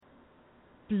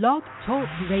Blog Talk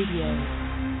Radio.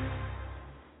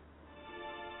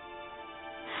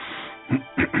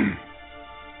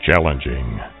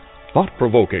 Challenging,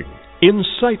 thought-provoking,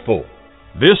 insightful.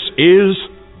 This is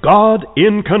God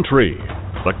in Country,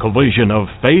 the collision of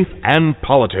faith and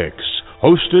politics,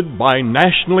 hosted by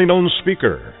nationally known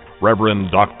speaker,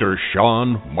 Reverend Dr.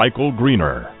 Sean Michael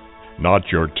Greener. Not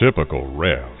your typical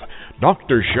Rev.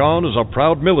 Dr. Sean is a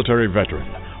proud military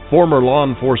veteran, former law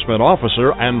enforcement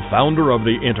officer, and founder of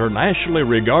the internationally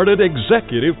regarded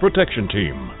Executive Protection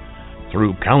Team.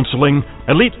 Through counseling,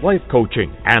 elite life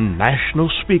coaching, and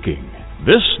national speaking,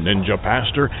 this ninja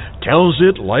pastor tells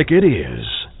it like it is.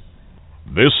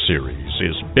 This series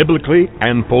is biblically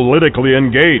and politically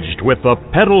engaged with the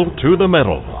pedal to the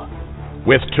metal.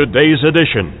 With today's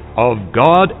edition of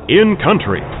God in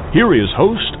Country, here is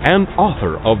host and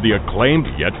author of the acclaimed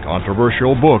yet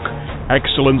controversial book,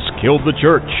 Excellence Killed the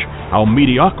Church: How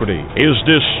Mediocrity is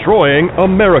Destroying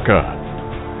America,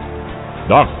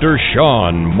 Dr.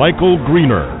 Sean Michael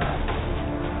Greener.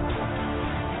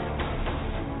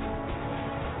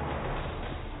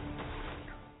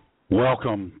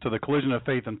 Welcome to the collision of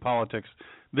faith and politics.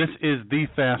 This is the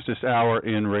fastest hour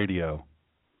in radio,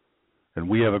 and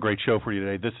we have a great show for you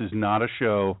today. This is not a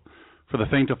show for the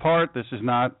faint of heart. This is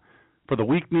not for the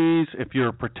weak knees. If you're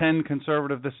a pretend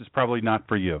conservative, this is probably not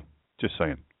for you. Just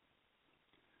saying.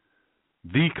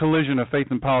 The collision of faith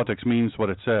and politics means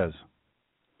what it says.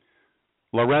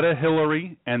 Loretta,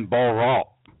 Hillary, and Bawwwwrock.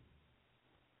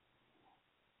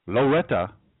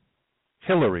 Loretta,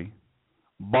 Hillary,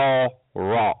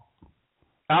 Bawwwwrock.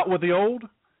 Out with the old,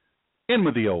 in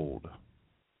with the old.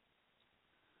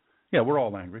 Yeah, we're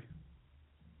all angry.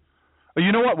 But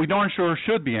you know what? We darn sure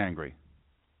should be angry.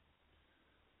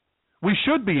 We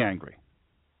should be angry.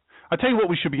 I tell you what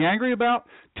we should be angry about.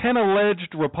 10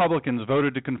 alleged Republicans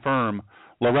voted to confirm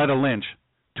Loretta Lynch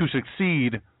to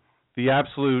succeed the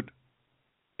absolute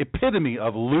epitome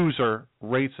of loser,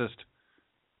 racist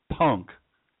punk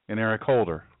in Eric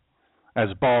Holder as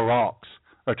Bawwwwrock's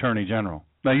Attorney General.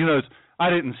 Now, you notice I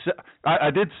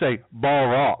did say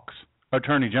Bawwwwrock's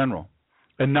Attorney General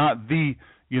and not the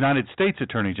United States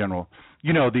Attorney General.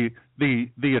 You know,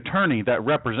 the attorney that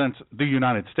represents the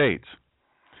United States.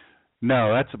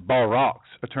 No, that's Bawwwwrock's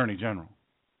Attorney General.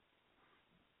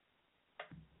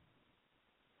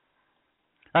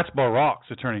 That's Bawwwwrock's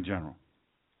Attorney General.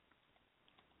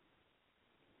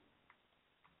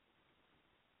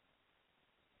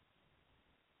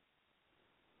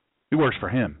 He works for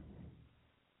him.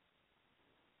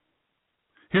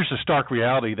 Here's the stark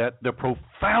reality that the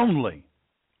profoundly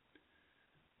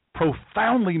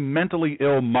mentally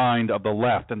ill mind of the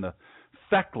left and the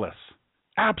feckless,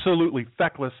 absolutely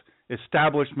feckless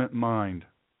establishment mind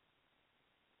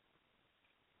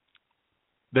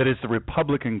that is the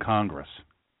Republican Congress.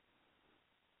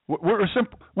 We're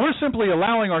simply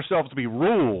allowing ourselves to be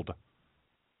ruled,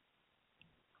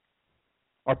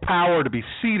 our power to be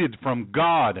ceded from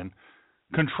God and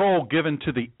control given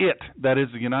to the it that is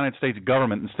the United States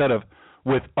government instead of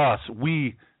with us,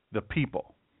 we the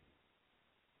people.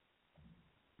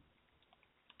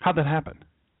 How'd that happen?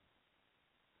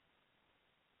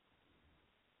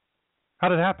 How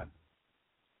did it happen?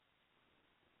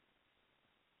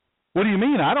 What do you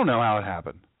mean? I don't know how it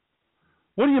happened.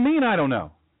 What do you mean I don't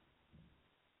know?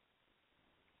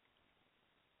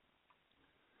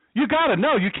 You got to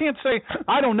know. You can't say,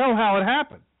 I don't know how it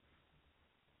happened.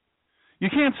 You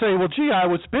can't say, well, gee, I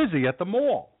was busy at the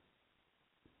mall.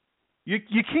 You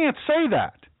can't say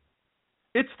that.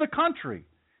 It's the country.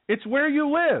 It's where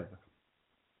you live.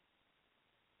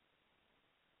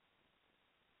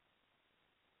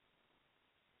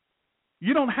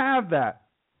 You don't have that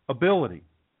ability.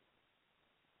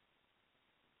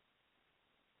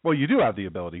 Well, you do have the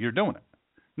ability. You're doing it.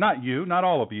 Not you, not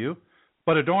all of you,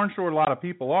 but a darn sure a lot of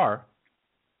people are.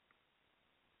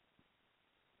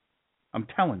 I'm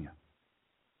telling you.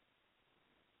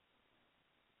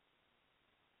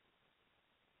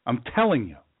 I'm telling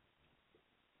you.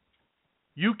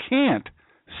 You can't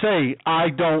say, I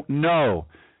don't know.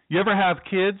 You ever have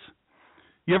kids?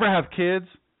 You ever have kids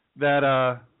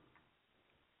that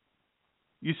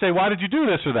you say, why did you do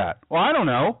this or that? Well, I don't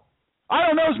know. I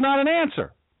don't know is not an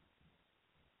answer.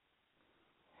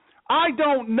 I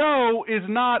don't know is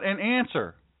not an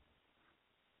answer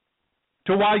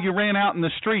to why you ran out in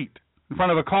the street in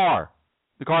front of a car.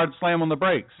 The car had slammed on the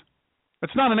brakes.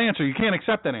 It's not an answer. You can't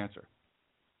accept that answer.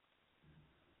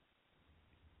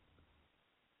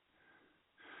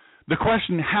 The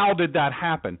question, how did that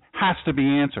happen, has to be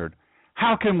answered.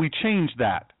 How can we change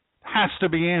that? Has to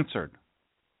be answered.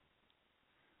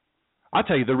 I'll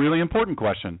tell you the really important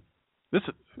question. This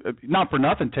is not for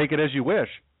nothing. Take it as you wish.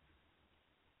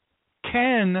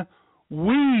 Can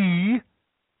we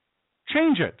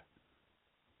change it?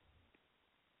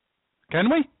 Can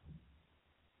we?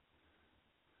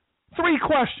 3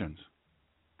 questions.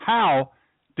 How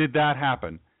did that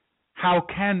happen? How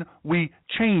can we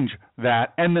change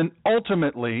that? And then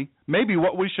ultimately, maybe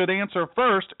what we should answer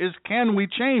first is, can we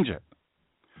change it?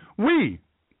 We,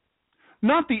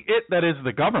 not the it that is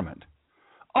the government.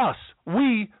 Us,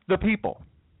 we the people.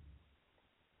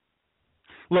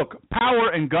 Look, power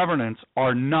and governance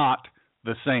are not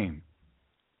the same.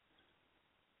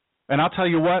 And I'll tell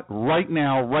you what, right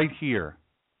now, right here,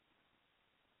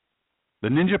 the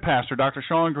Ninja Pastor, Dr.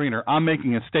 Sean Greener, I'm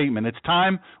making a statement. It's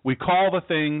time we call the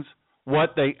things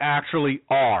what they actually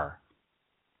are.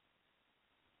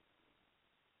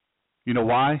 You know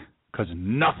why? Because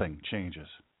nothing changes.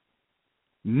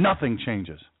 Nothing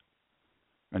changes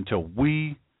until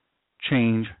we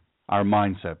change our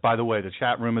mindset. By the way, the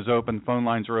chat room is open. Phone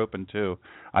lines are open, too.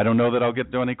 I don't know that I'll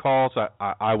get to any calls.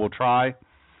 I will try.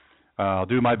 I'll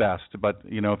do my best. But,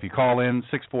 you know, if you call in,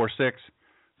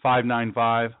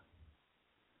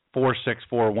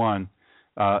 646-595-4641.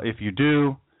 If you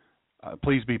do,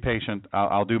 please be patient.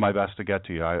 I'll do my best to get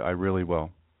to you. I really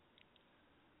will.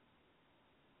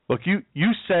 Look, you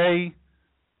say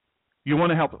you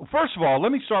want to help. First of all,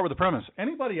 let me start with the premise.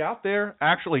 Anybody out there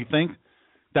actually think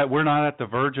that we're not at the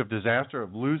verge of disaster,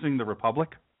 of losing the republic?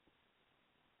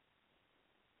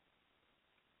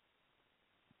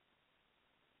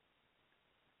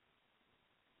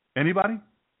 Anybody?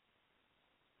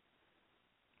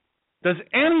 Does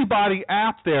anybody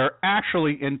out there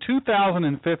actually in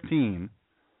 2015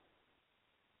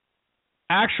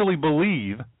 actually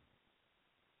believe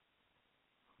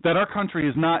that our country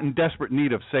is not in desperate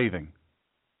need of saving?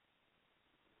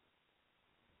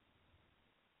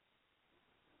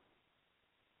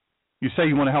 You say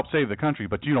you want to help save the country,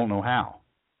 but you don't know how.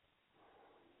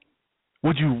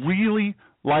 Would you really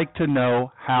like to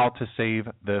know how to save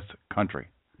this country?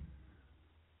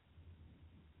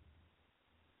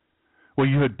 Well,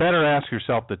 you had better ask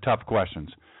yourself the tough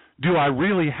questions. Do I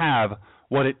really have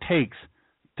what it takes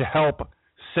to help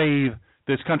save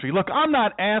this country? Look, I'm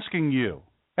not asking you,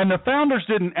 and the founders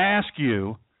didn't ask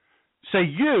you, say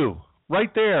you, right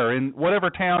there in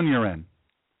whatever town you're in.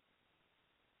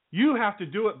 You have to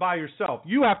do it by yourself.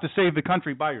 You have to save the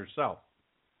country by yourself.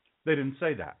 They didn't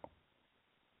say that.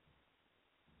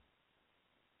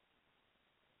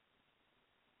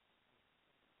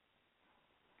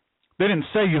 They didn't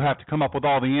say you have to come up with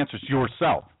all the answers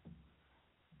yourself.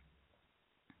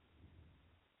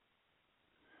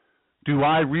 Do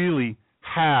I really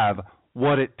have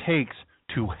what it takes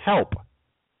to help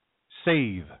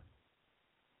save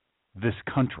this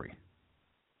country?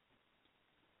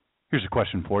 Here's a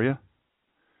question for you.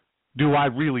 Do I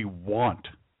really want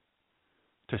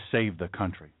to save the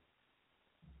country?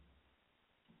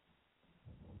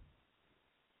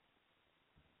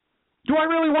 Do I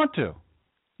really want to?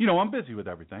 You know, I'm busy with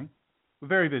everything. I'm a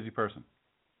very busy person.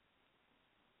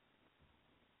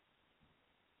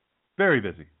 Very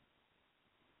busy.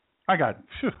 I got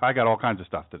all kinds of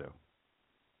stuff to do.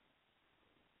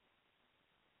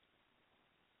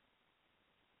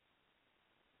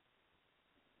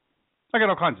 I got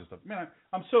all kinds of stuff. Man,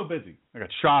 I'm so busy. I got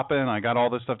shopping. I got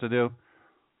all this stuff to do.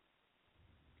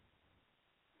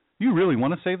 You really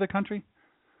want to save the country?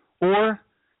 Or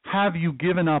have you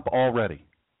given up already?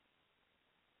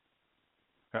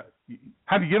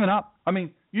 Have you given up? I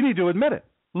mean, you need to admit it.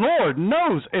 Lord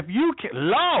knows if you can.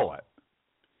 Lord,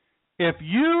 if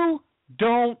you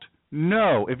don't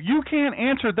know, if you can't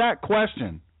answer that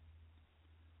question,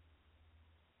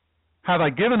 have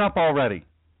I given up already?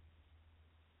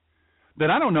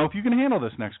 Then I don't know if you can handle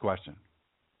this next question.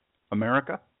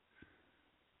 America?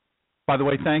 By the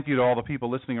way, thank you to all the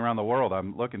people listening around the world.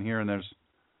 I'm looking here and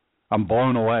I'm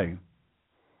blown away.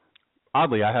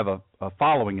 Oddly, I have a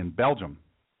following in Belgium.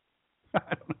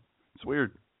 I don't know. It's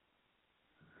weird.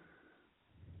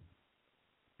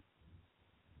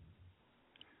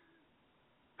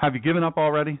 Have you given up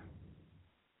already?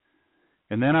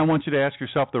 And then I want you to ask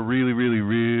yourself the really, really,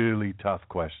 really tough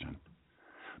question.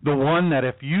 The one that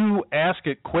if you ask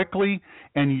it quickly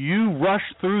and you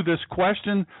rush through this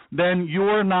question, then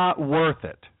you're not worth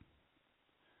it.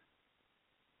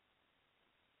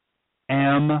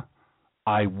 Am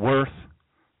I worth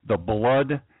the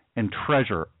blood and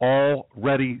treasure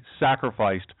already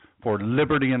sacrificed for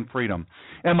liberty and freedom?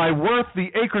 Am I worth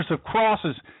the acres of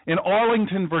crosses in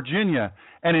Arlington, Virginia,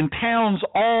 and in towns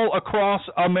all across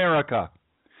America?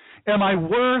 Am I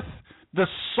worth the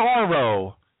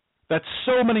sorrow that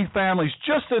so many families,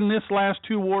 just in this last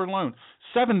 2 wars alone,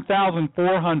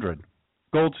 7,400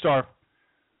 Gold Star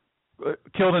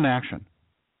killed in action.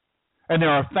 And there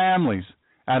are families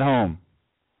at home.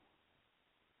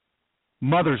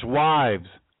 Mothers, wives,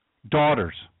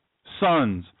 daughters,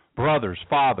 sons, brothers,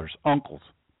 fathers, uncles.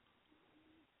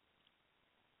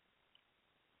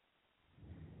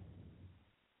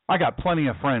 I got plenty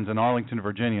of friends in Arlington,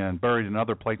 Virginia, and buried in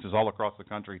other places all across the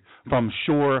country, from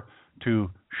shore to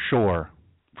shore,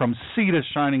 from sea to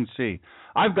shining sea.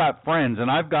 I've got friends,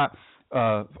 and I've got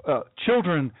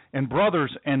children and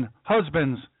brothers and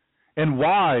husbands and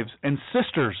wives and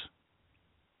sisters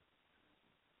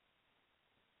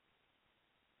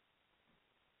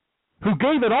who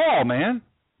gave it all, man.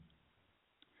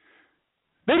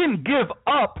 They didn't give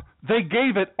up, they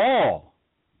gave it all.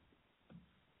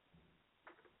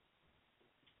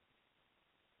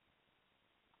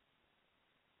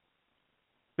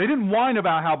 They didn't whine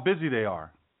about how busy they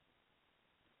are.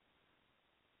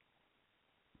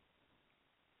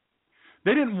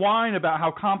 They didn't whine about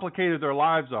how complicated their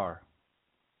lives are.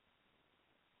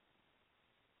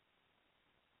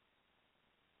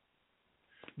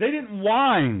 They didn't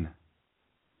whine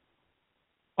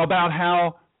about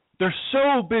how they're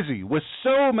so busy with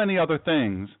so many other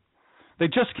things, they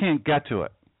just can't get to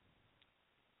it.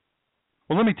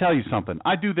 Well, let me tell you something.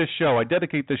 I do this show, I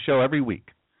dedicate this show every week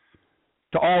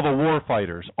to all the war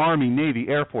fighters, Army, Navy,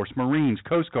 Air Force, Marines,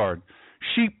 Coast Guard,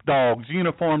 sheepdogs,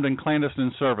 uniformed and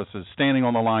clandestine services standing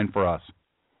on the line for us.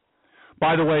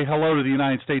 By the way, hello to the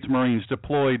United States Marines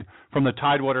deployed from the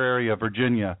Tidewater area of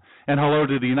Virginia, and hello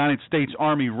to the United States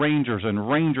Army Rangers and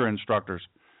Ranger instructors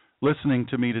listening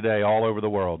to me today all over the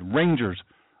world. Rangers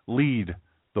lead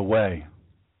the way.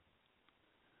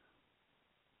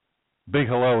 Big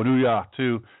hello and ooh-yah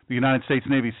to the United States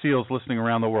Navy SEALs listening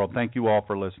around the world. Thank you all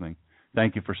for listening.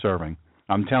 Thank you for serving.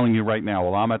 I'm telling you right now,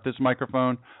 while I'm at this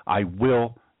microphone, I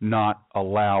will not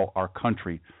allow our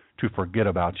country to forget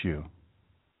about you.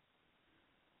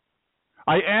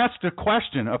 I asked a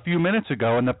question a few minutes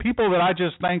ago, and the people that I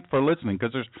just thanked for listening,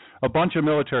 because there's a bunch of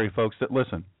military folks that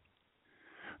listen,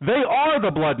 they are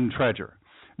the blood and treasure.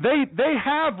 They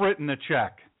have written a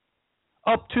check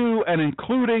up to and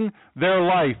including their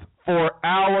life for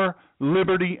our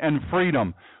liberty and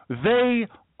freedom. They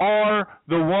are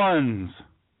the ones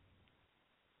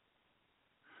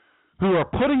who are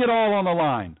putting it all on the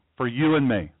line for you and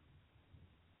me.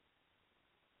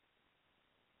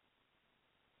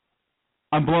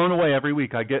 I'm blown away every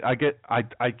week. I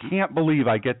can't believe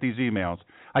I get these emails.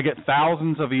 I get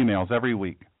thousands of emails every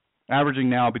week, averaging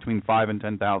now between 5,000 and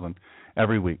 10,000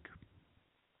 every week.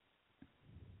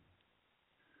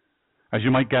 As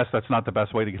you might guess, that's not the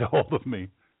best way to get a hold of me.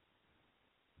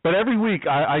 But every week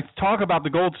I talk about the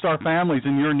Gold Star families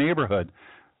in your neighborhood.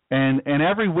 And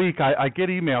every week I get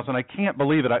emails, and I can't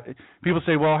believe it. People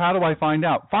say, well, how do I find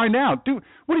out? Find out.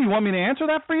 What do you want me to answer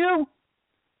that for you?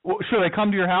 Well, should I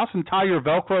come to your house and tie your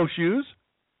Velcro shoes?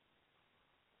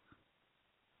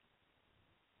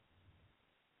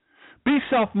 Be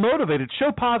self-motivated.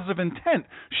 Show positive intent.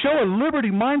 Show a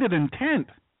liberty-minded intent.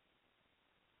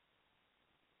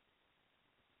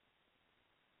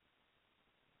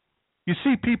 You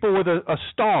see people with a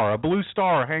star, a blue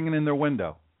star, hanging in their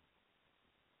window,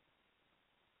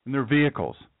 in their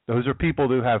vehicles. Those are people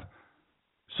who have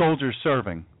soldiers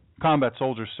serving, combat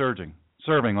soldiers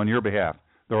serving on your behalf.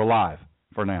 They're alive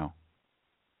for now.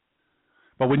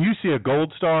 But when you see a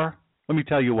gold star, let me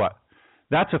tell you what,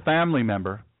 that's a family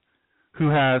member who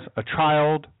has a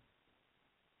child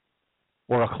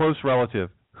or a close relative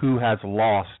who has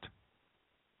lost.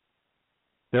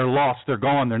 They're lost. They're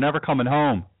gone. They're never coming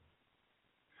home.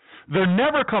 They're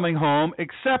never coming home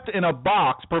except in a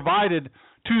box provided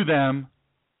to them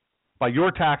by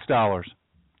your tax dollars.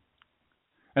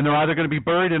 And they're either going to be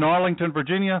buried in Arlington,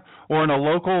 Virginia, or in a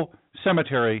local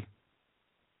cemetery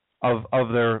of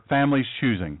their family's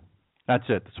choosing. That's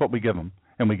it. That's what we give them.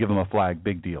 And we give them a flag.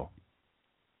 Big deal.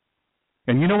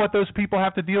 And you know what those people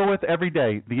have to deal with every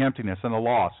day? The emptiness and the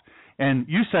loss. And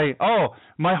you say, oh,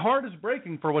 my heart is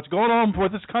breaking for what's going on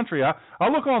with this country. I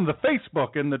look on the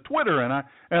Facebook and the Twitter, and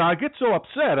I get so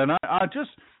upset. And I just,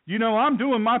 I'm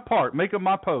doing my part, making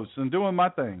my posts and doing my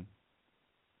thing.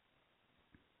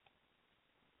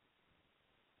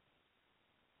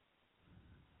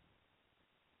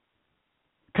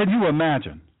 Can you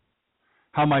imagine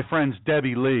how my friends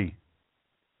Debbie Lee,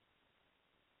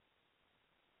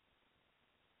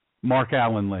 Mark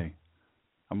Allen Lee,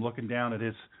 I'm looking down at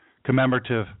his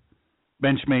commemorative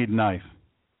Benchmade knife,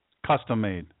 custom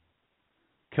made,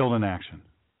 killed in action.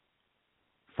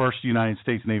 First United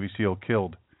States Navy SEAL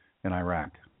killed in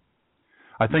Iraq.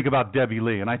 I think about Debbie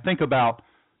Lee, and I think about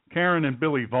Karen and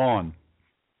Billy Vaughn,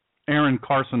 Aaron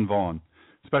Carson Vaughn,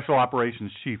 Special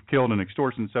Operations Chief, killed in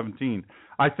extortion 17.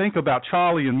 I think about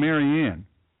Charlie and Marianne.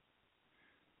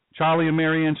 Charlie and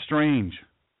Marianne Strange.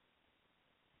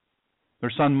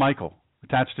 Their son Michael,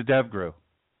 attached to DevGru.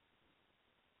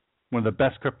 One of the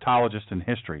best cryptologists in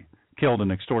history, killed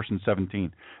in extortion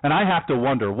 17. And I have to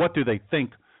wonder, what do they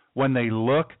think when they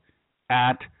look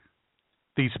at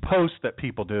these posts that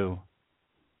people do?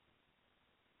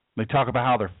 They talk about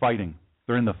how they're fighting.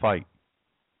 They're in the fight.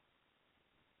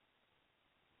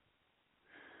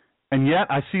 And yet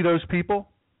I see those people,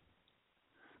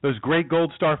 those great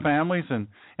Gold Star families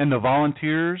and the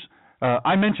volunteers.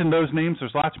 I mentioned those names.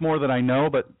 There's lots more that I know,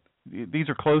 but these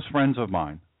are close friends of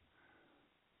mine.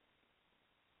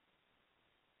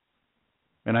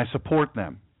 And I support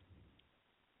them.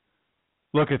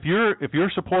 Look, if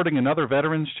you're supporting another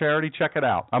veterans charity, check it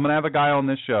out. I'm going to have a guy on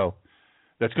this show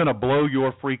that's going to blow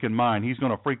your freaking mind. He's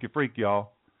going to freak,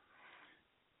 y'all.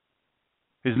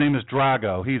 His name is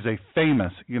Drago. He's a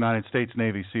famous United States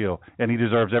Navy SEAL, and he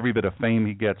deserves every bit of fame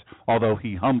he gets, although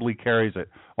he humbly carries it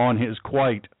on his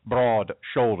quite broad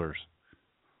shoulders.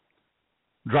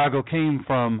 Drago came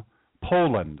from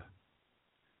Poland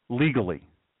legally.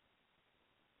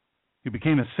 He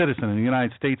became a citizen in the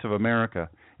United States of America,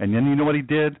 and then you know what he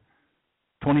did?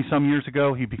 20-some years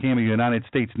ago, he became a United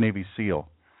States Navy SEAL,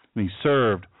 and he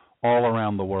served all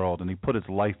around the world, and he put his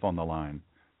life on the line,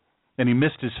 and he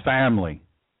missed his family.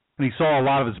 And he saw a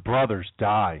lot of his brothers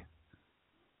die.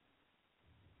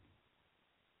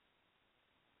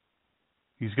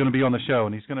 He's going to be on the show,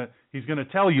 and he's going to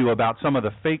tell you about some of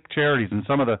the fake charities and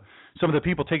some of the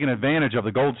people taking advantage of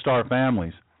the Gold Star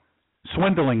families,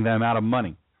 swindling them out of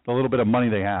money, the little bit of money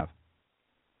they have.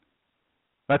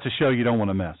 That's a show you don't want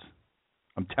to miss.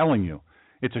 I'm telling you,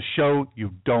 it's a show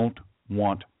you don't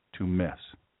want to miss.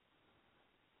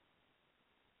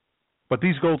 But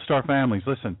these Gold Star families,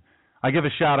 listen, I give a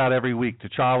shout out every week to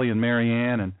Charlie and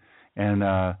Marianne and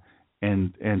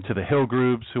to the Hill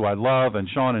groups who I love, and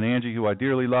Sean and Angie who I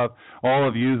dearly love. All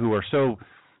of you who are so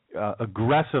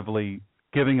aggressively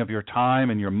giving of your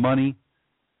time and your money.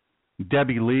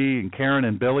 Debbie Lee and Karen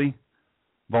and Billy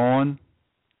Vaughn.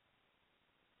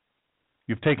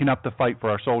 You've taken up the fight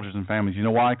for our soldiers and families. You know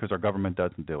why? Because our government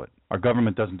doesn't do it. Our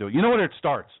government doesn't do it. You know where it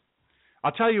starts?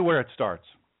 I'll tell you where it starts.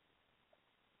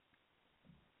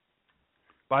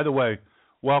 By the way,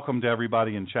 welcome to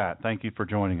everybody in chat. Thank you for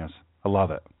joining us. I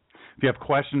love it. If you have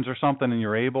questions or something and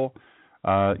you're able,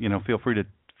 feel free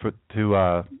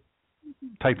to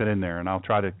type it in there, and I'll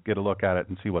try to get a look at it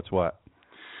and see what's what.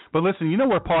 But listen, you know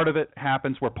where part of it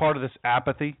happens, where part of this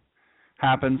apathy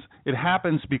happens? It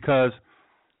happens because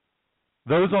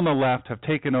those on the left have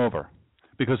taken over,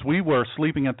 because we were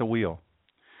sleeping at the wheel.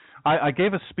 I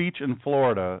gave a speech in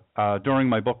Florida during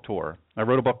my book tour. I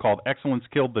wrote a book called Excellence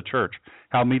Killed the Church,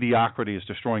 How Mediocrity is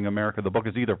Destroying America. The book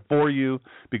is either for you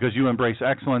because you embrace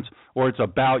excellence, or it's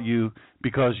about you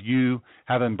because you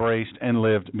have embraced and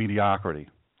lived mediocrity.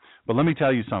 But let me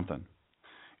tell you something.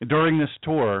 During this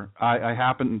tour, I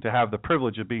happened to have the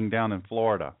privilege of being down in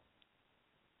Florida.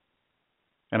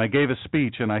 And I gave a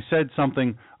speech, and I said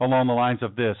something along the lines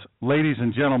of this: ladies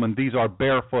and gentlemen, these are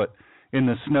barefoot in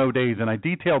the snow days. And I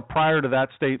detailed prior to that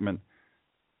statement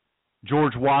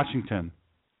George Washington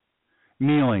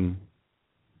kneeling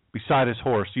beside his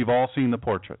horse. You've all seen the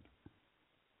portrait.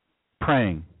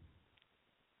 Praying.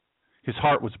 His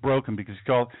heart was broken because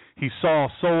he saw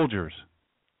soldiers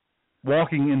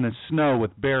walking in the snow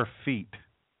with bare feet.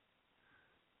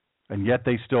 And yet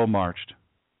they still marched.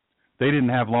 They didn't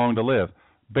have long to live.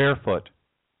 Barefoot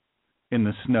in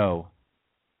the snow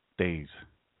days.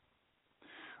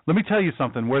 Let me tell you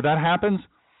something. Where that happens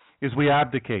is we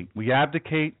abdicate. We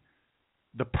abdicate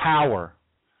the power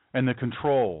and the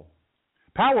control.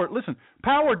 Power, listen,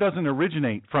 power doesn't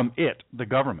originate from the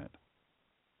government.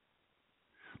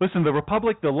 Listen, the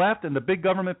Republic, the left, and the big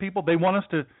government people, they want us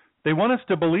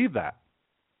to believe that.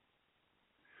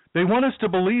 They want us to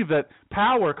believe that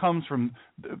power comes from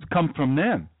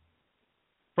them,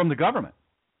 from the government.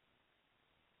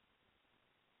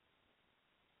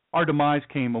 Our demise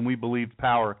came when we believed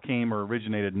power came or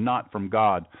originated not from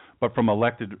God, but from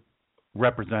elected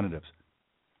representatives.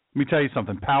 Let me tell you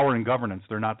something. Power and governance,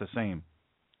 they're not the same.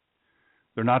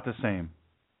 They're not the same.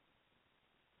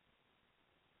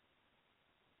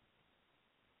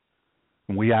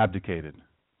 And we abdicated.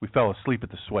 We fell asleep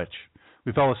at the switch.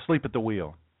 We fell asleep at the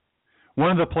wheel.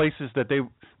 One of the places that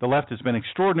the left has been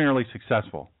extraordinarily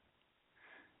successful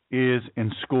is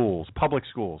in schools, public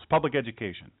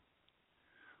education.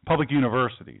 Public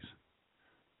universities.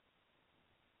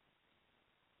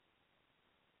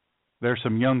 There's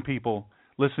some young people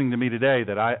listening to me today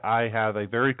that I have a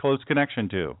very close connection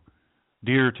to.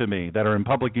 dear to me that are in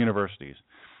public universities.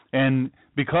 And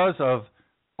because of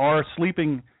our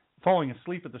falling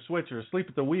asleep at the switch or asleep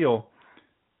at the wheel,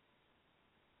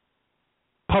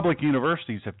 public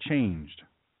universities have changed.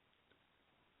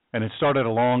 And it started a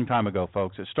long time ago,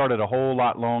 folks. It started a whole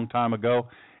lot long time ago.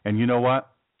 And you know what?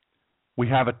 We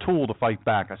have a tool to fight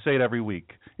back. I say it every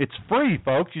week. It's free,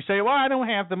 folks. You say, well, I don't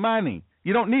have the money.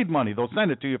 You don't need money. They'll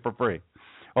send it to you for free.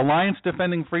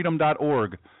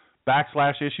 AllianceDefendingFreedom.org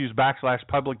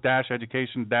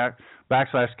 /issues/public-education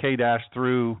 /K-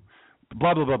 through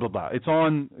blah, blah, blah, blah, blah. It's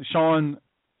on. Sean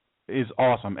is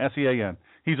awesome. SEAN.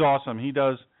 He's awesome. He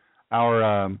does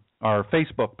our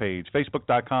Facebook page,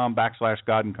 facebook.com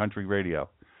 /God and Country Radio.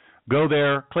 Go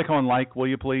there. Click on like, will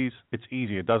you please? It's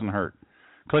easy. It doesn't hurt.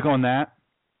 Click on that.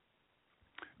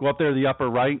 Go up there to the upper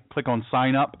right. Click on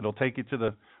sign up. It'll take you to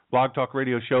the Blog Talk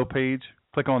Radio show page.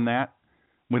 Click on that.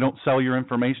 We don't sell your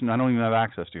information. I don't even have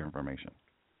access to your information.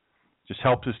 It just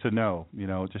helps us to know.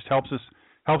 It just helps us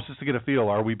to get a feel.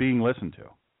 Are we being listened to?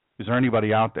 Is there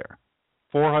anybody out there?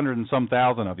 400 and some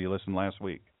thousand of you listened last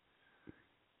week.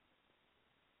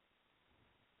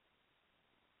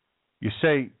 You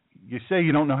say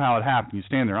you don't know how it happened. You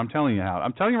stand there. I'm telling you how.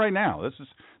 I'm telling you right now. This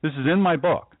is in my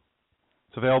book.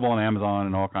 It's available on Amazon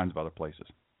and all kinds of other places.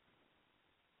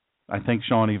 I think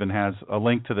Sean even has a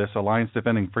link to this Alliance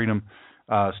Defending Freedom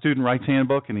Student Rights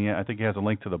Handbook, and I think he has a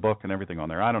link to the book and everything on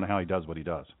there. I don't know how he does what he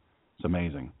does. It's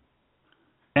amazing.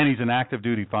 And he's an active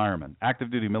duty fireman, active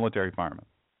duty military fireman.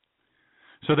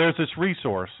 So there's this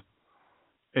resource.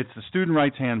 It's the Student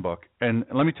Rights Handbook. And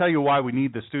let me tell you why we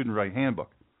need the Student Rights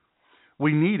Handbook.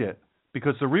 We need it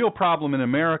because the real problem in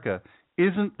America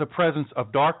isn't the presence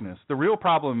of darkness. The real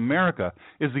problem in America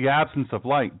is the absence of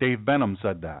light. Dave Benham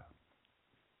said that.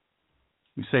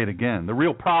 Let me say it again. The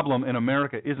real problem in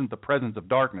America isn't the presence of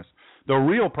darkness. The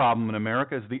real problem in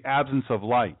America is the absence of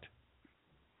light.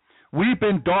 We've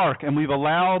been dark, and we've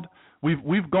gone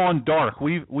dark.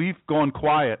 We've gone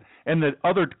quiet, and the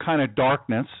other kind of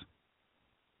darkness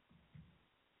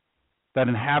that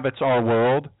inhabits our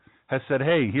world has said,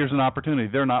 hey, here's an opportunity.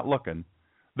 They're not looking.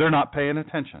 They're not paying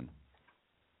attention.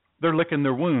 They're licking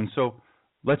their wounds, so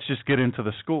let's just get into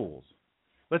the schools.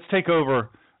 Let's take over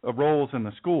roles in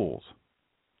the schools.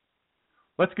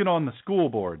 Let's get on the school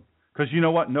board, because you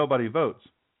know what? Nobody votes.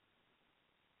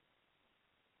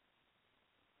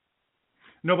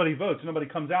 Nobody votes. Nobody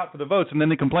comes out for the votes, and then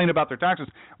they complain about their taxes.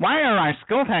 Why are our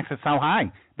school taxes so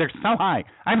high? They're so high.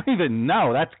 I don't even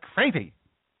know. That's crazy.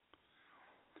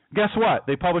 Guess what?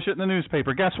 They publish it in the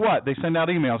newspaper. Guess what? They send out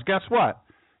emails. Guess what?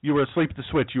 You were asleep at the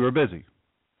switch. You were busy.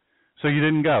 So you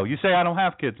didn't go. You say, I don't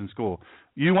have kids in school.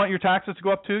 You want your taxes to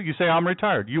go up too? You say, I'm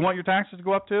retired. You want your taxes to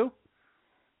go up too?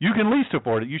 You can least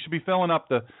afford it. You should be filling up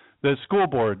the school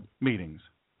board meetings.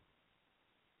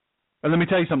 And let me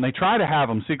tell you something. They try to have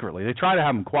them secretly. They try to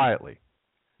have them quietly.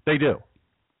 They do.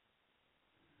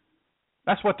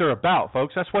 That's what they're about,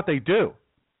 folks. That's what they do.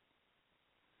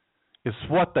 It's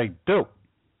what they do.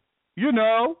 You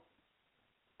know.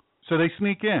 So they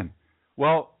sneak in.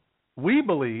 Well, we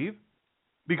believe,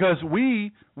 because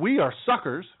we are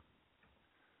suckers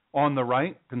on the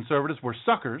right, conservatives, we're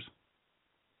suckers.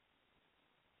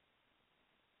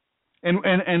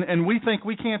 And we think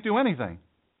we can't do anything.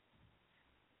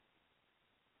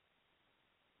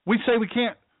 We say we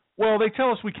can't. Well, they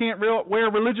tell us we can't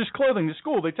wear religious clothing to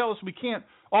school. They tell us we can't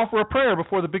offer a prayer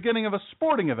before the beginning of a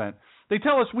sporting event. They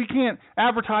tell us we can't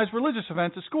advertise religious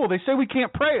events at school. They say we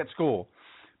can't pray at school.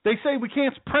 They say we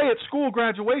can't pray at school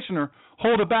graduation or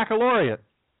hold a baccalaureate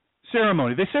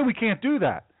ceremony. They say we can't do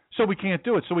that, so we can't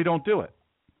do it, so we don't do it.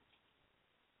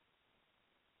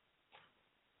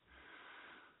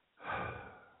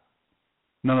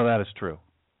 None of that is true.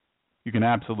 You can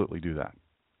absolutely do that.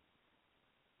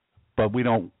 But we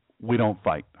don't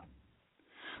fight.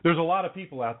 There's a lot of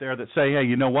people out there that say, hey,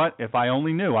 you know what? If I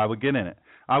only knew, I would get in it.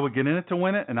 I would get in it to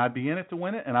win it, and I'd be in it to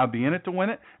win it, and I'd be in it to win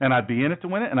it, and I'd be in it to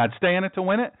win it, and I'd stay in it to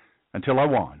win it until I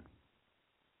won.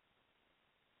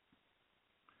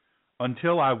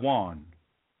 Until I won.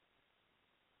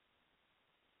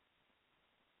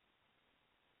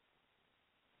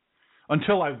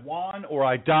 Until I won or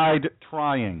I died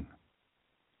trying.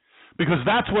 Because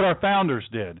that's what our founders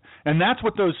did. And that's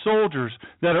what those soldiers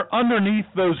that are underneath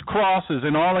those crosses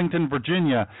in Arlington,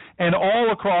 Virginia, and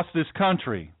all across this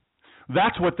country,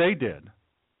 that's what they did.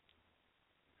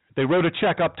 They wrote a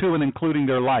check up to and including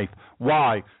their life.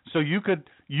 Why? So you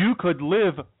could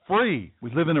live free.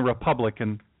 We live in a republic,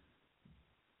 and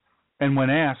when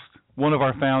asked, one of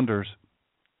our founders,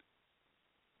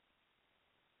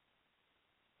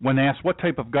 when asked, what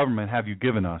type of government have you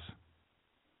given us?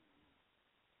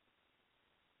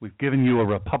 We've given you a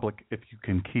republic if you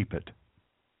can keep it.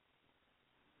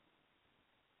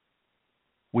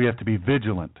 We have to be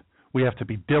vigilant. We have to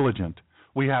be diligent.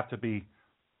 We have to be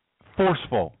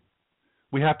forceful.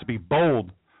 We have to be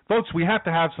bold. Folks, we have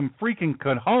to have some freaking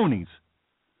cojones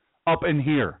up in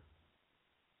here.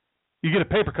 You get a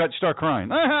paper cut, you start crying.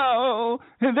 Oh,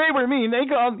 they were mean. They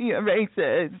called me a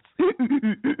racist.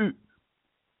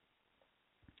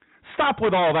 Stop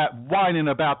with all that whining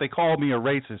about they called me a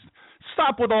racist.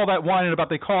 Stop with all that whining about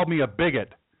they called me a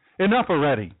bigot. Enough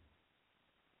already.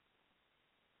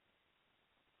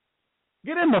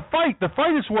 Get in the fight. The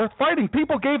fight is worth fighting.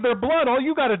 People gave their blood. All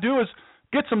you got to do is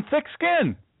get some thick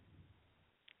skin.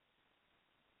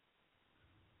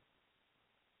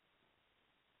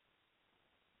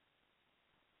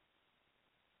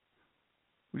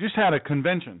 We just had a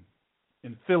convention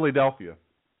in Philadelphia.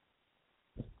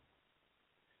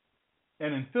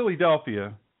 And in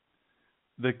Philadelphia,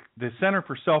 the Center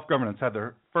for Self-Governance had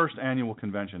their first annual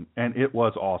convention, and it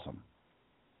was awesome.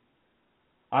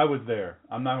 I was there.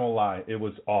 I'm not going to lie. It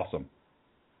was awesome.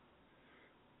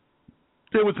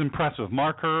 It was impressive.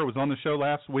 Mark Kerr was on the show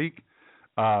last week.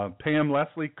 Pam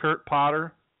Leslie, Kurt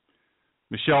Potter,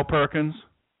 Michelle Perkins.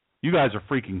 You guys are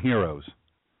freaking heroes.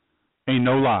 Ain't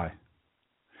no lie.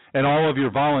 And all of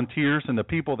your volunteers and the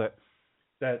people that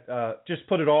just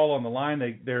put it all on the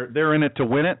line, they're in it to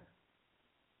win it.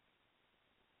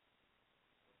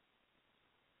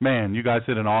 Man, you guys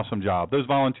did an awesome job. Those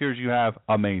volunteers you have,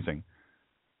 amazing.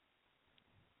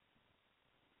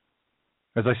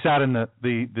 As I sat in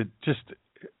the just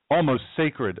almost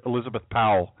sacred Elizabeth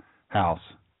Powell house.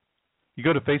 You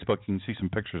go to Facebook, you can see some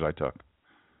pictures I took.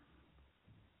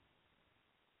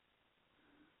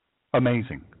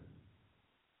 Amazing.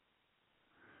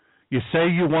 You say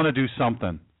you want to do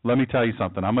something. Let me tell you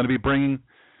something. I'm going to be bringing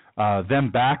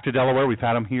them back to Delaware. We've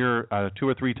had them here 2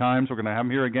 or 3 times. We're going to have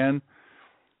them here again.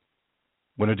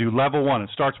 We're going to do level 1. It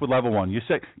starts with level 1. You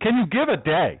say, can you give a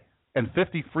day and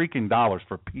 $50 freaking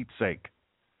for Pete's sake?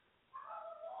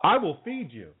 I will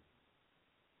feed you.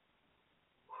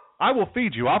 I will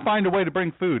feed you. I'll find a way to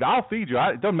bring food. I'll feed you.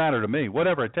 It doesn't matter to me,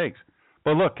 whatever it takes.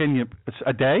 But look,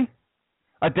 a day?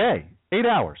 A day. 8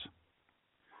 hours.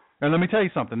 And let me tell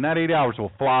you something. That 8 hours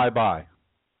will fly by.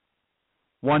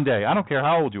 One day. I don't care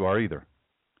how old you are either.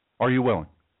 Are you willing?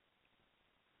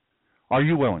 Are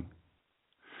you willing?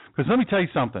 Because let me tell you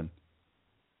something.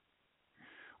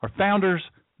 Our founders,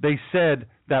 they said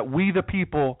that we the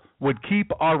people would keep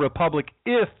our republic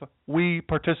if we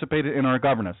participated in our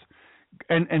governance.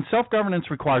 And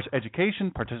self-governance requires education,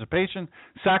 participation,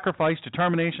 sacrifice,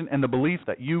 determination, and the belief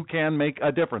that you can make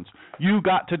a difference. You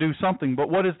got to do something, but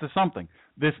what is the something?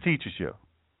 This teaches you.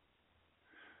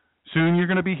 Soon you're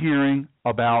going to be hearing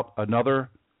about another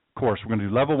course. We're going to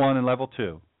do level 1 and level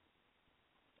 2.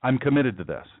 I'm committed to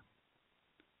this.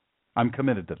 I'm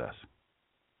committed to this.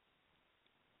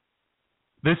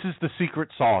 This is the secret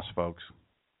sauce, folks.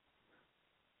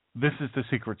 This is the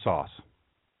secret sauce.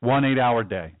 1 8-hour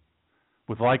day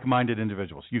with like-minded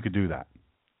individuals. You could do that.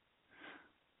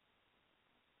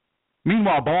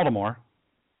 Meanwhile, Baltimore.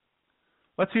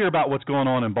 Let's hear about what's going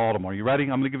on in Baltimore. You ready?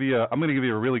 I'm going to give you a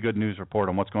really good news report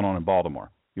on what's going on in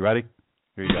Baltimore. You ready?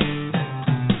 Here you go.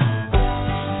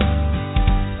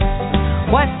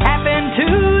 What happened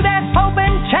to that hope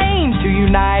and change to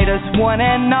unite us one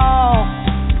and all?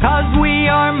 'Cause we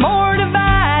are more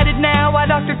divided now. Why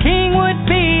Dr. King would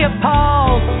be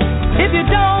appalled if you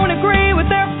don't agree with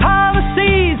their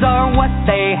policies or what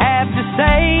they have to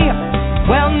say.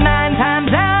 Well, 9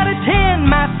 times out of 10,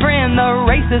 my friend, the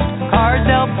racist cards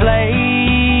they'll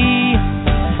play.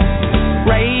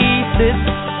 Racist,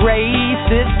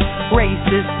 racist,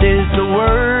 racist is the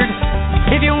word.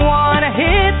 If you want to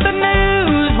hit the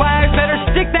news wires, better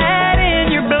stick that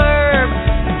in your blurb.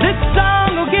 This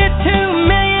song will get 2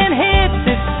 million hits.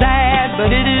 It's sad,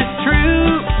 but it is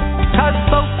true. 'Cause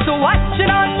folks will watch it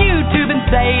on YouTube and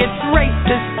say it's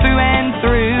racist through and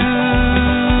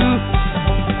through.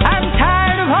 I'm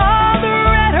tired of all the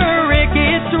rhetoric.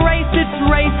 It's race, it's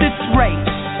race, it's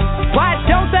race. Why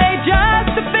don't they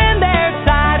just defend their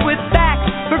side with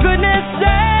facts, for goodness sake?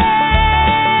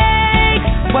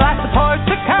 Well, I support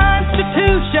the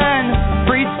Constitution,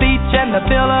 free speech and the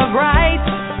Bill of Rights.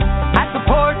 I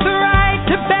support the right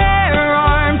to bear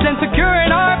arms and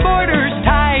securing our borders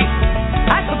tight.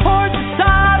 I support the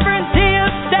sovereignty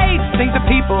of states, think the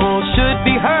people should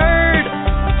be heard.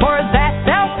 For that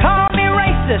they'll call me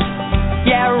racist.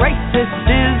 Yeah, racist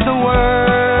is the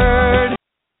word.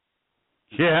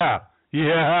 Yeah.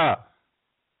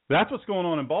 That's what's going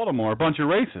on in Baltimore, a bunch of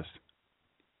racists.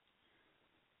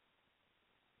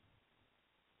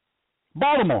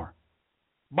 Baltimore.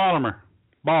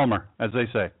 Balmer, as they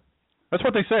say. That's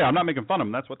what they say. I'm not making fun of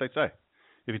them. That's what they say.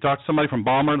 If you talk to somebody from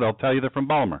Balmer, they'll tell you they're from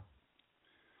Balmer.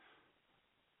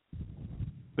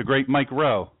 The great Mike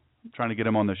Rowe, I'm trying to get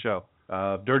him on the show.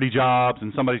 Dirty Jobs,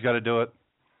 and Somebody's Got to Do It.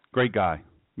 Great guy.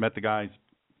 Met the guy. He's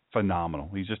phenomenal.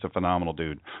 He's just a phenomenal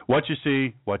dude. What you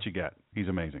see, what you get. He's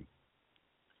amazing.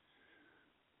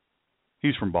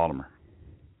 He's from Baltimore.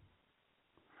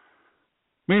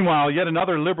 Meanwhile, yet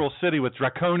another liberal city with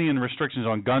draconian restrictions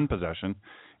on gun possession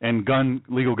and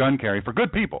legal gun carry for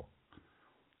good people.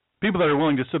 People that are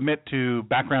willing to submit to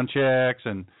background checks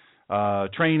and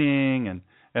training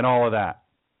and all of that.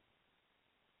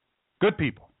 Good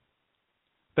people.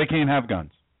 They can't have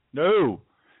guns. No.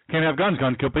 Can't have guns.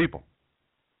 Guns kill people.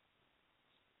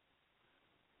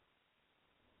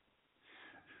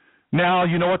 Now,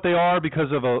 you know what they are because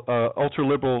of a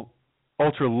ultra-liberal,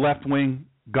 ultra-left-wing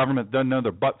government doesn't know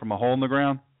their butt from a hole in the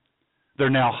ground? They're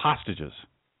now hostages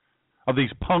of these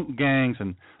punk gangs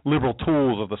and liberal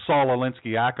tools of the Saul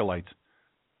Alinsky acolytes.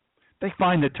 They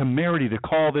find the temerity to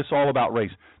call this all about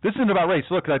race. This isn't about race.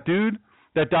 Look, that dude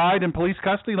that died in police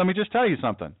custody, let me just tell you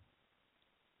something.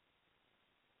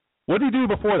 What did he do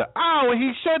before that? Oh,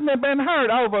 he shouldn't have been hurt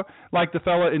over, like the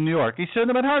fella in New York. He shouldn't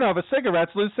have been hurt over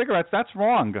cigarettes, loose cigarettes. That's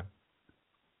wrong.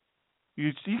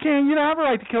 You don't have a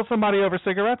right to kill somebody over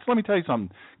cigarettes. Let me tell you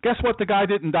something. Guess what the guy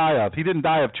didn't die of? He didn't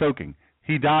die of choking.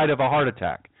 He died of a heart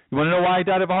attack. You want to know why he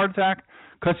died of a heart attack?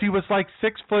 Because he was like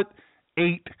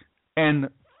 6'8" and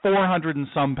 400 and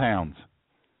some pounds.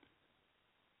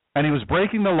 And he was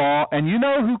breaking the law. And you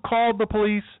know who called the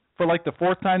police for like the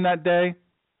fourth time that day?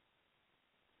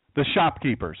 The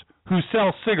shopkeepers who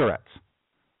sell cigarettes.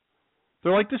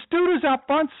 They're like, this dude is out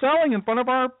front selling in front of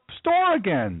our store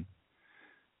again.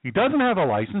 He doesn't have a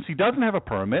license. He doesn't have a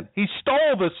permit. He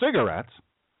stole the cigarettes.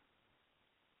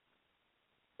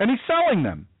 And he's selling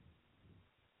them.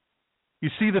 You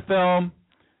see the film,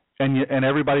 and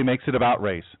everybody makes it about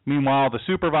race. Meanwhile, the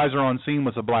supervisor on scene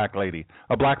was a black lady,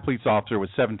 a black police officer with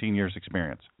 17 years'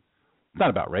 experience. It's not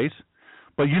about race.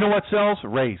 But you know what sells?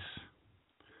 Race.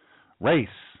 Race.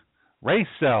 Race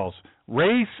sells.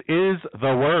 Race is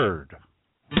the word.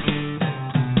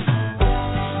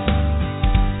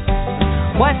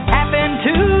 What happened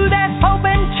to that hope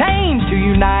and change to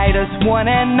unite us one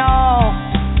and all?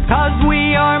 'Cause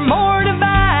we are more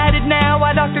divided now.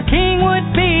 Why Dr. King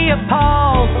would be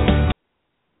appalled.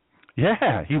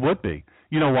 Yeah, he would be.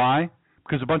 You know why?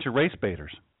 Because a bunch of race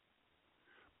baiters.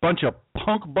 Bunch of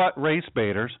punk butt race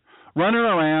baiters running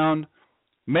around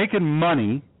making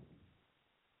money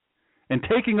and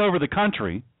taking over the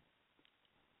country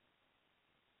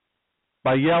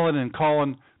by yelling and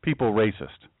calling people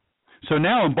racist. So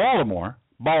now in Baltimore,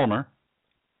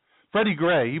 Freddie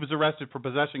Gray, he was arrested for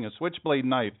possessing a switchblade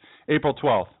knife April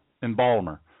 12th in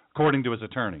Baltimore, according to his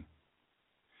attorney.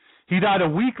 He died a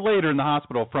week later in the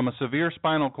hospital from a severe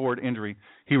spinal cord injury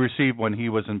he received when he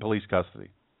was in police custody.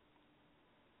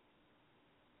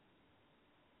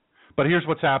 But here's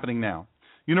what's happening now.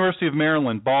 University of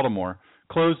Maryland, Baltimore,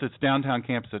 closed its downtown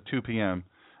campus at 2 p.m.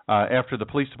 After the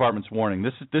police department's warning.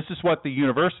 This is what the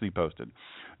university posted.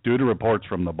 Due to reports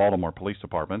from the Baltimore Police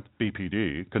Department,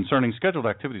 BPD, concerning scheduled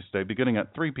activities today beginning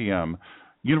at 3 p.m.,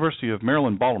 University of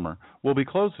Maryland, Baltimore will be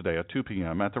closed today at 2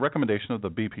 p.m. at the recommendation of the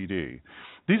BPD.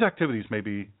 These activities may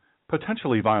be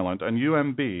potentially violent, and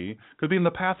UMB could be in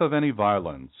the path of any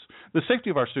violence. The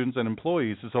safety of our students and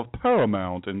employees is of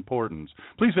paramount importance.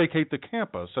 Please vacate the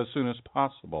campus as soon as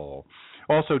possible.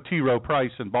 Also, T. Rowe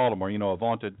Price in Baltimore, a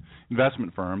vaunted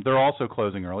investment firm, they're also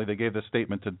closing early. They gave this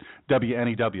statement to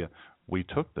WNEW. We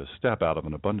took this step out of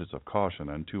an abundance of caution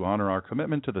and to honor our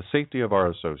commitment to the safety of our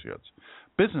associates.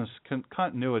 Business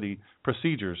continuity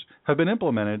procedures have been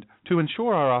implemented to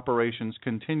ensure our operations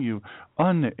continue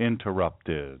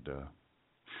uninterrupted.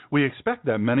 We expect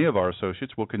that many of our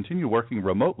associates will continue working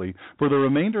remotely for the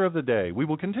remainder of the day. We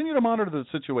will continue to monitor the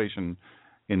situation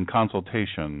in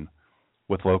consultation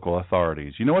with local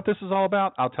authorities. You know what this is all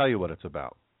about? I'll tell you what it's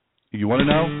about. You want to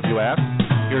know? You ask?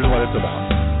 Here's what it's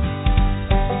about.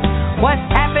 What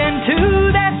happened to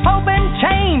that hope and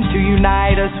change to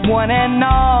unite us one and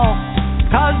all?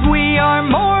 'Cause we are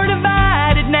more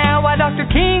divided now. Why Dr.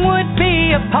 King would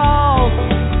be appalled.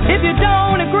 If you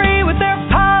don't agree with their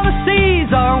policies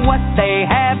or what they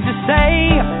have to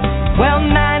say, well,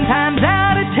 9 times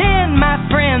out of 10, my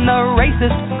friend, the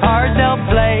racist card they'll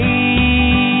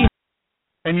play.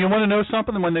 And you want to know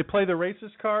something when they play the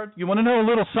racist card? You want to know a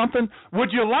little something?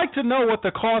 Would you like to know what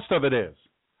the cost of it is?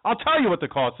 I'll tell you what the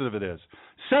cost of it is.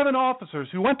 7 officers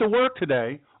who went to work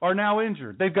today are now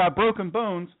injured. They've got broken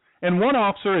bones, and 1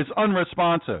 officer is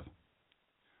unresponsive.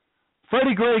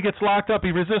 Freddie Gray gets locked up.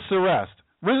 He resists arrest.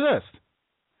 Resist.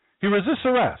 He resists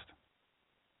arrest.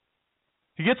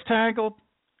 He gets tangled.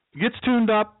 He gets tuned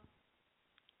up.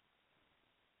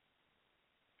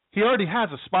 He already has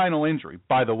a spinal injury,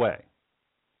 by the way.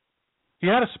 He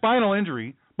had a spinal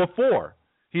injury before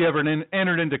he ever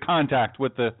entered into contact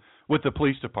with the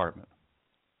police department.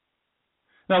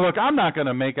 Now, look, I'm not going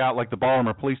to make out like the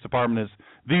Baltimore Police Department is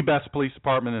the best police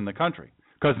department in the country,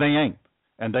 because they ain't,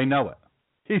 and they know it.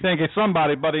 He think he's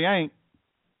somebody, but he ain't.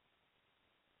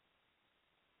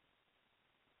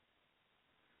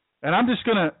 And I'm just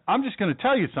gonna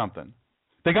tell you something.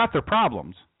 They got their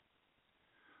problems,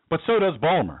 but so does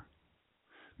Baltimore.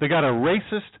 They got a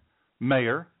racist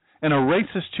mayor and a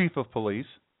racist chief of police,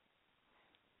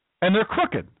 and they're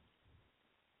crooked.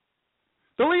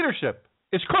 The leadership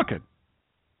is crooked.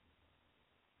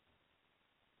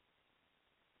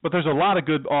 But there's a lot of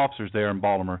good officers there in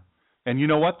Baltimore, and you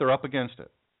know what? They're up against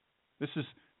it. This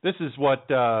is what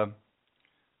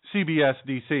CBS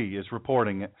DC is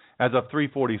reporting as of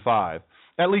 3:45.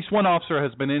 At least one officer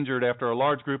has been injured after a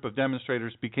large group of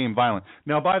demonstrators became violent.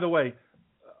 Now, by the way,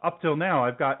 up till now,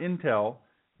 I've got intel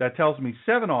that tells me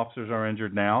 7 officers are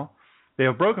injured now. They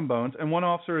have broken bones, and 1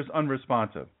 officer is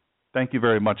unresponsive. Thank you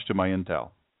very much to my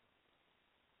intel.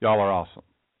 Y'all are awesome.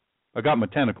 I got my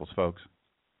tentacles, folks.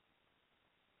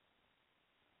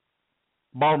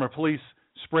 Baltimore police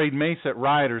sprayed mace at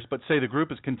rioters, but say the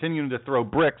group is continuing to throw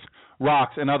bricks,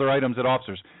 rocks, and other items at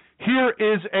officers. Here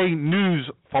is a news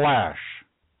flash.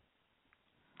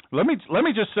 Let me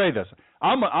just say this.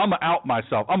 I'm a out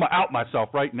myself. I'm a out myself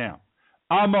right now.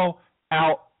 I'm a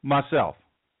out myself.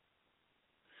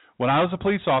 When I was a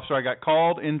police officer, I got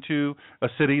called into a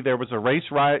city. There was a race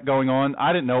riot going on.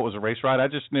 I didn't know it was a race riot. I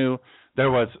just knew there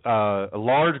was a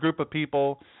large group of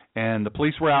people, and the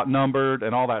police were outnumbered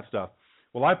and all that stuff.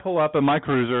 Well, I pull up in my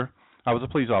cruiser. I was a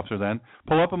police officer then.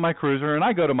 Pull up in my cruiser, and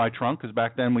I go to my trunk, because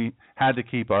back then we had to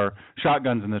keep our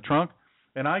shotguns in the trunk.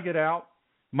 And I get out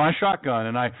my shotgun,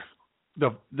 and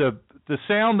the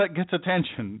sound that gets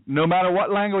attention, no matter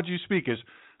what language you speak, is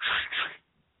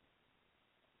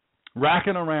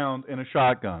racking around in a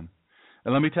shotgun.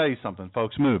 And let me tell you something,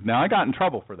 folks, move. Now, I got in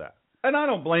trouble for that. And I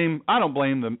don't blame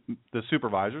the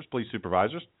supervisors, police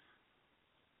supervisors.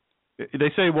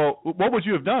 They say, well, what would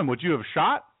you have done? Would you have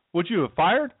shot? Would you have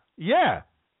fired? Yeah.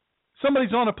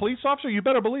 Somebody's on a police officer, you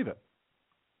better believe it.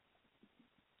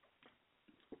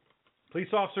 Police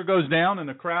officer goes down and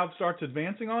the crowd starts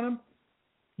advancing on him.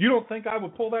 You don't think I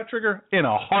would pull that trigger? In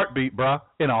a heartbeat, bruh.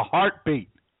 In a heartbeat.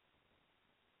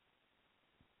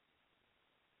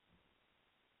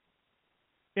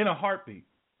 In a heartbeat.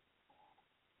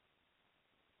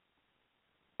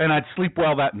 And I'd sleep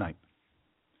well that night.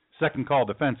 Second call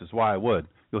defense is why I would.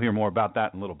 You'll hear more about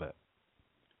that in a little bit.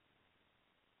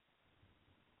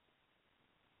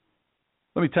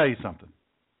 Let me tell you something.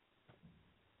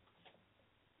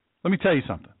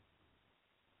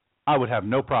 I would have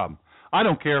no problem. I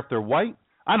don't care if they're white.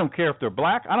 I don't care if they're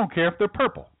black. I don't care if they're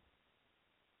purple.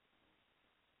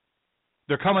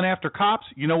 They're coming after cops.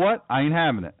 You know what? I ain't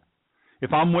having it.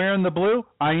 If I'm wearing the blue,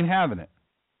 I ain't having it.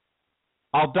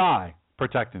 I'll die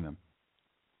protecting them.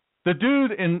 The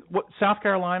dude in South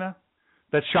Carolina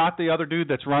that shot the other dude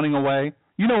that's running away,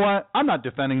 you know what? I'm not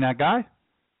defending that guy.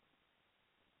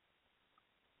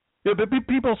 Yeah, but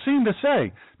people seem to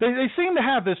say, they seem to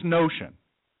have this notion.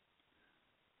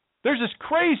 There's this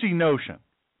crazy notion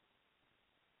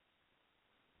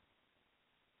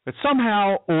that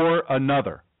somehow or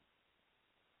another,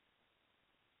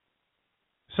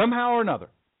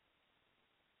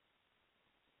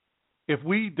 if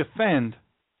we defend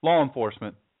law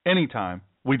enforcement anytime,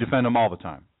 we defend them all the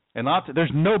time. And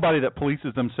there's nobody that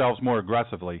polices themselves more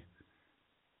aggressively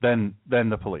than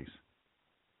the police.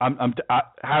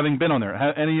 Having been on there,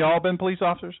 have any of y'all been police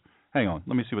officers? Hang on,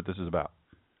 let me see what this is about.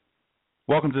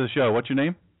 Welcome to the show. What's your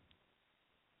name?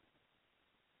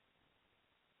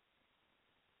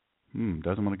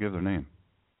 Doesn't want to give their name.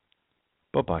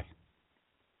 Bye-bye.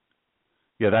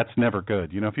 Yeah, that's never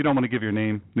good. You know, if you don't want to give your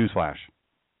name, newsflash,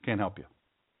 can't help you.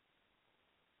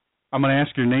 I'm going to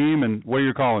ask your name and where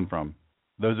you're calling from,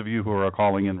 those of you who are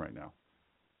calling in right now.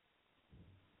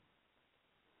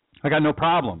 I got no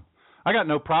problem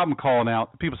calling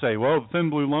out. People say, well, the thin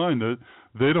blue line,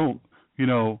 they don't, you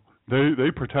know,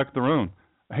 they protect their own.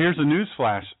 Here's a news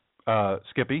flash,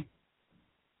 Skippy.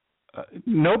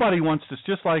 Nobody wants to,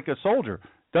 just like a soldier,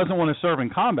 doesn't want to serve in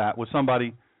combat with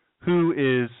somebody who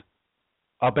is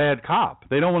a bad cop.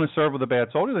 They don't want to serve with a bad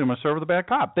soldier. They want to serve with a bad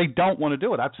cop. They don't want to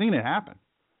do it. I've seen it happen.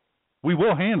 We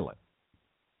will handle it,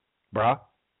 bruh.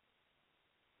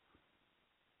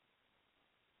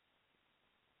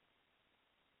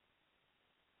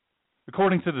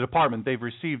 According to the department, they've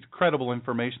received credible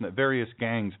information that various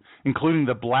gangs, including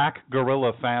the Black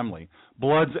Guerrilla family,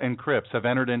 Bloods, and Crips, have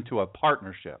entered into a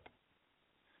partnership.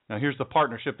 Now, here's the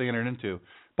partnership they entered into.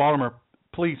 Baltimore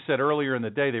police said earlier in the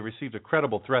day they received a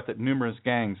credible threat that numerous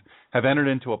gangs have entered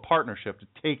into a partnership to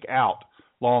take out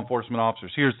law enforcement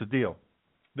officers. Here's the deal.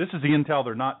 This is the intel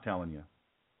they're not telling you.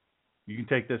 You can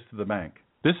take this to the bank.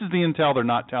 This is the intel they're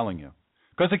not telling you.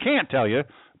 Because they can't tell you.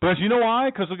 Because you know why?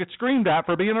 Because they'll get screamed at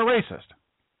for being a racist.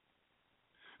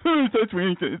 Who's such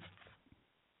racist?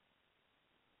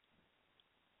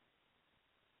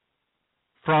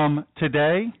 From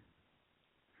today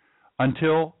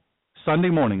until Sunday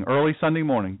morning, early Sunday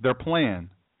morning, their plan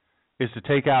is to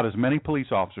take out as many police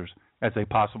officers as they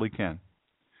possibly can.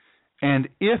 And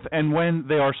if and when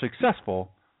they are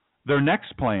successful, their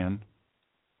next plan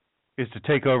is to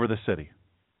take over the city.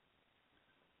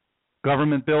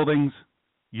 Government buildings,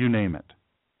 you name it.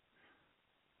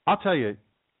 I'll tell you,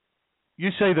 you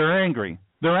say they're angry.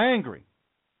 They're angry.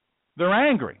 They're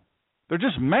angry. They're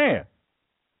just mad.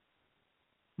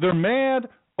 They're mad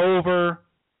over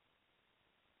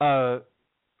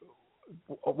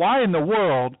why in the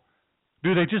world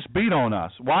do they just beat on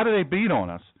us? Why do they beat on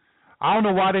us? I don't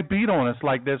know why they beat on us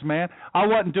like this, man. I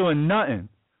wasn't doing nothing.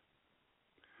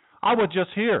 I was just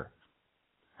here,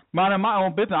 minding my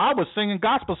own business. I was singing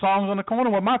gospel songs on the corner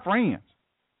with my friends.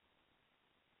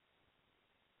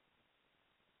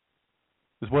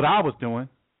 Is what I was doing.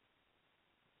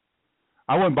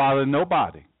 I wasn't bothering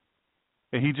nobody.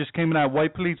 And he just came in, that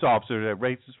white police officer, that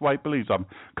racist white police officer,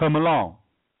 come along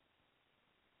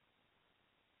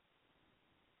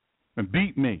and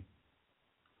beat me.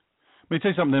 Let me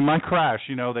tell you something. In my crash,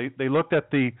 you know, they looked at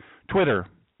the Twitter,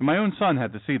 and my own son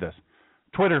had to see this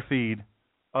Twitter feed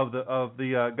of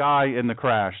the guy in the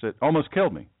crash that almost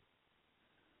killed me.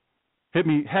 Hit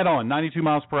me head on, 92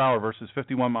 miles per hour versus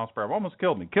 51 miles per hour. Almost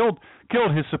killed me. Killed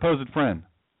his supposed friend.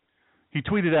 He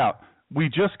tweeted out, "We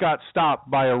just got stopped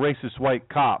by a racist white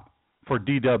cop for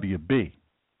DWB,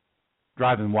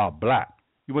 driving while black."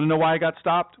 You want to know why he got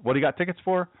stopped? What he got tickets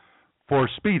for? For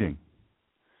speeding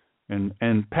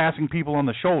and passing people on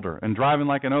the shoulder and driving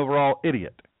like an overall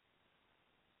idiot.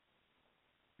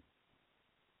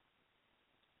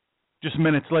 Just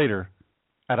minutes later,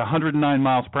 at 109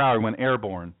 miles per hour, he went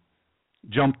airborne,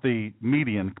 jumped the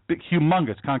median, big,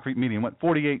 humongous concrete median, went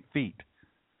 48 feet,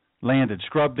 landed,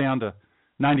 scrubbed down to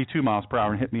 92 miles per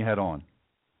hour and hit me head on.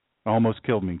 Almost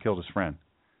killed me and killed his friend.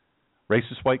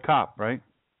 Racist white cop, right?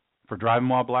 For driving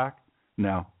while black?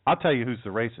 No. I'll tell you who's the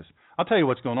racist. I'll tell you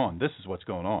what's going on. This is what's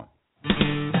going on.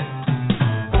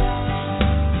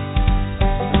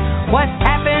 What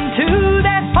happened to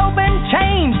that hope and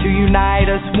change to unite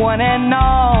us one and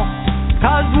all?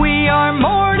 'Cause we are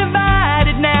more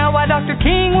divided now. Why Dr.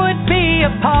 King would be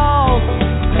appalled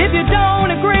if you don't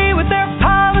agree with their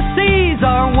policies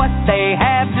or what they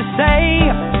have to say.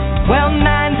 Well,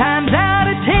 9 times out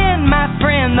of 10, my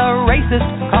friend, the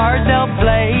racist cards they'll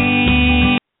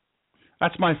play.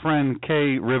 That's my friend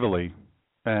Kay Rivoli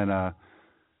and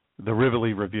the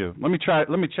Rivoli Review. Let me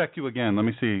check you again. Let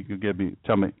me see. You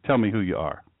tell me who you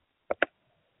are.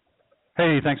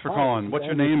 Hey, thanks for calling. What's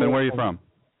your name and where are you from?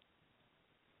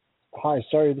 Hi,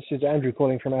 sorry, this is Andrew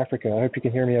calling from Africa. I hope you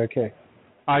can hear me okay.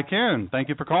 I can. Thank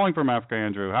you for calling from Africa,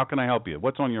 Andrew. How can I help you?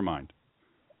 What's on your mind?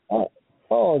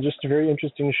 Oh, just a very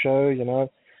interesting show, you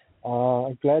know.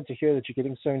 I'm glad to hear that you're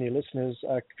getting so many listeners.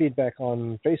 Feedback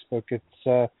on Facebook.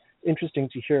 It's interesting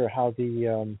to hear how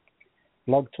the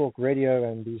Blog Talk Radio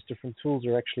and these different tools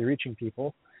are actually reaching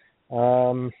people.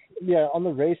 Yeah, on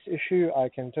the race issue, I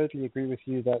can totally agree with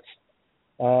you that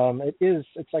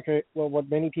it's like what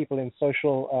many people in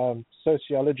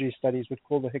sociology studies would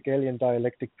call the Hegelian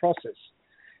dialectic process.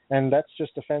 And that's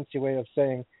just a fancy way of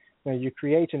saying, you know, you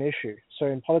create an issue. So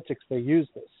in politics, they use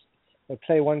this. They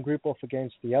play one group off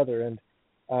against the other. And,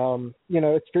 you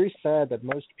know, it's very sad that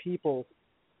most people,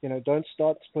 you know, don't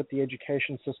start to put the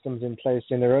education systems in place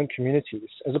in their own communities,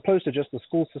 as opposed to just the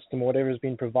school system or whatever has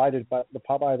been provided by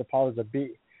the powers that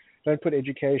be. Don't put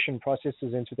education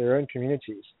processes into their own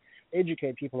communities.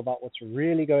 Educate people about what's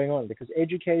really going on, because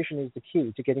education is the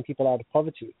key to getting people out of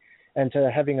poverty and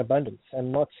to having abundance,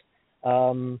 and not,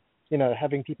 you know,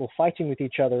 having people fighting with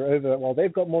each other over, well,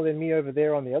 they've got more than me over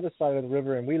there on the other side of the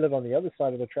river and we live on the other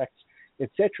side of the tracks,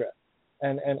 etc.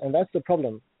 And that's the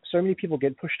problem. So many people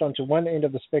get pushed onto one end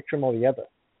of the spectrum or the other.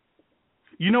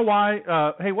 You know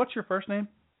why? Hey, what's your first name?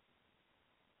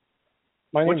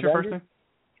 My What's name's your Andrew. first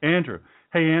name? Andrew.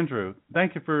 Hey, Andrew,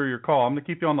 thank you for your call. I'm going to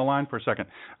keep you on the line for a second.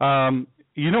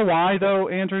 You know why, though,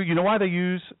 Andrew? You know why they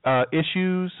use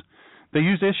issues? They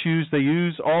use issues. They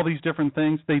use all these different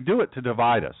things. They do it to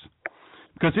divide us.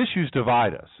 because issues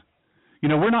divide us. You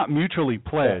know, we're not mutually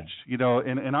pledged. You know,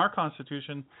 in our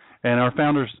Constitution and our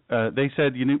founders, they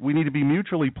said we need to be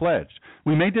mutually pledged.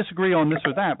 We may disagree on this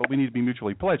or that, but we need to be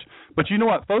mutually pledged. But you know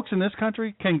what? Folks in this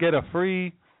country can get a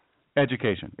free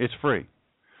education. It's free.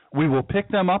 We will pick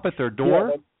them up at their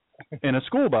door in a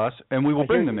school bus, and we will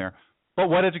bring them there. But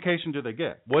what education do they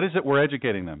get? What is it we're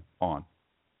educating them on?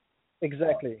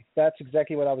 Exactly. That's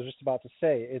exactly what I was just about to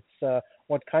say. It's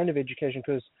what kind of education,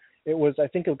 because it was, I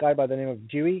think, a guy by the name of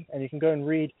Dewey, and you can go and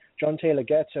read John Taylor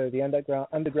Gatto, The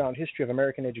Underground History of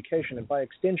American Education, and by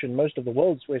extension, most of the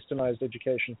world's westernized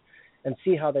education, and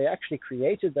see how they actually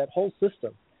created that whole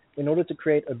system in order to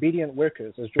create obedient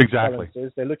workers, as George Carlin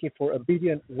says. They're looking for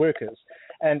obedient workers.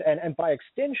 And by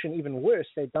extension, even worse,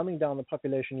 they're dumbing down the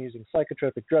population using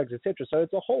psychotropic drugs, etc. So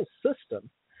it's a whole system.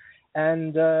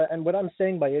 And what I'm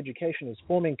saying by education is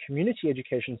forming community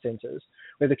education centers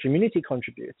where the community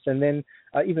contributes, and then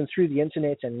even through the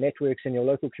internet and networks in your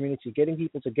local community, getting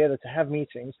people together to have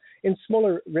meetings in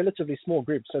smaller, relatively small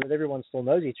groups so that everyone still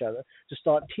knows each other, to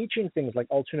start teaching things like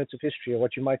alternative history, or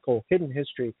what you might call hidden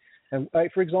history. And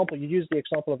for example, you use the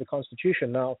example of the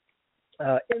Constitution. Now,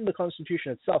 in the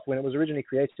Constitution itself, when it was originally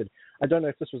created, I don't know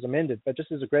if this was amended, but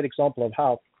just as a great example of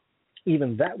how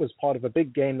even that was part of a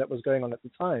big game that was going on at the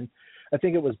time. I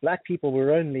think it was black people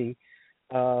were only,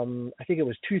 I think it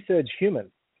was 2/3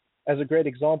 human, as a great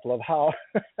example of how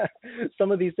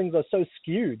some of these things are so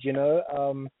skewed, you know,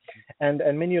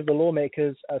 and many of the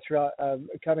lawmakers throughout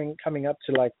coming up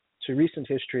to recent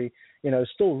history, you know,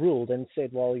 still ruled and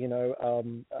said, well, you know,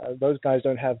 those guys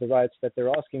don't have the rights that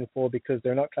they're asking for because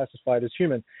they're not classified as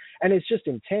human. And it's just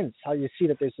intense how you see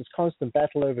that there's this constant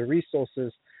battle over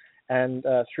resources. And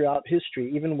throughout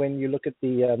history, even when you look at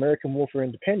the American War for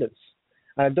Independence,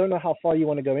 I don't know how far you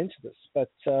want to go into this, but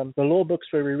the law books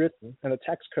were rewritten and the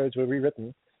tax codes were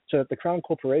rewritten so that the Crown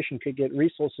Corporation could get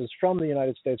resources from the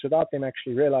United States without them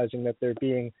actually realizing that they're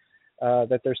being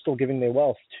that they're still giving their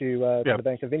wealth to the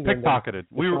Bank of England. Pickpocketed.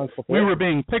 We were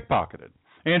being pickpocketed.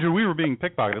 Andrew, we were being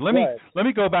pickpocketed. Let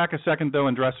me go back a second though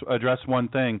and address one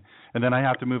thing, and then I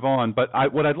have to move on. But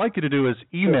what I'd like you to do is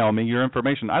email me your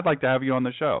information. I'd like to have you on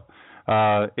the show.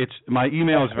 My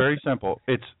email is very simple.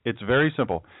 It's very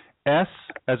simple. S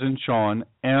as in Sean,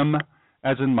 M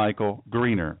as in Michael,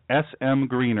 Greener,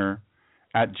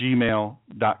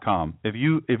 smgreener@gmail.com. If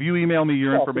you email me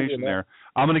your information there,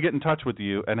 I'm going to get in touch with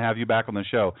you and have you back on the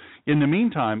show. In the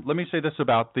meantime, let me say this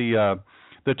about the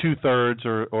 2/3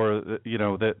 or you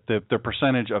know the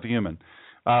percentage of human.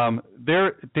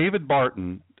 David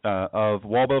Barton of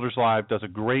Wall Builders Live does a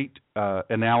great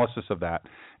analysis of that,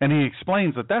 and he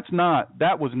explains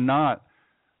that was not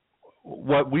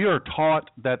what we are taught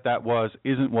that was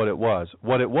isn't what it was.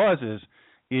 What it was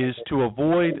is to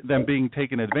avoid them being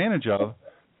taken advantage of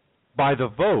by the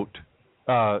vote.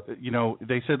 You know,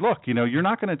 they said, look, you know, you're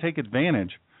not going to take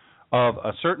advantage of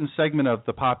a certain segment of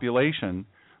the population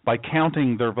by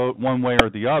counting their vote one way or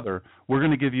the other. We're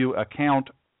going to give you a count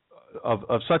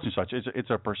of such and such. It's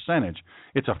a percentage.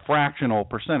 It's a fractional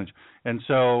percentage. And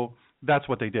so that's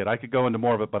what they did. I could go into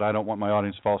more of it, but I don't want my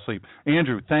audience to fall asleep.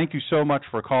 Andrew, thank you so much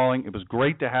for calling. It was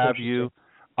great to have you.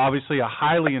 Obviously a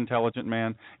highly intelligent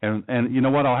man. And you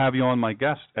know what? I'll have you on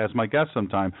as my guest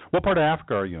sometime. What part of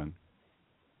Africa are you in?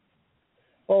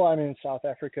 Well, I'm in South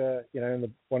Africa, you know,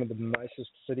 in one of the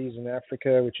nicest cities in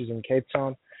Africa, which is in Cape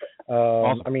Town.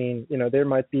 Awesome. I mean, you know, there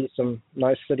might be some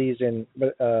nice cities in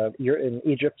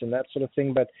Egypt and that sort of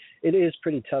thing, but it is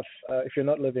pretty tough if you're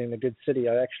not living in a good city.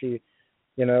 I'd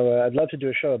love to do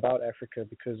a show about Africa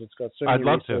because it's got so many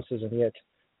resources, and yet.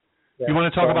 Yeah, you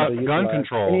want to talk about gun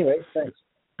control? Anyway, thanks.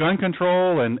 Gun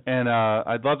control, and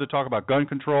I'd love to talk about gun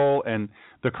control and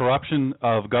the corruption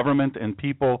of government and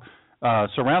people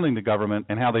surrounding the government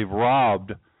and how they've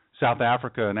robbed South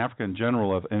Africa and Africa in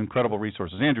general of incredible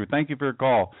resources. Andrew, thank you for your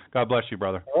call. God bless you,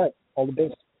 brother. All right. All the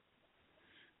best.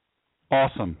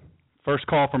 Awesome. First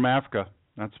call from Africa.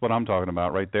 That's what I'm talking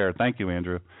about right there. Thank you,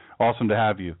 Andrew. Awesome to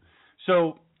have you.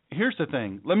 So here's the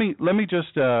thing. Let me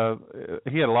just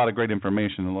he had a lot of great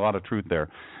information and a lot of truth there.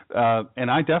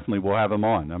 And I definitely will have him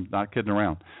on. I'm not kidding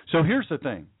around. So here's the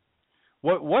thing.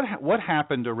 What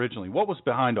happened originally? What was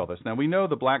behind all this? Now, we know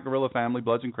the Black Guerrilla family,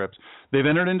 Bloods and Crips. They've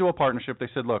entered into a partnership. They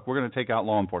said, look, we're going to take out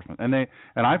law enforcement. And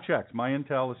I've checked. My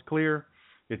intel is clear.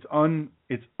 It's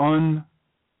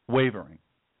unwavering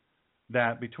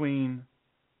that between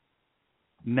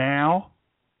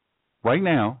right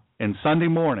now, and Sunday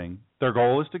morning, their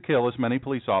goal is to kill as many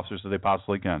police officers as they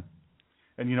possibly can.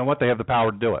 And you know what? They have the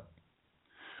power to do it.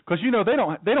 Because, you know, they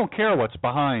don't care what's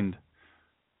behind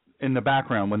in the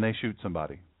background when they shoot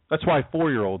somebody. That's why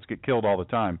 4-year-olds get killed all the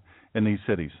time in these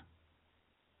cities.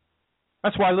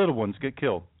 That's why little ones get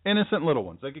killed. Innocent little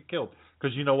ones, they get killed.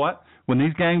 Because you know what? When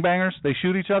these gangbangers, they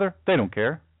shoot each other, they don't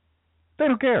care. They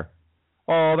don't care.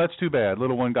 Oh, that's too bad.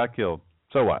 Little one got killed.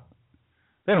 So what?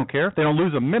 They don't care. They don't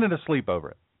lose a minute of sleep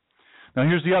over it. Now,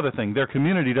 here's the other thing. Their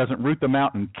community doesn't root them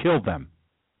out and kill them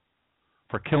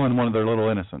for killing one of their little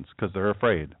innocents because they're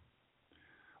afraid.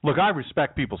 Look, I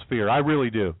respect people's fear. I really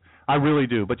do. I really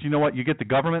do. But you know what? You get the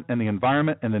government and the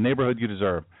environment and the neighborhood you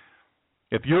deserve.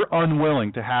 If you're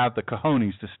unwilling to have the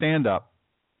cojones to stand up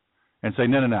and say,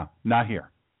 no, not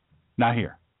here. Not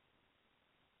here.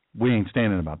 We ain't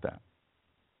standing about that.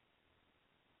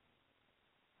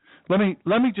 Let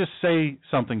me just say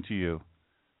something to you.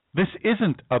 This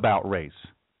isn't about race.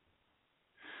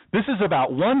 This is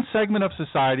about one segment of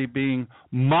society being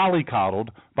mollycoddled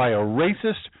by a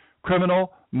racist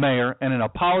criminal mayor and an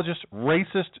apologist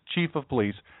racist chief of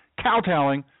police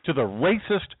kowtowing to the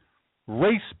racist,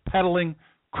 race-peddling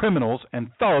criminals and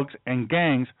thugs and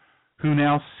gangs who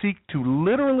now seek to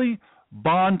literally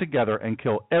bond together and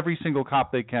kill every single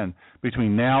cop they can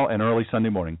between now and early Sunday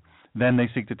morning. Then they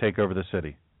seek to take over the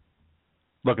city.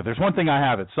 Look, if there's one thing I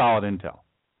have, it's solid intel.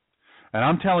 And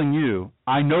I'm telling you,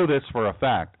 I know this for a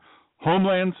fact.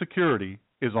 Homeland Security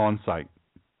is on site.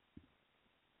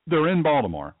 They're in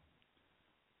Baltimore.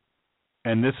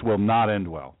 And this will not end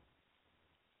well.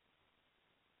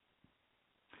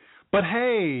 But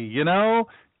hey,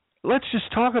 let's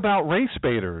just talk about race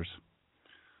baiters.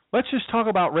 Let's just talk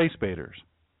about race baiters.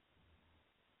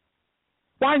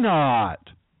 Why not?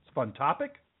 It's a fun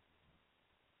topic.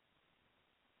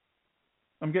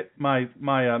 I'm getting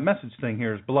my message thing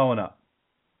here is blowing up.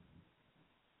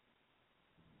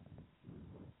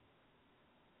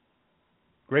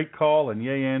 Great call, and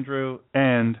yay, Andrew.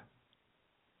 And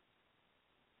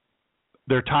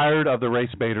they're tired of the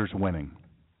race baiters winning.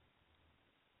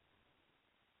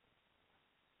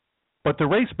 But the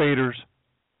race baiters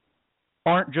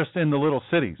aren't just in the little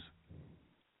cities.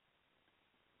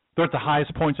 They're at the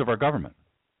highest points of our government.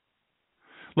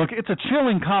 Look, it's a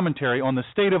chilling commentary on the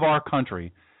state of our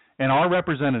country and our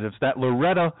representatives that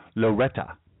Loretta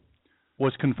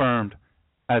was confirmed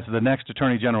as the next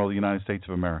Attorney General of the United States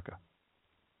of America.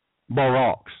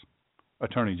 Bawwwwrock's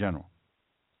Attorney General.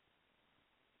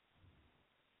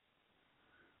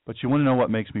 But you want to know what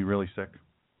makes me really sick?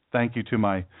 Thank you to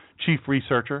my chief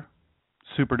researcher,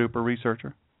 super-duper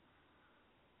researcher.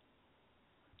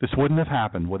 This wouldn't have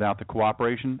happened without the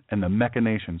cooperation and the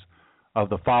machinations of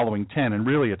the following 10, and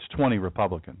really it's 20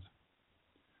 Republicans.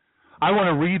 I want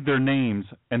to read their names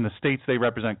and the states they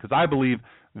represent because I believe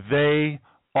they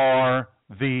are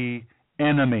the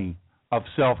enemy of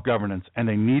self-governance, and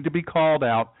they need to be called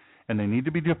out, and they need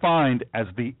to be defined as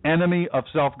the enemy of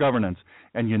self-governance.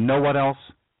 And you know what else?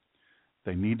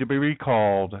 They need to be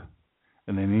recalled,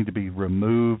 and they need to be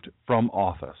removed from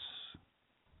office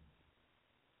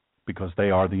because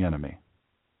they are the enemy.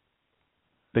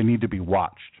 They need to be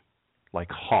watched like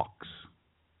hawks.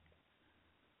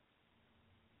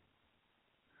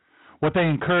 What they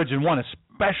encourage and want,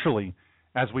 especially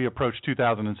as we approach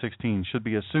 2016, should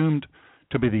be assumed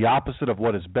to be the opposite of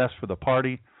what is best for the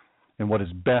party and what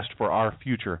is best for our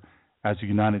future as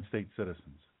United States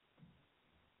citizens.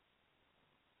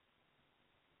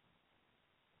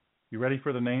 You ready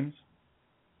for the names?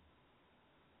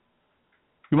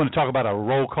 You want to talk about a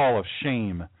roll call of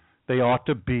shame. They ought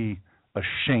to be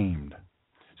ashamed.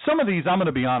 Some of these, I'm going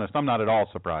to be honest, I'm not at all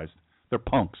surprised. They're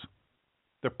punks.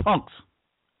 They're punks.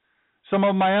 Some of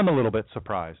them I am a little bit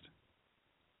surprised.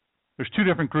 There's two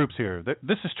different groups here.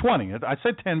 This is 20. I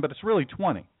said 10, but it's really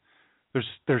 20.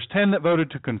 There's 10 that voted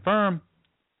to confirm.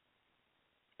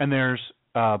 And there's,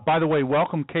 by the way,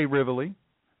 welcome Kay Rivoli.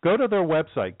 Go to their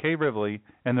website, Kay Rivoli,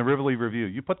 and the Rivoli Review.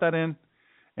 You put that in,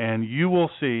 and you will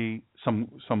see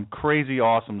some crazy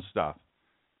awesome stuff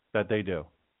that they do.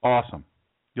 Awesome.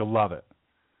 You'll love it.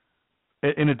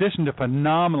 In addition to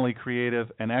phenomenally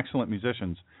creative and excellent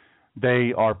musicians,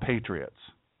 they are patriots.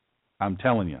 I'm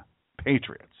telling you,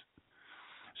 patriots.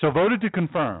 So voted to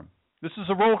confirm. This is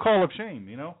a roll call of shame,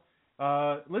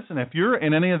 Listen, if you're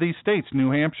in any of these states, New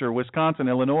Hampshire, Wisconsin,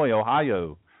 Illinois,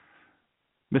 Ohio,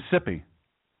 Mississippi,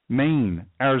 Maine,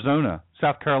 Arizona,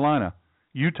 South Carolina,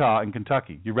 Utah, and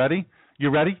Kentucky. You ready?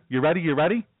 You ready? You ready? You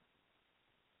ready?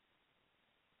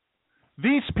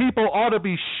 These people ought to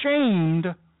be shamed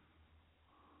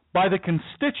by the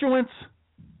constituents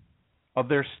of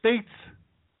their states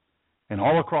and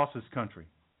all across this country.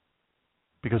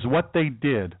 Because what they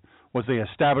did was they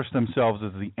established themselves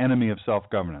as the enemy of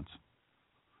self-governance.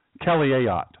 Kelly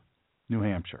Ayotte, New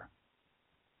Hampshire.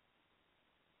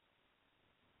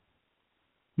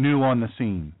 New on the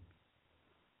scene.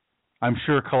 I'm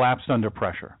sure collapsed under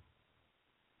pressure.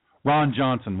 Ron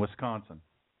Johnson, Wisconsin.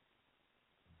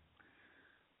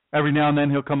 Every now and then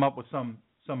he'll come up with some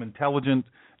intelligent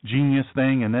genius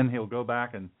thing, and then he'll go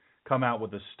back and come out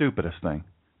with the stupidest thing.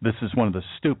 This is one of the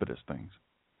stupidest things.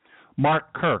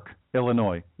 Mark Kirk,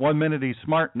 Illinois. 1 minute he's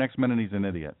smart, next minute he's an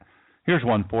idiot. Here's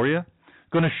one for you.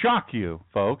 Going to shock you,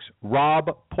 folks. Rob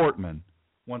Portman,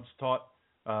 once talked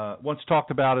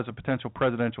about as a potential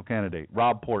presidential candidate.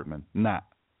 Rob Portman, not.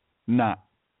 How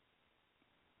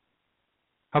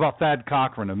about Thad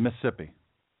Cochran of Mississippi?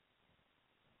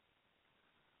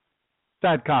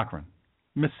 Thad Cochran,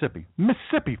 Mississippi.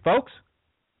 Mississippi, folks.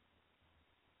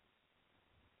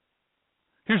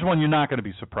 Here's one you're not going to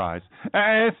be surprised.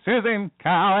 Susan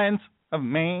Collins of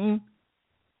Maine.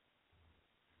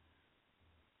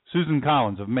 Susan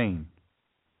Collins of Maine.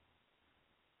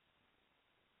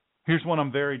 Here's one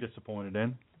I'm very disappointed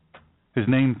in. His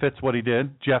name fits what he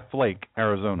did. Jeff Flake,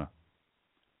 Arizona.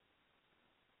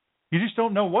 You just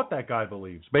don't know what that guy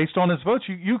believes. Based on his votes,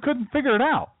 you couldn't figure it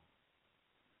out.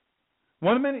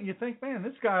 1 minute you think, man,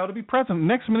 this guy ought to be president.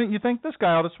 Next minute you think this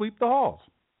guy ought to sweep the halls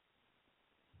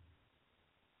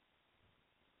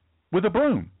with a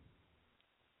broom.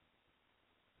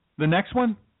 The next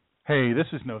one, hey, this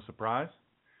is no surprise.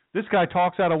 This guy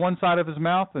talks out of one side of his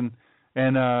mouth and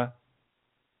the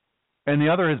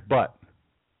other his butt.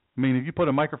 I mean, if you put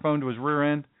a microphone to his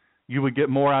rear end, you would get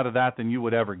more out of that than you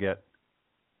would ever get.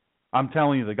 I'm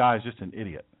telling you, the guy is just an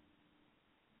idiot.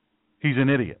 He's an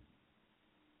idiot.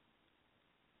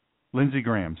 Lindsey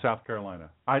Graham, South Carolina.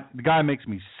 The guy makes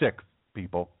me sick,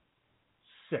 people.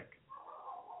 Sick.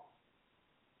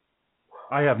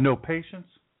 I have no patience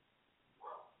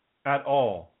at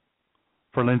all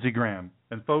for Lindsey Graham.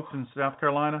 And folks in South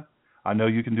Carolina, I know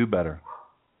you can do better.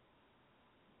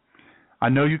 I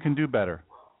know you can do better.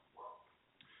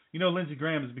 You know, Lindsey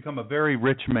Graham has become a very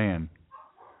rich man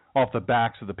off the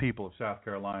backs of the people of South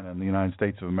Carolina and the United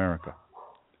States of America.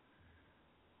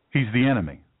 He's the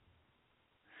enemy.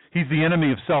 He's the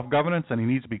enemy of self-governance, and he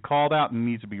needs to be called out and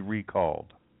needs to be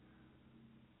recalled.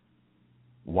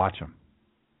 Watch him.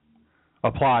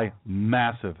 Apply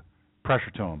massive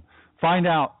pressure to him. Find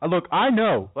out. Look, I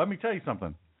know. Let me tell you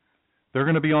something. They're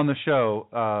going to be on the show,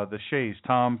 the Shays,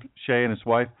 Tom Shay and his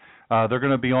wife. They're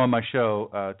going to be on my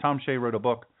show. Tom Shay wrote a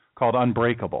book called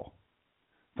Unbreakable.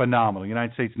 Phenomenal.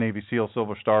 United States Navy SEAL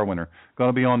Silver Star winner. Going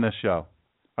to be on this show.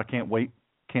 I can't wait.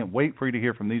 Can't wait for you to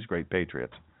hear from these great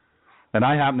patriots. And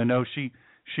I happen to know she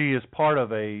is part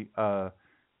of a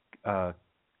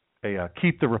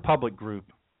Keep the Republic group,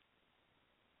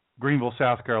 Greenville,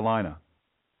 South Carolina.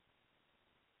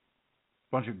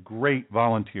 Bunch of great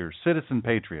volunteers, citizen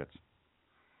patriots.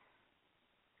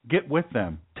 Get with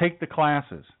them, take the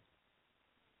classes,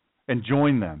 and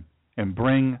join them, and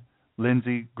bring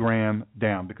Lindsey Graham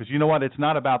down. Because you know what? It's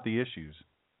not about the issues.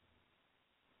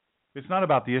 It's not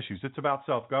about the issues. It's about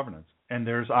self-governance. And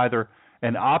there's either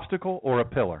an obstacle or a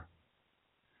pillar.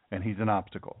 And he's an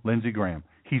obstacle. Lindsey Graham.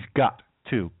 He's got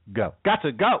to go. Got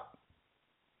to go.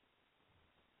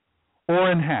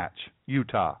 Orrin Hatch,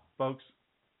 Utah. Folks,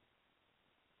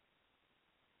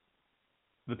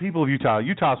 the people of Utah.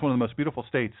 Utah is one of the most beautiful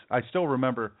states. I still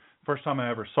remember first time I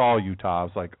ever saw Utah. I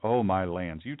was like, oh, my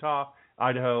lands. Utah,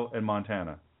 Idaho, and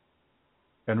Montana.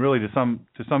 And really, to some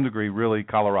degree, really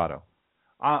Colorado.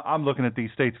 I'm looking at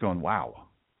these states going, wow.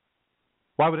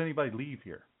 Why would anybody leave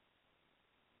here?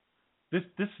 This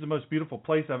is the most beautiful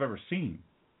place I've ever seen.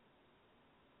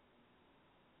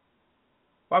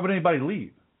 Why would anybody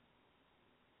leave?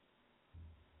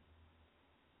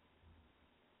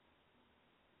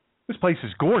 This place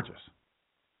is gorgeous.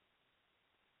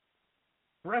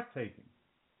 Breathtaking.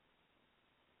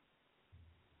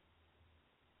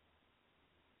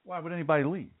 Why would anybody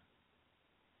leave?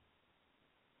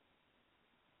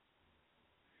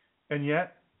 And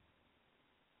yet,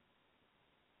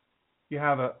 you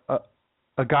have a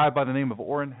guy by the name of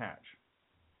Orrin Hatch,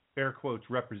 air quotes,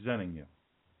 representing you.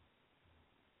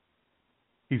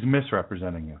 He's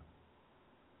misrepresenting you.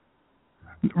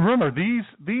 Remember, these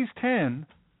 10,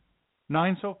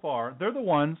 9 so far, they're the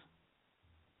ones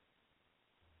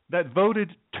that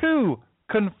voted to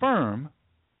confirm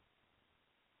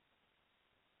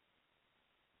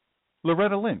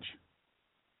Loretta Lynch.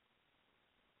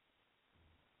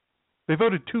 They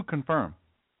voted to confirm.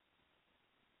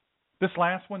 This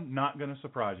last one, not going to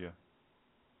surprise you.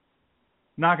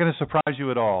 Not going to surprise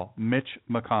you at all. Mitch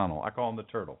McConnell. I call him the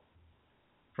turtle.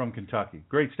 From Kentucky.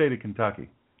 Great state of Kentucky.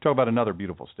 Talk about another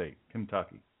beautiful state.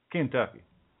 Kentucky.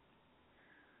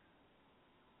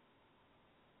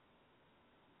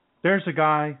 There's a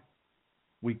guy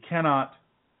we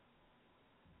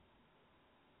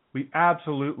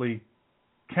absolutely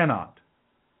cannot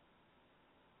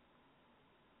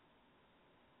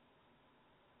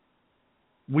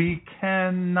We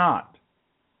cannot.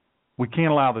 We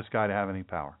can't allow this guy to have any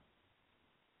power.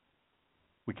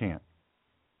 We can't.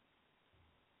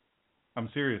 I'm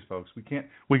serious, folks. We can't.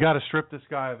 We got to strip this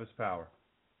guy of his power.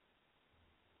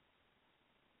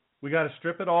 We got to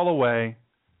strip it all away.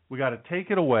 We got to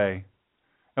take it away,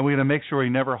 and we got to make sure he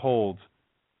never holds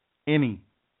any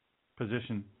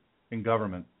position in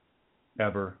government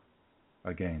ever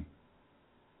again.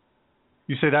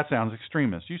 You say that sounds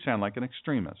extremist. You sound like an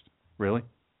extremist. Really?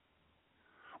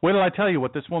 Wait till I tell you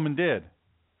what this woman did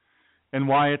and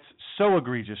why it's so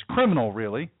egregious, criminal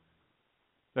really,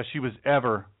 that she was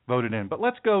ever voted in. But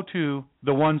let's go to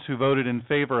the ones who voted in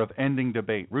favor of ending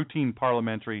debate, routine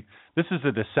parliamentary. This is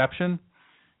a deception.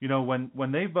 You know,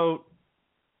 when they voted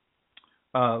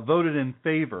in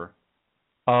favor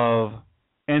of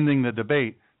ending the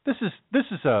debate, this is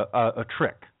a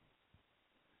trick.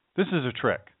 This is a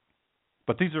trick.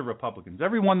 But these are Republicans.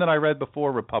 Everyone that I read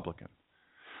before, Republican.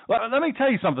 Let me tell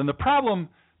you something. The problem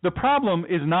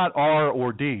is not R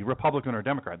or D, Republican or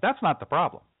Democrat. That's not the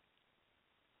problem.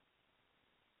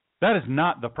 That is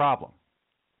not the problem.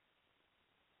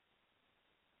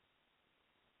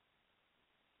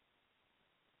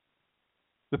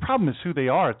 The problem is who they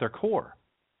are at their core.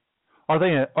 Are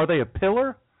they a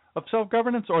pillar of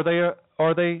self-governance, or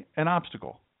are they an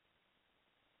obstacle?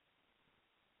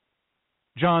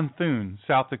 John Thune,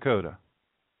 South Dakota.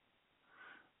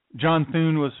 John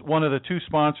Thune was one of the two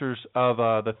sponsors of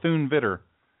the Thune-Vitter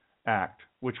Act,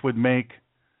 which would make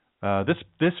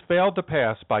this failed to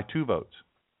pass by 2 votes.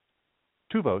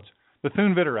 2 votes. The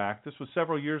Thune-Vitter Act, this was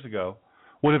several years ago,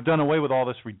 would have done away with all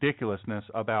this ridiculousness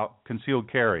about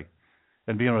concealed carry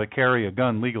and being able to carry a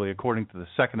gun legally according to the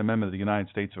Second Amendment of the United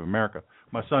States of America.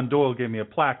 My son Doyle gave me a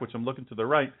plaque, which I'm looking to the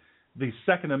right. The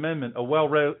Second Amendment, a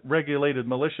well-regulated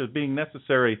militia being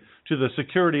necessary to the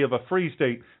security of a free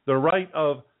state, the right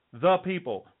of the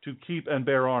people to keep and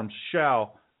bear arms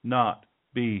shall not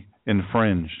be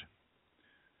infringed.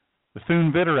 The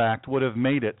Thune-Vitter Act would have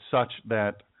made it such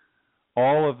that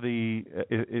all of the,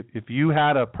 if you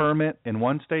had a permit in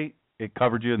one state, it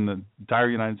covered you in the entire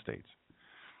United States.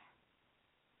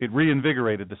 It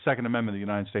reinvigorated the Second Amendment of the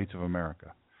United States of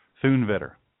America.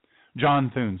 Thune-Vitter.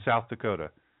 John Thune, South Dakota.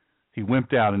 He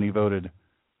wimped out and he voted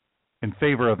in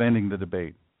favor of ending the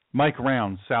debate. Mike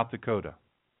Rounds, South Dakota,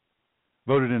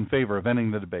 voted in favor of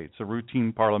ending the debate. It's a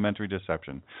routine parliamentary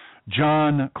deception.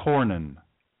 John Cornyn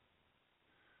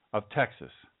of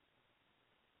Texas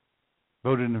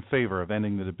voted in favor of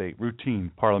ending the debate.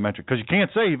 Routine parliamentary. Because you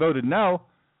can't say he voted no.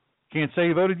 Can't say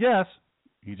he voted yes.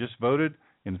 He just voted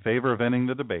in favor of ending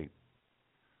the debate.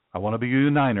 I want to be a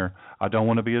uniter. I don't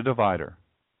want to be a divider.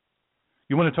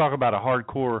 You want to talk about a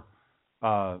hardcore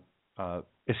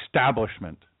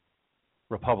establishment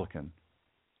Republican.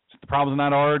 The problem's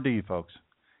not R or D, folks.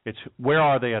 It's where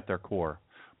are they at their core.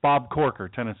 Bob Corker,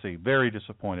 Tennessee, very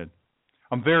disappointed.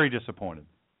 I'm very disappointed.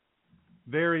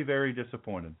 Very, very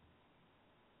disappointed.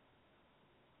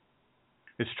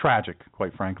 It's tragic,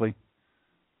 quite frankly.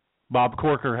 Bob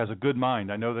Corker has a good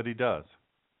mind. I know that he does.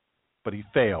 But he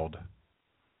failed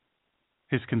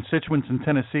his constituents in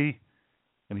Tennessee,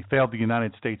 and he failed the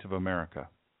United States of America.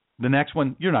 The next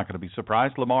one, you're not going to be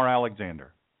surprised, Lamar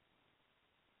Alexander.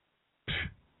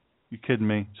 You kidding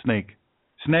me?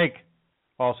 Snake,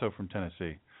 also from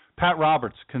Tennessee. Pat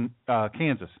Roberts,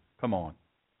 Kansas. Come on.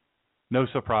 No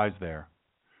surprise there.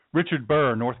 Richard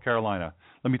Burr, North Carolina.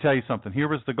 Let me tell you something. Here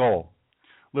was the goal.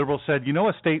 Liberals said, you know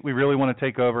a state we really want to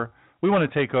take over? We want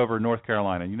to take over North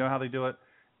Carolina. You know how they do it?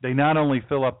 They not only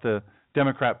fill up the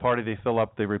Democrat Party, they fill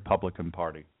up the Republican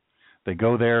Party. They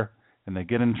go there and they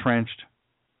get entrenched,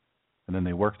 and then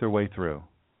they work their way through.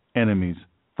 Enemies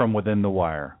from within the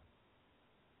wire.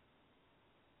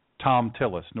 Tom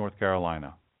Tillis, North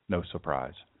Carolina. No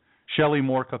surprise. Shelley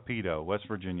Moore Capito, West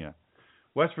Virginia.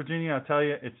 West Virginia, I tell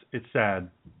you, it's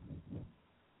sad.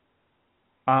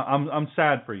 I'm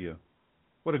sad for you.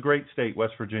 What a great state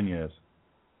West Virginia is.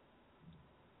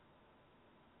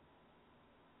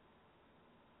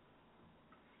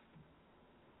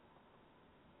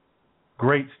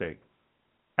 Great state.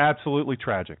 Absolutely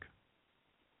tragic.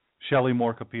 Shelley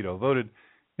Moore Capito voted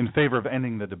in favor of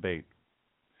ending the debate.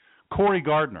 Cory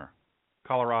Gardner,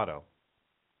 Colorado.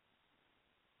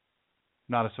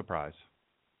 Not a surprise.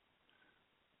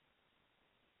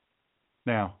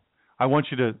 Now, I want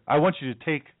you to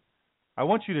take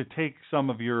some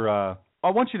of your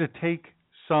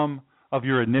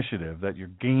initiative that you're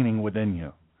gaining within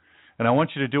you, and I want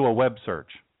you to do a web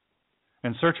search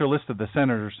and search a list of the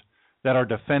senators that are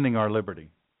defending our liberty.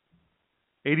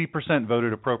 80%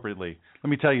 voted appropriately. Let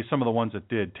me tell you some of the ones that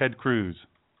did. Ted Cruz,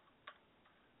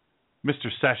 Mr.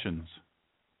 Sessions,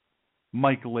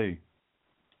 Mike Lee.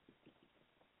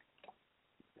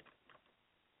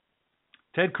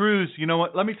 Ted Cruz, you know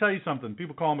what? Let me tell you something.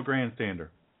 People call him a grandstander.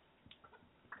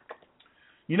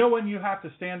 You know when you have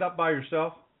to stand up by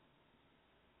yourself?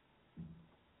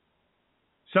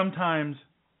 Sometimes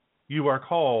you are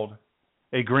called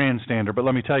a grandstander, but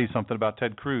let me tell you something about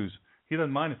Ted Cruz. He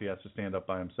doesn't mind if he has to stand up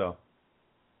by himself.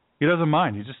 He doesn't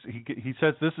mind. He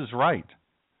says this is right.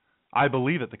 I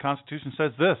believe it. The Constitution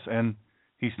says this, and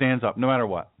he stands up no matter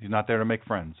what. He's not there to make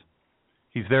friends.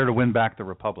 He's there to win back the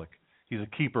republic. He's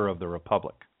a keeper of the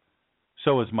republic.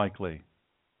 So is Mike Lee.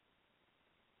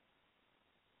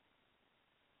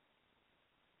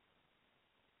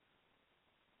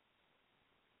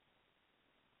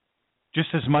 Just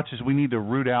as much as we need to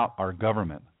root out our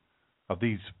government of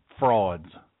these frauds,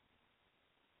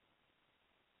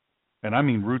 and I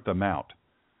mean root them out,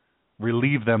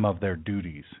 relieve them of their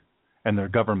duties and their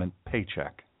government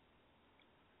paycheck,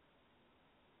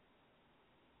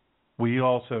 we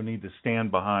also need to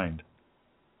stand behind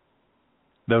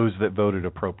those that voted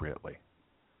appropriately.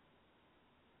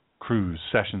 Cruz,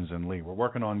 Sessions, and Lee. We're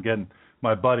working on getting,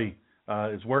 my buddy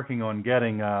is working on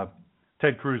getting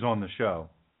Ted Cruz on the show.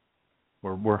 We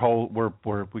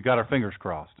got our fingers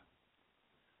crossed.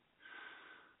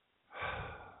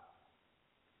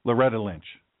 Loretta Lynch.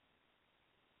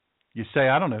 You say,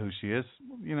 I don't know who she is.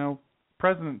 You know,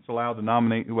 president's allowed to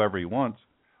nominate whoever he wants.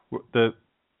 The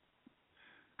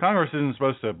Congress isn't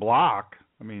supposed to block.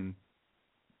 I mean,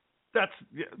 that's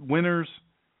winners.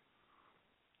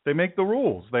 They make the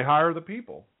rules. They hire the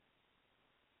people.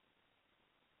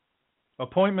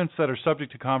 Appointments that are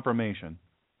subject to confirmation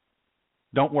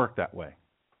don't work that way.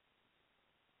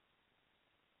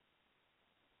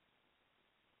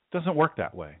 Doesn't work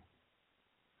that way.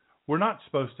 We're not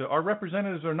supposed to, our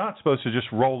representatives are not supposed to just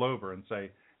roll over and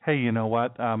say, hey, you know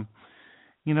what,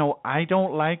 I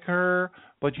don't like her,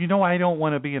 but I don't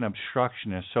want to be an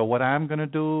obstructionist. So what I'm going to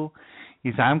do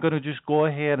is I'm going to just go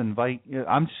ahead and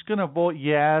I'm just going to vote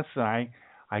yes.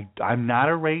 I'm not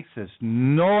a racist.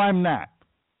 No, I'm not.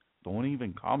 Don't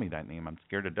even call me that name. I'm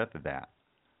scared to death of that.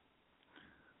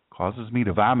 Causes me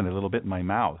to vomit a little bit in my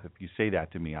mouth if you say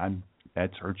that to me.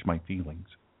 That hurts my feelings.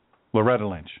 Loretta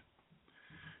Lynch.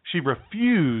 She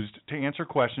refused to answer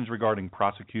questions regarding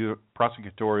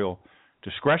prosecutorial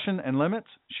discretion and limits.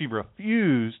 She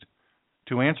refused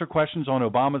to answer questions on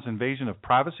Obama's invasion of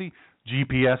privacy,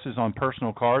 GPSs on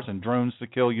personal cars, and drones to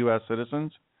kill U.S.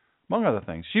 citizens, among other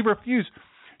things. She refused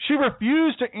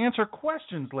to answer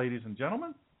questions, ladies and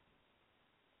gentlemen.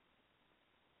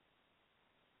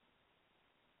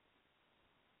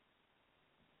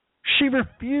 She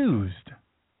refused.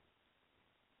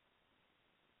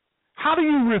 How do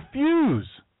you refuse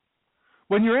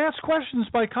when you're asked questions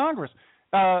by Congress?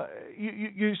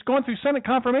 You're going through Senate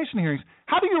confirmation hearings.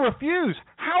 How do you refuse?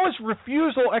 How is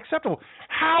refusal acceptable?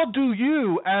 How do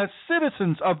you, as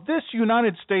citizens of this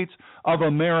United States of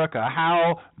America,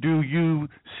 how do you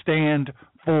stand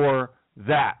for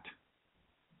that?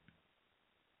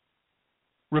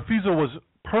 Refusal was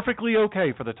perfectly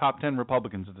okay for the top 10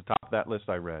 Republicans at the top of that list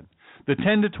I read. The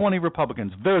 10 to 20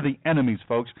 Republicans, they're the enemies,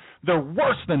 folks. They're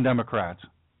worse than Democrats.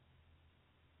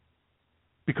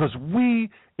 Because we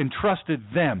entrusted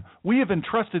them. We have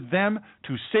entrusted them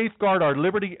to safeguard our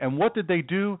liberty, and what did they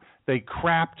do? They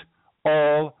crapped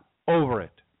all over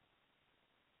it.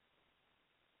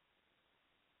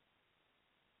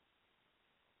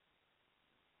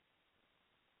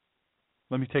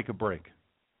 Let me take a break.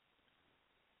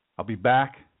 I'll be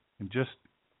back in just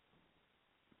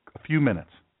a few minutes.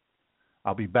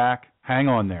 I'll be back. Hang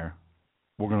on there.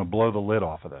 We're going to blow the lid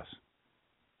off of this.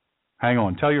 Hang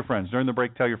on. Tell your friends. During the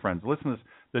break, tell your friends. Listen to this.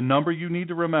 The number you need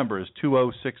to remember is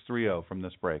 20630 from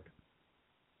this break.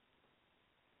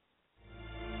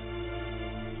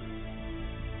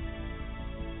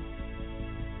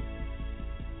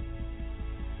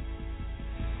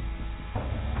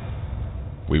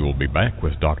 We will be back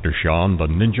with Dr. Sean, the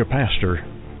Ninja Pastor,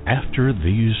 after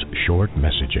these short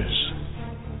messages.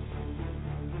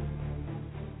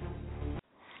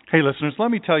 Hey, listeners,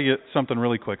 let me tell you something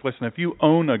really quick. Listen, if you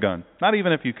own a gun, not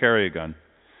even if you carry a gun,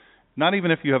 not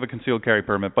even if you have a concealed carry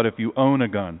permit, but if you own a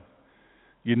gun,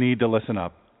 you need to listen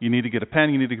up. You need to get a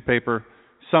pen, you need to get paper,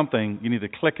 something. You need to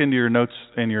click into your notes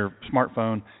in your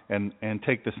smartphone and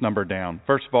take this number down.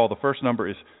 First of all, the first number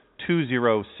is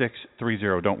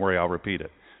 20630. Don't worry, I'll repeat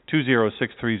it.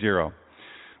 20630.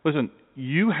 Listen,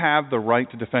 you have the right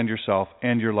to defend yourself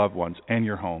and your loved ones and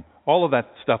your home. All of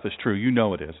that stuff is true. You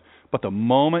know it is. But the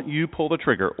moment you pull the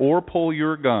trigger or pull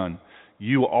your gun,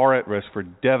 you are at risk for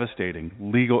devastating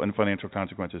legal and financial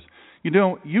consequences.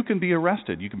 You can be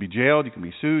arrested, you can be jailed, you can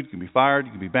be sued, you can be fired,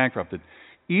 you can be bankrupted,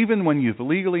 even when you've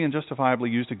legally and justifiably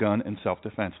used a gun in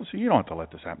self-defense. Listen, you don't have to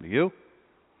let this happen to you.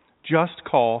 Just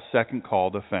call Second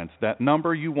Call Defense. That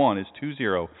number you want is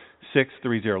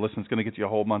 20630. Listen, it's going to get you a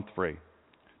whole month free.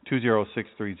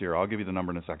 20630. I'll give you the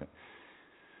number in a second.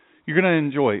 You're going to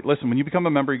enjoy, listen, when you become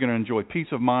a member, you're going to enjoy peace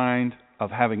of mind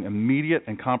of having immediate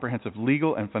and comprehensive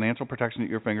legal and financial protection at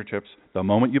your fingertips the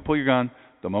moment you pull your gun,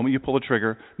 the moment you pull the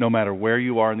trigger, no matter where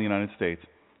you are in the United States.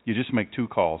 You just make 2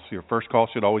 calls. Your first call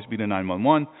should always be to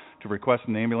 911 to request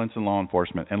an ambulance and law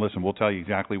enforcement. And listen, we'll tell you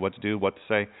exactly what to do, what to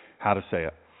say, how to say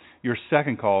it. Your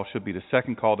second call should be to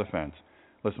Second Call Defense.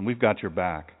 Listen, we've got your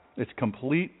back. It's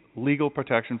complete legal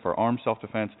protection for armed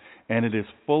self-defense, and it is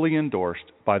fully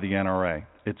endorsed by the NRA.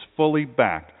 It's fully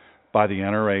backed by the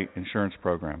NRA insurance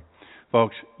program.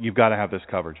 Folks, you've got to have this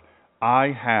coverage.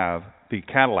 I have the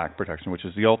Cadillac protection, which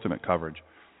is the ultimate coverage,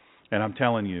 and I'm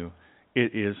telling you,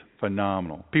 it is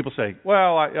phenomenal. People say,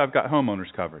 well, I've got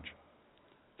homeowners coverage.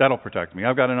 That'll protect me.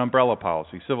 I've got an umbrella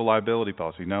policy, civil liability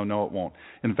policy. No, it won't.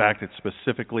 In fact, it's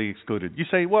specifically excluded. You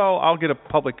say, well, I'll get a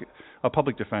public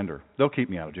defender. They'll keep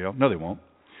me out of jail. No, they won't.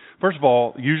 First of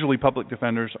all, usually public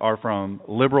defenders are from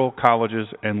liberal colleges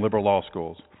and liberal law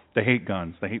schools. They hate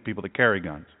guns. They hate people that carry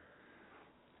guns.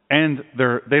 And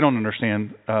they don't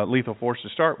understand lethal force to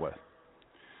start with.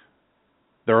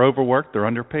 They're overworked. They're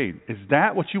underpaid. Is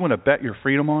that what you want to bet your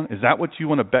freedom on? Is that what you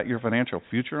want to bet your financial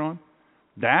future on?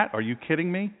 That? Are you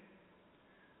kidding me?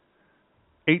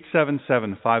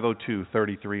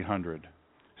 877-502-3300.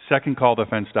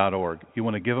 SecondCallDefense.org. You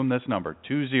want to give them this number,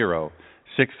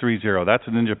 20630. That's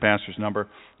a Ninja Pastor's number.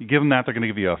 You give them that, they're going to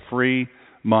give you a free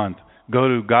month. Go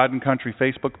to God and Country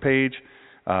Facebook page.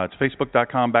 It's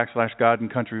facebook.com/God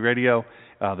and Country Radio.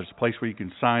 There's a place where you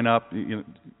can sign up.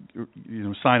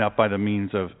 Sign up by the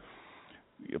means of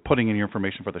putting in your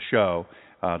information for the show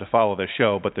to follow the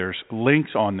show. But there's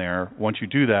links on there. Once you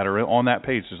do that, or on that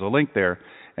page, there's a link there,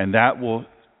 and that will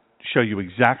show you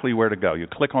exactly where to go. You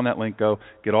click on that link, go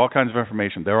get all kinds of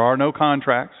information. There are no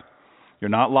contracts. You're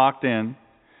not locked in.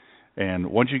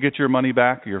 And once you get your money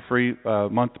back, your free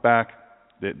month back,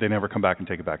 they never come back and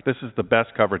take it back. This is the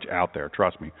best coverage out there.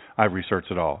 Trust me. I've researched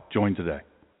it all. Join today.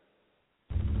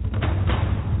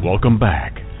 Welcome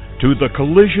back to the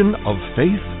collision of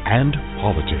faith and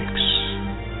politics.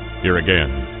 Here again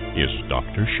is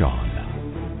Dr. Sean.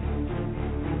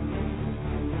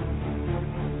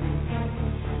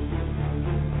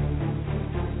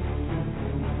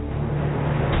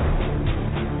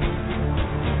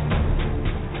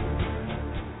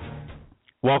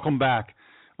 Welcome back.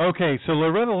 Okay, so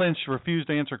Loretta Lynch refused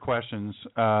to answer questions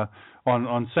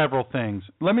on several things.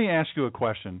 Let me ask you a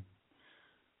question.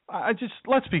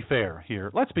 Let's be fair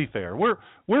here. Let's be fair.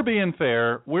 We're being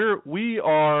fair. We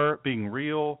are being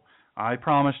real. I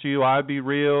promised you I'd be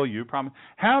real. You promised.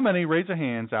 How many, raise your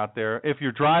hands out there, if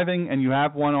you're driving and you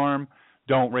have one arm,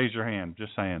 don't raise your hand.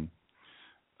 Just saying.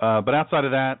 But outside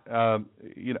of that,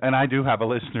 and I do have a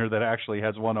listener that actually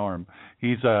has one arm.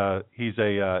 He's a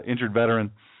injured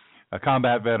veteran, a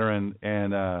combat veteran,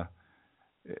 and I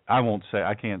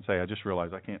can't say. I just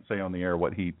realized I can't say on the air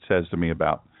what he says to me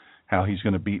about how he's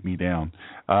going to beat me down.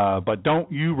 But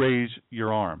don't you raise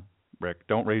your arm, Rick.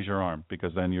 Don't raise your arm,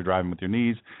 because then you're driving with your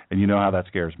knees, and you know how that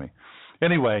scares me.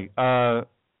 Anyway,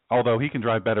 although he can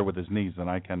drive better with his knees than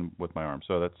I can with my arm,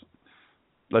 so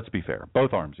let's be fair.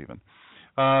 Both arms even.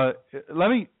 I'm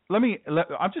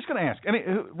just going to ask.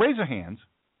 Raise your hands.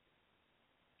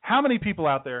 How many people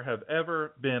out there have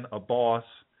ever been a boss,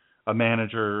 a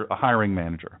manager, a hiring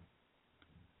manager?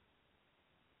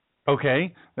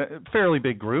 Okay, fairly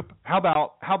big group. How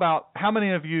about how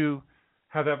many of you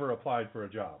have ever applied for a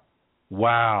job?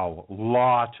 Wow,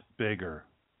 lot bigger.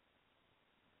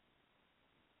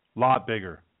 Lot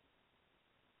bigger.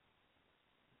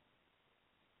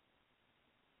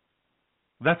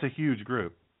 That's a huge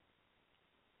group.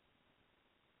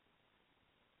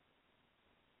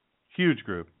 Huge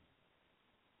group.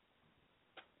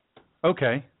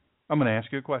 Okay, I'm going to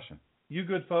ask you a question. You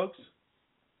good folks?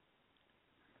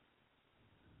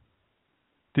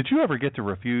 Did you ever get to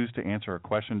refuse to answer a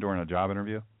question during a job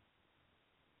interview?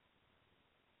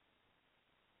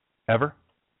 Ever?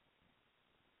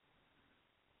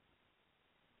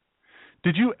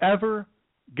 Did you ever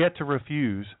get to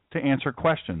refuse to answer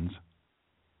questions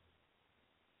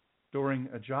during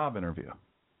a job interview?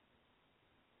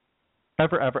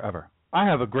 Ever. I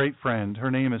have a great friend. Her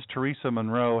name is Teresa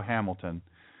Monroe Hamilton,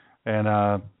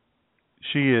 and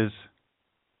she is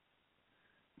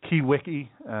Key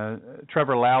Wiki.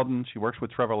 Trevor Loudon. She works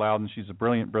with Trevor Loudon. She's a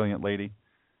brilliant lady.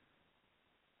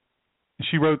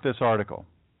 She wrote this article.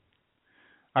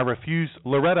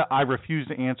 Loretta, I refuse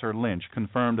to answer Lynch,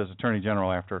 confirmed as Attorney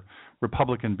General after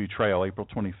Republican betrayal, April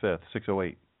 25th,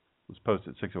 6:08. It was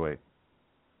posted 6:08.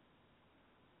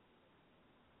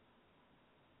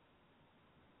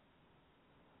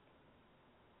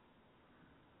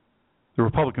 The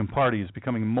Republican Party is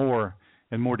becoming more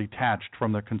and more detached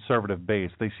from their conservative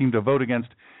base. They seem to vote against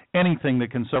anything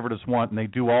that conservatives want, and they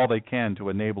do all they can to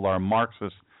enable our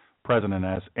Marxist president,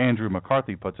 as Andrew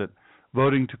McCarthy puts it.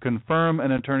 Voting to confirm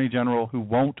an attorney general who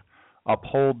won't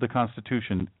uphold the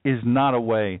Constitution is not a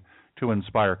way to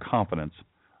inspire confidence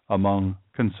among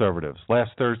conservatives.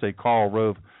 Last Thursday, Karl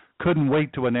Rove couldn't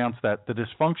wait to announce that the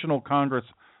dysfunctional Congress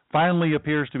finally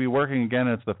appears to be working again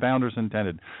as the founders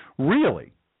intended.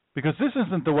 Really? Because this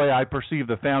isn't the way I perceive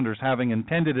the founders having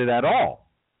intended it at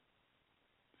all.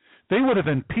 They would have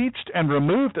impeached and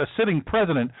removed a sitting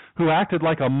president who acted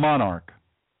like a monarch.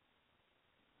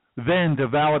 Then, to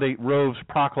validate Rove's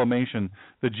proclamation,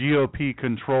 the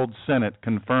GOP-controlled Senate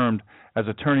confirmed as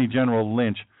Attorney General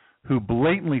Lynch, who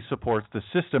blatantly supports the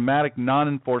systematic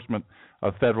non-enforcement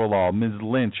of federal law. Ms.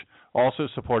 Lynch also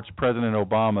supports President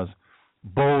Obama's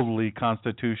boldly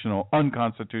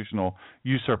unconstitutional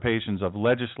usurpations of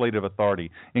legislative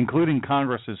authority, including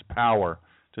Congress's power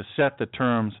to set the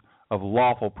terms of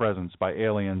lawful presence by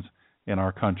aliens in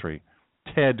our country.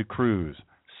 Ted Cruz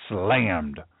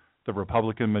slammed the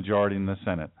Republican majority in the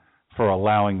Senate for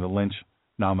allowing the Lynch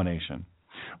nomination.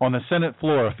 On the Senate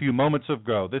floor a few moments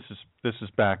ago, this is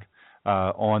back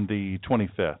on the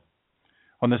 25th.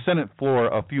 On the Senate floor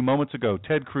a few moments ago,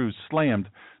 Ted Cruz slammed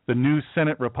the new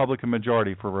Senate Republican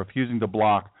majority for refusing to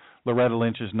block Loretta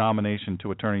Lynch's nomination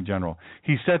to Attorney General.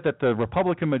 He said that the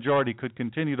Republican majority could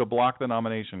continue to block the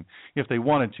nomination if they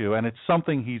wanted to, and it's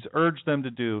something he's urged them to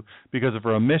do because of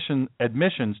her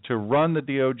admissions to run the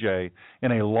DOJ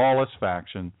in a lawless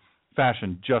fashion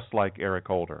just like Eric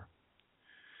Holder.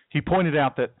 He pointed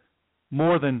out that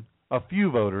more than a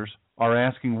few voters are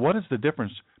asking what is the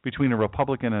difference between a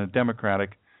Republican and a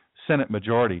Democratic Senate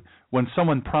majority when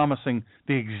someone promising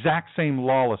the exact same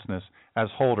lawlessness as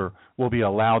Holder will be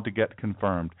allowed to get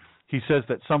confirmed. He says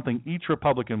that's something each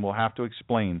Republican will have to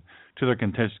explain to their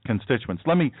constituents.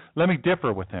 Let me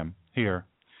differ with him here.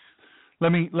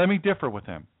 Let me differ with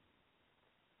him.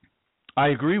 I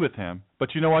agree with him,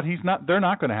 but you know what? They're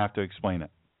not going to have to explain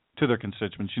it to their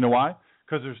constituents. You know why?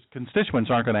 Because their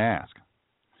constituents aren't going to ask.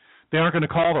 They aren't going to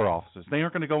call their offices. They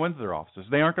aren't going to go into their offices.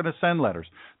 They aren't going to send letters.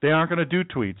 They aren't going to do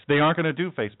tweets. They aren't going to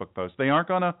do Facebook posts. They aren't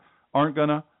going to. They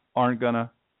aren't going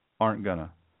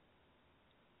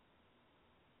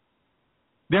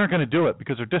to do it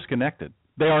because they're disconnected.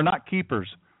 They are not keepers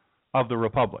of the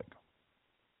republic.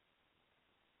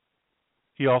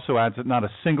 He also adds that not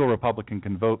a single Republican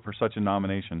can vote for such a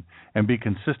nomination and be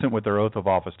consistent with their oath of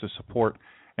office to support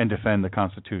and defend the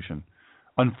Constitution.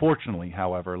 Unfortunately,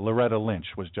 however, Loretta Lynch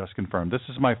was just confirmed. This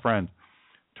is my friend,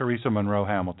 Teresa Monroe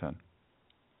Hamilton.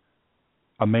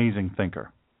 Amazing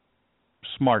thinker.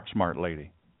 Smart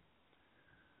lady.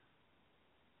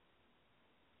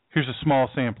 Here's a small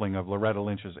sampling of Loretta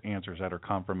Lynch's answers at her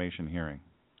confirmation hearing.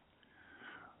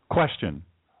 Question: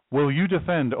 will you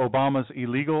defend Obama's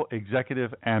illegal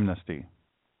executive amnesty?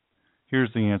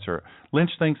 Here's the answer.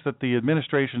 Lynch thinks that the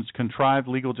administration's contrived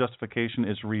legal justification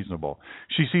is reasonable.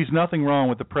 She sees nothing wrong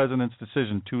with the president's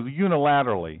decision to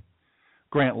unilaterally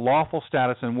grant lawful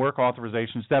status and work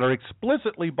authorizations that are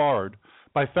explicitly barred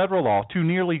by federal law to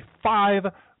nearly 5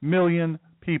 million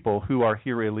people who are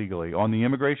here illegally. On the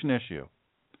immigration issue,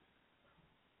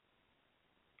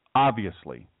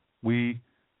 obviously,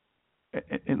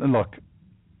 and look,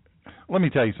 let me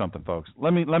tell you something, folks.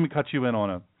 Let me cut you in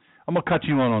on I'm going to cut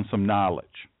you in on some knowledge,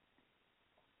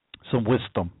 some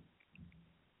wisdom,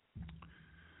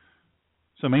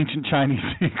 some ancient Chinese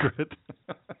secret.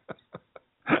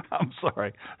 I'm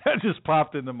sorry. That just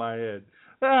popped into my head.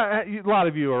 A lot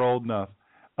of you are old enough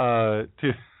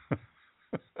to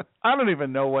I don't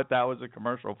even know what that was a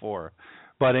commercial for,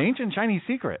 but ancient Chinese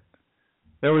secret.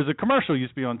 There was a commercial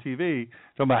used to be on TV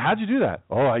talking about how'd you do that?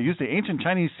 Oh, I used the ancient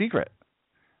Chinese secret.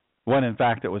 When in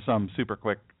fact it was some super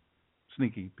quick,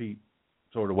 sneaky Pete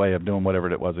sort of way of doing whatever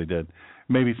it was they did.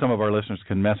 Maybe some of our listeners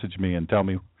can message me and tell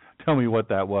me what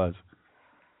that was.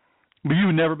 But you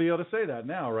would never be able to say that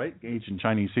now, right? Ancient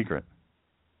Chinese secret.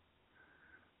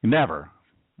 Never.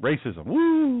 Racism.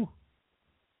 Woo!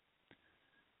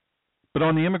 But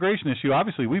on the immigration issue,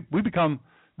 obviously, we become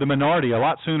the minority a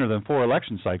lot sooner than 4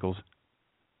 election cycles.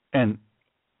 And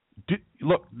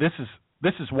look, this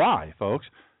is why, folks.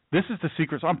 This is the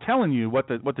secret. So I'm telling you what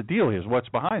the deal is, what's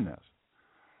behind this.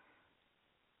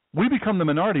 We become the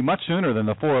minority much sooner than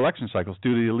the 4 election cycles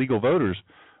due to the illegal voters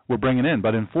we're bringing in.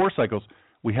 But in 4 cycles,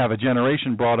 we have a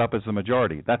generation brought up as the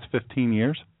majority. That's 15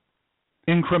 years.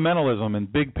 Incrementalism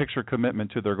and big picture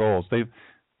commitment to their goals.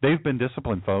 They've been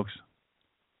disciplined, folks.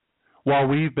 While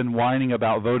we've been whining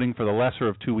about voting for the lesser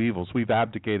of two evils, we've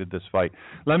abdicated this fight.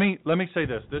 Let me say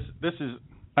this. This is,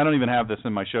 I don't even have this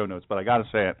in my show notes, but I got to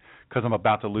say it because I'm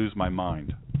about to lose my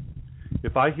mind.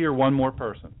 If I hear one more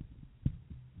person,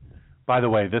 by the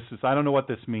way, this is, I don't know what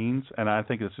this means, and I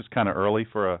think this is kind of early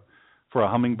for a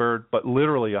hummingbird, but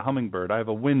literally a hummingbird. I have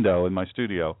a window in my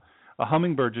studio. A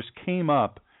hummingbird just came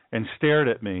up and stared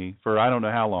at me for I don't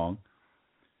know how long,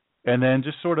 and then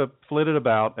just sort of flitted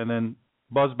about and then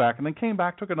buzzed back and then came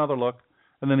back, took another look,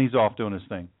 and then he's off doing his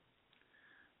thing.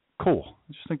 Cool.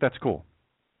 I just think that's cool.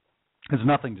 It has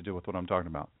nothing to do with what I'm talking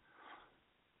about.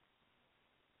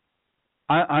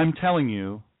 I'm telling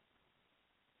you,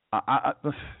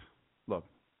 look,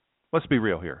 let's be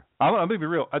real here. I'm going to be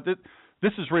real.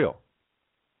 This is real.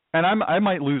 And I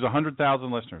might lose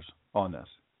 100,000 listeners on this.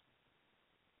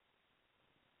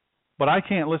 But I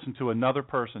can't listen to another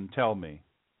person tell me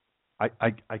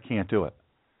I can't do it.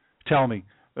 Tell me,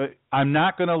 I'm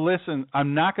not going to listen.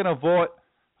 I'm not going to vote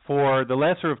for the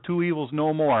lesser of two evils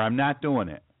no more. I'm not doing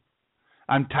it.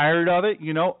 I'm tired of it.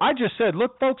 You know, I just said,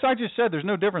 look, folks, I just said there's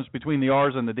no difference between the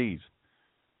R's and the D's.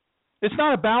 It's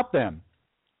not about them.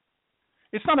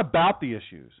 It's not about the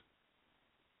issues.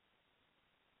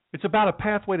 It's about a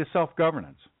pathway to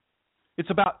self-governance. It's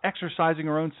about exercising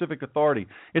our own civic authority.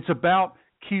 It's about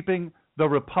keeping the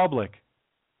republic.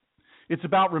 It's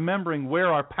about remembering where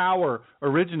our power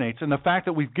originates and the fact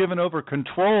that we've given over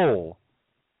control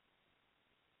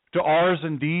to R's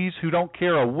and D's who don't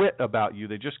care a whit about you.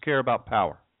 They just care about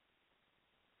power.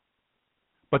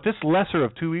 But this lesser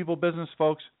of two evil business,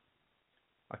 folks,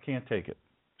 I can't take it.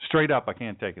 Straight up, I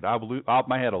can't take it.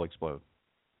 My head will explode.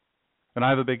 And I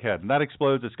have a big head. And that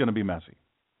explodes, it's going to be messy.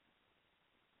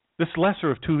 This lesser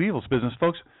of two evils business,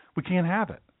 folks, we can't have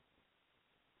it.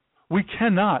 We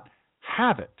cannot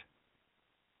have it.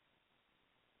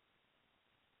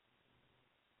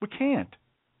 We can't.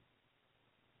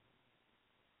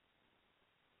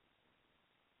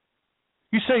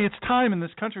 You say it's time in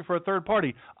this country for a third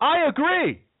party. I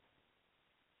agree.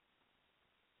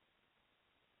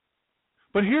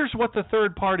 But here's what the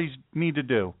third parties need to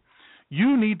do.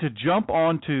 You need to jump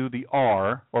onto the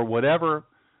R or whatever,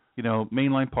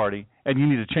 mainline party, and you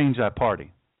need to change that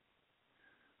party.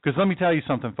 Because let me tell you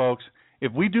something, folks.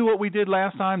 If we do what we did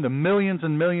last time, the millions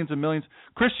and millions and millions,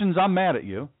 Christians, I'm mad at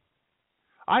you.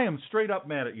 I am straight up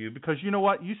mad at you because you know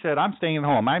what? You said, I'm staying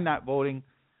home. I'm not voting.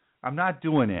 I'm not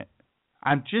doing it.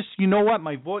 I'm just, you know what?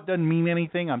 My vote doesn't mean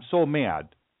anything. I'm so mad.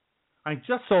 I'm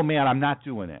just so mad I'm not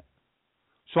doing it.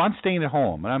 So I'm staying at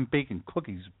home, and I'm baking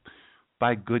cookies.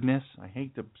 By goodness, I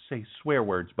hate to say swear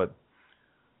words, but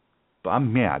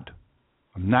I'm mad.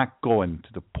 I'm not going to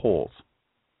the polls.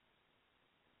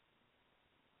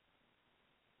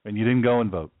 And you didn't go and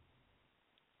vote.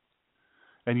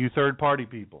 And you third-party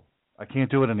people, I can't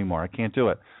do it anymore. I can't do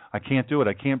it. I can't do it.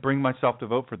 I can't bring myself to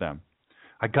vote for them.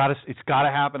 It's got to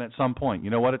happen at some point.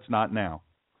 You know what? It's not now.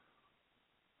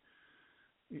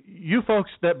 You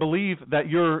folks that believe that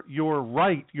your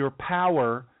right, your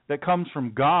power that comes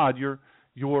from God,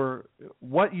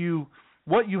 what you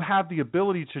have the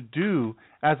ability to do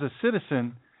as a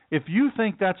citizen, if you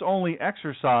think that's only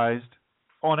exercised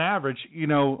on average,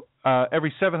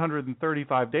 every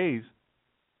 735 days,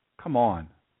 come on.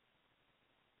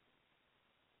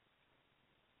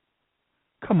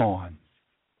 Come on.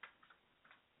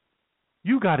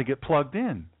 You got to get plugged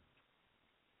in.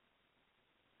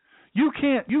 You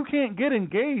can't get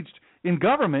engaged in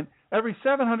government every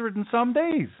 700 and some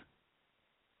days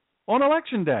on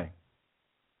election day.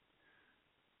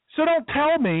 So don't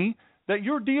tell me that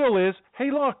your deal is,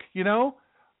 hey, look,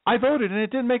 I voted and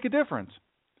it didn't make a difference.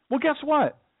 Well, guess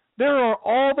what? There are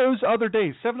all those other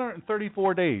days,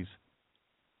 734 days,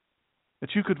 that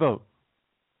you could vote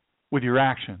with your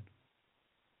action.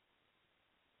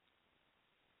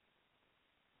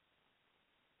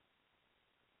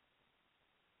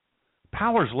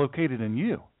 Power is located in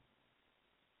you,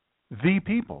 the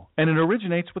people, and it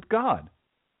originates with God.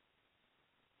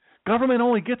 Government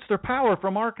only gets their power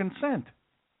from our consent.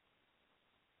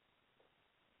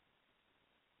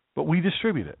 But we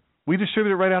distribute it. We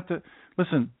distribute it right out to...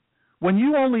 Listen, when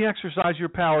you only exercise your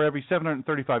power every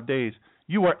 735 days,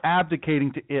 you are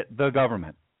abdicating to it, the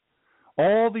government.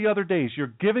 All the other days,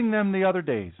 you're giving them the other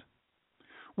days.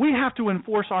 We have to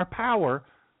enforce our power,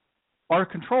 our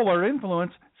control, our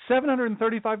influence,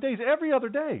 735 days, every other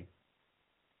day.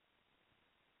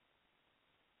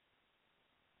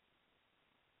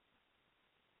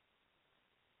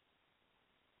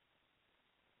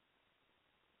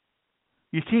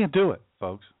 You can't do it,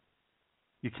 folks.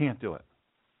 You can't do it.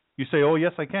 You say, oh,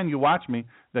 yes, I can. You watch me.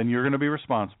 Then you're going to be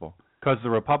responsible because the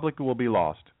republic will be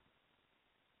lost.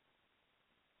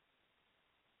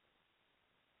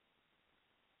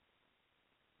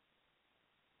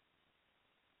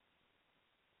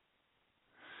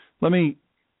 Let me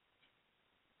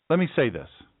say this,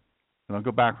 and I'll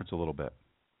go backwards a little bit.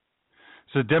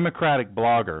 It's a Democratic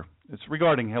blogger. It's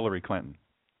regarding Hillary Clinton.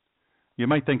 You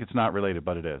might think it's not related,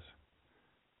 but it is.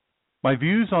 My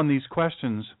views on these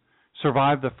questions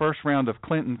survived the first round of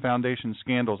Clinton Foundation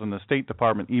scandals and the State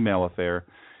Department email affair,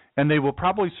 and they will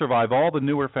probably survive all the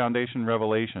newer Foundation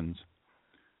revelations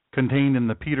contained in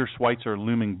the Peter Schweitzer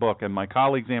looming book and my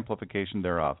colleagues' amplification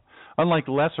thereof. Unlike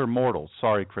lesser mortals,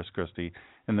 sorry, Chris Christie,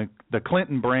 and the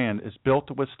Clinton brand is built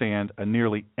to withstand a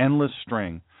nearly endless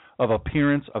string of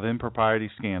appearance of impropriety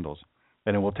scandals,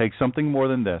 and it will take something more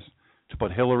than this to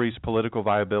put Hillary's political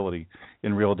viability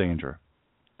in real danger.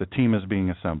 The team is being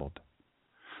assembled.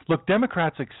 Look,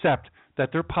 Democrats accept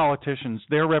that their politicians,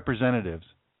 their representatives,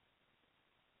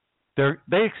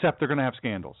 they accept they're going to have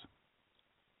scandals.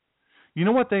 You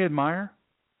know what they admire?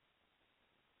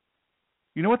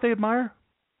 You know what they admire?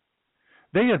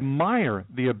 They admire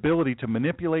the ability to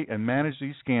manipulate and manage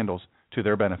these scandals to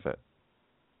their benefit.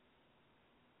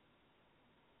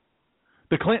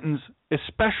 The Clintons,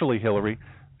 especially Hillary,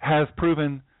 have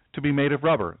proven to be made of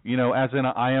rubber. You know, as in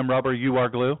I am rubber, you are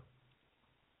glue.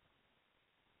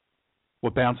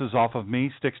 What bounces off of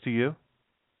me sticks to you.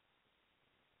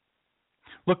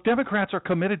 Look, Democrats are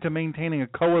committed to maintaining a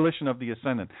coalition of the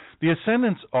ascendant. The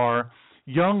ascendants are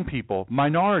young people,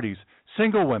 minorities,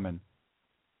 single women.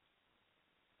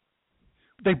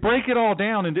 They break it all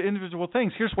down into individual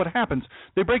things. Here's what happens.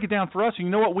 They break it down for us, and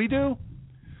you know what we do?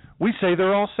 We say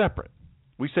they're all separate.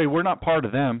 We say we're not part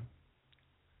of them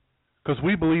because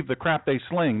we believe the crap they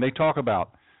sling. They talk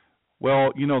about,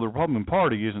 well, you know, the Republican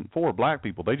Party isn't for black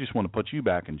people. They just want to put you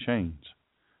back in chains.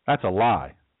 That's a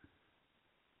lie.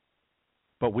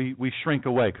 But we shrink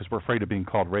away because we're afraid of being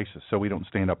called racist, so we don't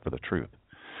stand up for the truth.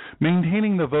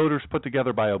 Maintaining the voters put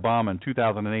together by Obama in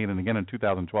 2008 and again in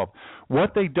 2012,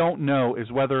 what they don't know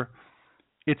is whether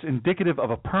it's indicative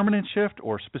of a permanent shift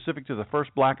or specific to the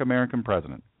first black American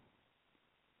president.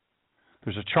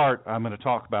 There's a chart I'm going to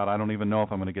talk about. I don't even know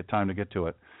if I'm going to get time to get to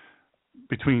it.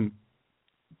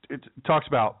 It talks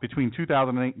about between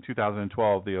 2008 and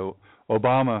 2012, the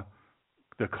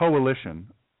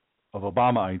coalition of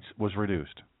Obamaites was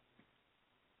reduced.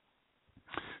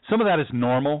 Some of that is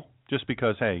normal, just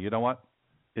because, hey, you know what?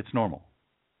 It's normal.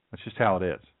 That's just how it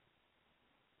is.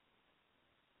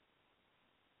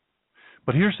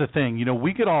 But here's the thing, you know,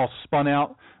 we get all spun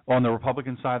out on the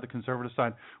Republican side, the conservative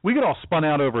side. We get all spun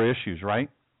out over issues, right?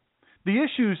 The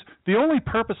issues, the only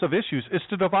purpose of issues is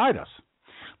to divide us.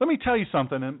 Let me tell you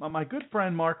something. And my good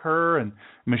friend Mark Herr and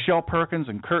Michelle Perkins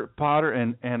and Kurt Potter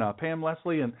and Pam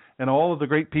Leslie and all of the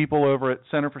great people over at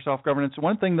Center for Self-Governance,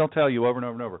 one thing they'll tell you over and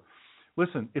over and over.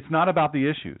 Listen, it's not about the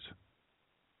issues.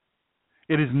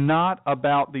 It is not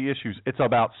about the issues. It's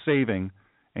about saving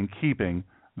and keeping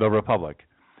the republic.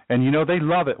 And, you know, they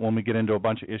love it when we get into a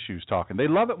bunch of issues talking. They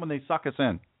love it when they suck us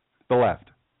in, the left.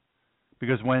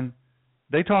 Because when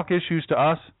they talk issues to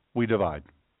us, we divide.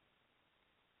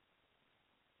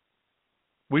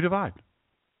 We divide.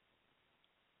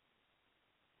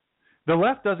 The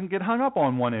left doesn't get hung up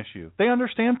on one issue. They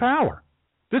understand power.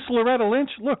 This Loretta Lynch,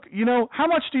 look, you know, how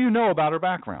much do you know about her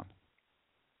background?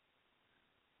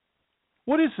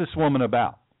 What is this woman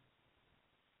about?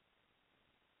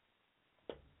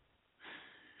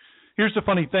 Here's the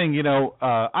funny thing, you know,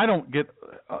 I don't get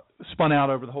spun out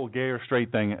over the whole gay or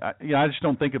straight thing. I just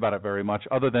don't think about it very much,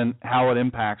 other than how it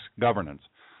impacts governance.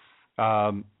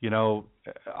 You know,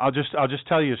 I'll just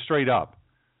tell you straight up.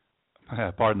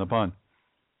 Pardon the pun.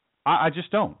 I just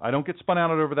don't. I don't get spun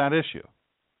out over that issue.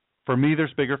 For me,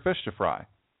 there's bigger fish to fry.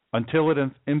 Until it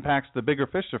impacts the bigger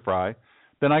fish to fry,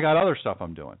 then I got other stuff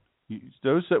I'm doing.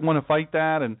 Those that want to fight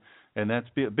that and that's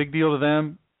a big deal to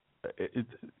them, it's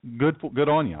good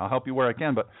on you. I'll help you where I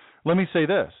can. But let me say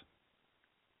this.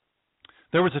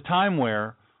 There was a time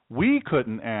where we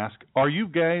couldn't ask, are you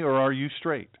gay or are you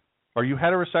straight? Are you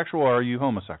heterosexual or are you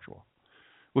homosexual?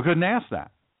 We couldn't ask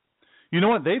that. You know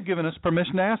what? They've given us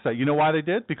permission to ask that. You know why they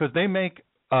did? Because they make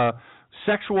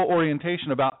sexual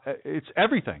orientation about it's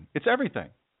everything. It's everything.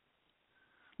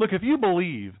 Look, if you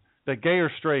believe that gay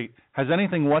or straight has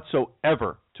anything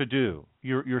whatsoever to do,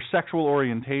 your sexual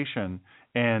orientation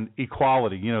and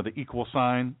equality, you know, the equal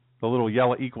sign, the little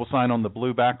yellow equal sign on the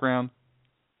blue background,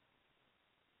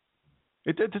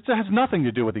 it has nothing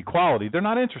to do with equality. They're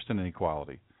not interested in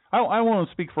equality. I won't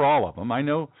speak for all of them. I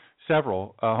know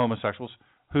several homosexuals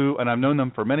who, and I've known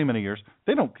them for many, many years,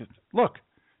 they don't, look,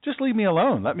 just leave me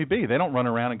alone. Let me be. They don't run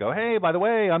around and go, hey, by the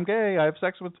way, I'm gay. I have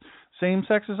sex with same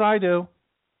sex as I do.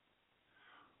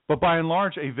 But by and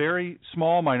large, a very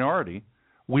small minority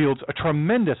wields a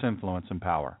tremendous influence and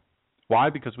power. Why?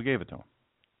 Because we gave it to them.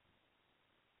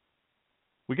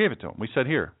 We gave it to them. We said,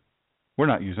 here, we're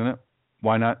not using it.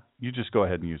 Why not? You just go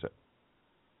ahead and use it.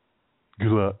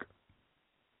 Good luck.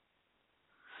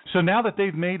 So now that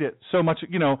they've made it so much,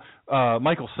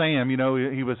 Michael Sam,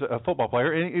 he was a football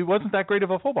player, and he wasn't that great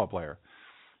of a football player.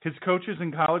 His coaches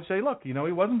in college say, look, he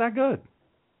wasn't that good.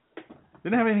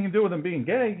 Didn't have anything to do with him being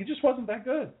gay. He just wasn't that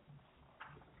good.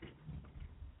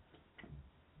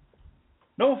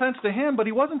 No offense to him, but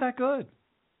he wasn't that good.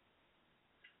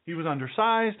 He was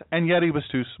undersized, and yet he was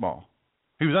too small.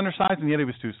 He was undersized, and yet he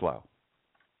was too slow.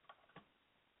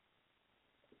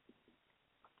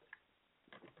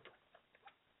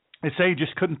 They say he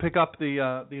just couldn't pick up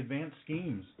the advanced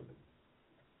schemes.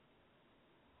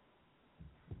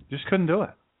 Just couldn't do it.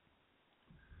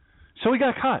 So he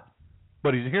got cut.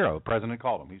 But he's a hero. The president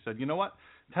called him. He said, you know what?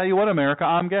 Tell you what, America,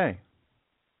 I'm gay.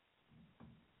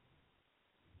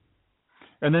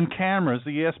 And then cameras, the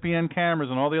ESPN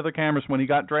cameras and all the other cameras when he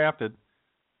got drafted,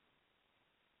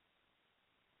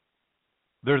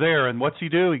 they're there. And what's he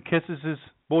do? He kisses his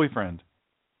boyfriend.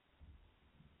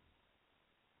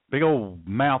 Big old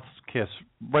mouth kiss.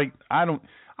 Right? I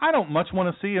don't much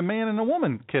want to see a man and a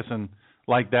woman kissing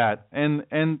like that. And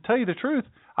tell you the truth,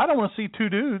 I don't want to see two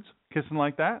dudes kissing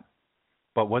like that.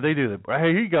 But what they do, hey,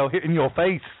 here you go, hit in your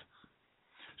face.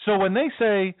 So when they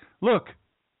say, look,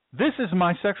 this is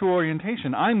my sexual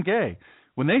orientation, I'm gay.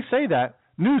 When they say that,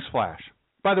 newsflash.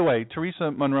 By the way,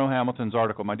 Teresa Monroe Hamilton's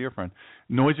article, my dear friend,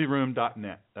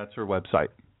 noisyroom.net, that's her website.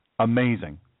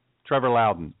 Amazing. Trevor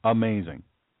Loudon, amazing.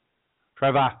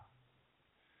 Trevor,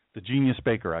 the genius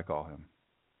baker, I call him.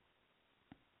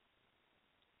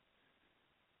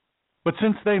 But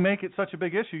since they make it such a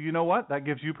big issue, you know what? That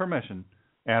gives you permission.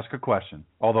 Ask a question,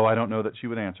 although I don't know that she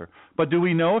would answer. But do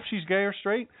we know if she's gay or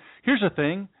straight? Here's the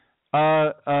thing.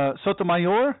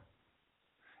 Sotomayor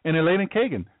and Elena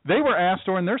Kagan, they were asked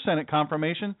during their Senate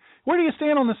confirmation, where do you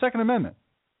stand on the Second Amendment?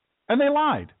 And they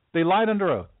lied. They lied under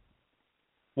oath.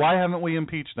 Why haven't we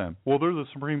impeached them? Well, they're the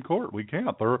Supreme Court. We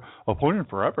can't. They're appointed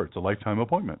forever. It's a lifetime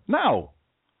appointment. No.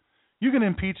 You can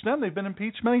impeach them. They've been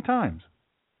impeached many times.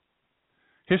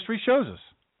 History shows us.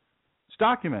 It's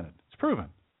documented. It's proven.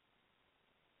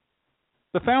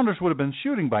 The founders would have been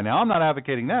shooting by now. I'm not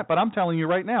advocating that, but I'm telling you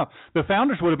right now, the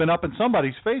founders would have been up in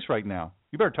somebody's face right now.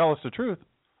 You better tell us the truth,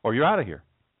 or you're out of here.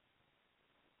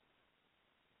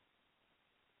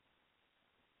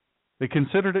 They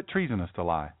considered it treasonous to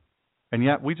lie, and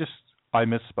yet I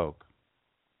misspoke.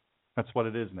 That's what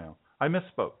it is now. I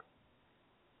misspoke.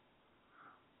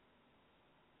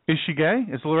 Is she gay?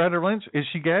 Is Loretta Lynch? Is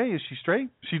she gay? Is she straight?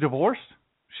 Is she divorced?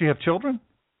 Does she have children?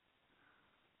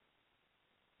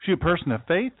 Is she a person of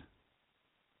faith?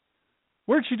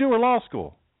 Where did she do her law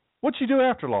school? What did she do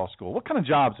after law school? What kind of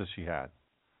jobs has she had?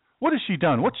 What has she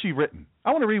done? What's she written?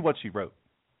 I want to read what she wrote.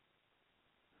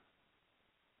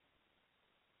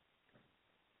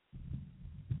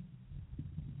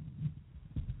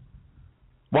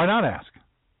 Why not ask?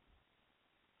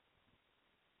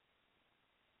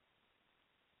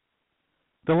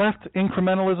 The left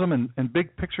incrementalism and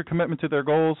big picture commitment to their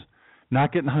goals,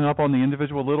 not getting hung up on the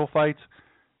individual little fights.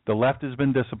 The left has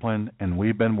been disciplined, and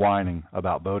we've been whining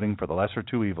about voting for the lesser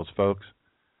two evils, folks.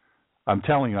 I'm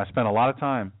telling you, I spent a lot of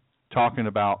time talking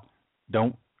about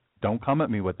don't come at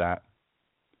me with that.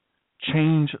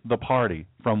 Change the party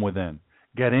from within.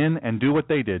 Get in and do what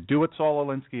they did. Do what Saul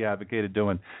Alinsky advocated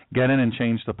doing. Get in and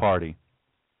change the party.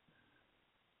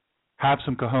 Have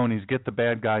some cojones. Get the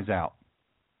bad guys out.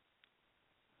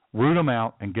 Root them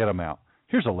out and get them out.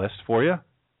 Here's a list for you.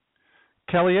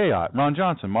 Kelly Ayotte, Ron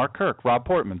Johnson, Mark Kirk, Rob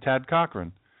Portman, Thad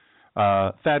Cochran,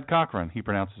 he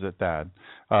pronounces it Thad,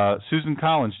 Susan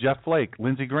Collins, Jeff Flake,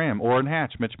 Lindsey Graham, Orrin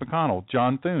Hatch, Mitch McConnell,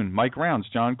 John Thune, Mike Rounds,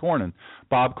 John Cornyn,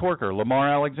 Bob Corker, Lamar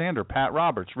Alexander, Pat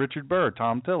Roberts, Richard Burr,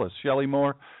 Tom Tillis, Shelley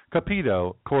Moore,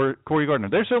 Capito, Cory Gardner.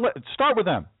 Start with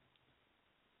them.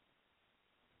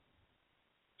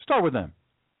 Start with them.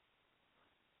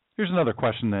 Here's another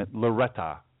question that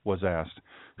Loretta was asked.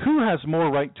 Who has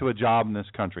more right to a job in this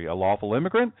country, a lawful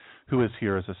immigrant who is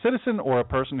here as a citizen or a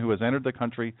person who has entered the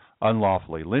country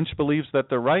unlawfully? Lynch believes that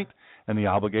the right and the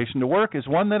obligation to work is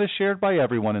one that is shared by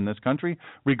everyone in this country,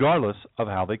 regardless of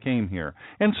how they came here.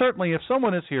 And certainly if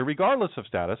someone is here, regardless of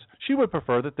status, she would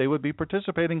prefer that they would be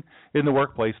participating in the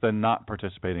workplace than not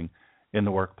participating in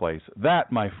the workplace.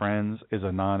 That, my friends, is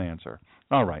a non-answer.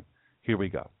 All right, here we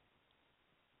go.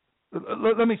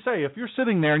 let me say, if you're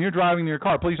sitting there and you're driving your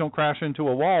car, please don't crash into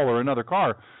a wall or another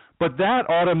car. But that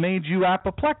ought to made you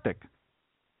apoplectic.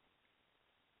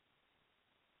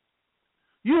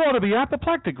 You ought to be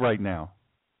apoplectic right now.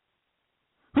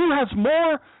 Who has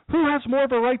more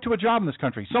of a right to a job in this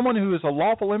country? Someone who is a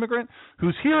lawful immigrant,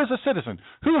 who's here as a citizen,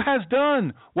 who has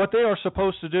done what they are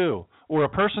supposed to do, or a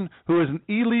person who is an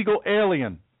illegal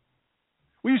alien.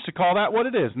 We used to call that what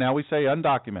it is. Now we say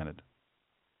undocumented.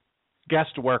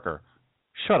 Guest worker.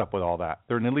 Shut up with all that.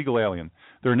 They're an illegal alien.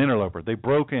 They're an interloper. They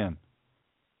broke in.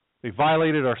 They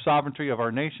violated our sovereignty of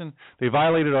our nation. They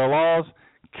violated our laws.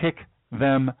 Kick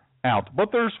them out. But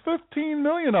there's 15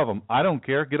 million of them. I don't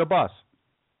care. Get a bus.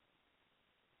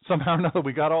 Somehow or another,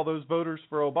 we got all those voters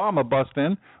for Obama bust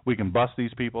in. We can bust these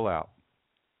people out.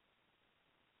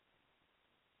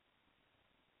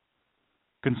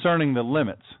 Concerning the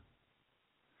limits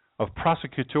of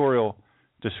prosecutorial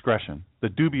discretion, the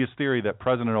dubious theory that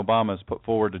President Obama has put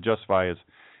forward to justify his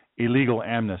illegal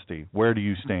amnesty, where do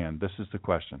you stand? This is the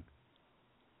question.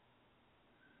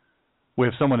 We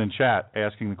have someone in chat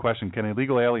asking the question, can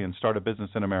illegal aliens start a business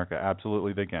in America?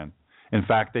 Absolutely they can. In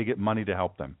fact, they get money to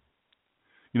help them.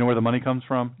 You know where the money comes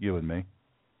from? You and me.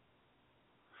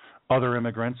 Other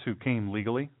immigrants who came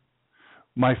legally.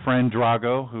 My friend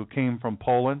Drago, who came from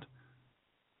Poland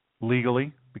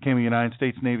legally, became a United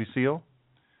States Navy SEAL.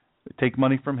 They take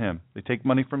money from him. They take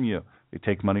money from you. They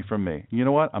take money from me. You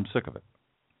know what? I'm sick of it.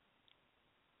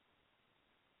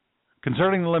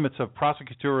 Concerning the limits of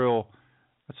prosecutorial,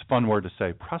 that's a fun word to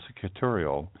say,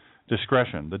 prosecutorial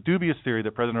discretion, the dubious theory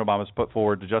that President Obama has put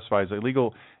forward to justify his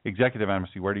illegal executive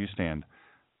amnesty, where do you stand?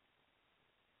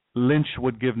 Lynch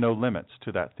would give no limits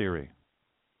to that theory.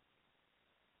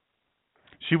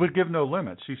 She would give no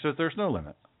limits. She says there's no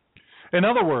limit. In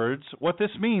other words, what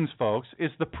this means, folks,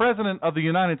 is the President of the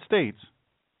United States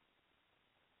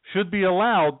should be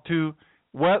allowed to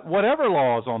whatever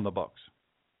law is on the books.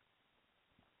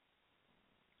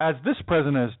 As this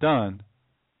President has done,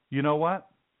 you know what?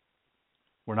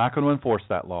 We're not going to enforce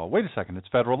that law. Wait a second, it's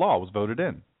federal law. It was voted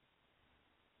in.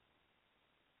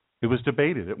 It was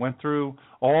debated. It went through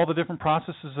all the different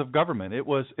processes of government.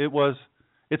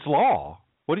 It's law.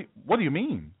 What do you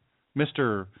mean?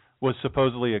 Mr. was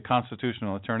supposedly a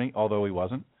constitutional attorney, although he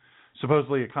wasn't.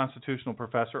 Supposedly a constitutional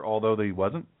professor, although he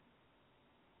wasn't.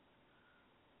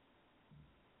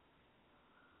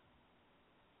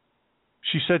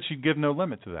 She said she'd give no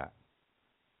limit to that.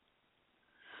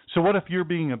 So what if you're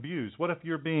being abused? What if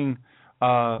you're being?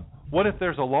 What if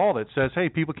there's a law that says, hey,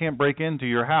 people can't break into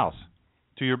your house,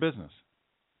 to your business?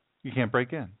 You can't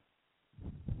break in.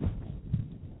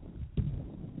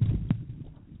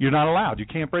 You're not allowed. You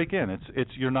can't break in.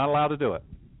 You're not allowed to do it.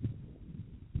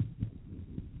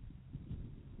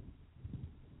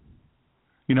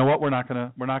 You know what? We're not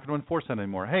going to enforce that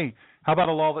anymore. Hey, how about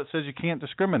a law that says you can't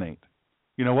discriminate?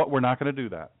 You know what? We're not going to do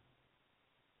that.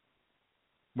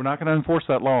 We're not going to enforce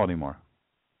that law anymore.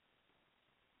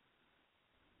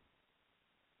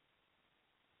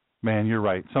 Man, you're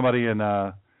right. Somebody in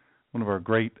one of our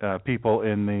great people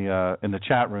in the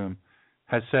chat room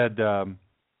has said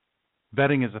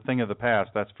vetting is a thing of the past.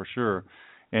 That's for sure.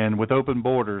 And with open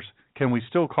borders, can we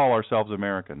still call ourselves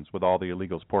Americans with all the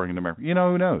illegals pouring into America? You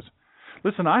know, who knows?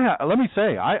 Listen, let me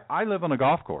say, I live on a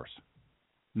golf course.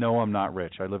 No, I'm not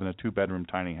rich. I live in a 2-bedroom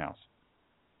tiny house.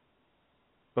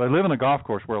 But I live in a golf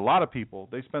course where a lot of people,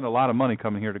 they spend a lot of money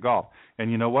coming here to golf. And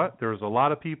you know what? There's a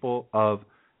lot of people of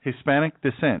Hispanic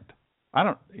descent.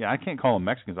 I can't call them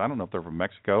Mexicans. I don't know if they're from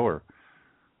Mexico or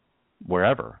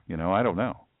wherever. You know, I don't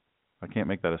know. I can't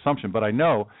make that assumption. But I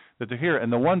know that they're here.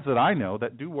 And the ones that I know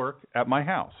that do work at my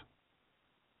house,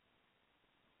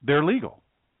 they're legal.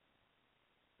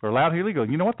 They're allowed here legally.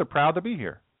 You know what? They're proud to be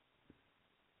here.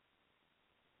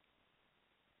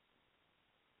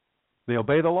 They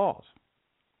obey the laws.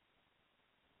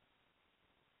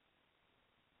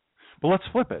 But let's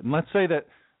flip it, and let's say that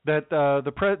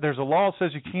there's a law that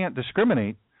says you can't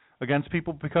discriminate against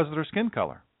people because of their skin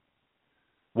color.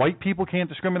 White people can't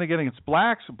discriminate against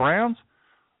blacks, browns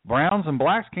and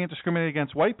blacks can't discriminate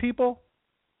against white people.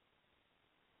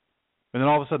 And then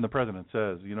all of a sudden the president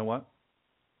says, you know what?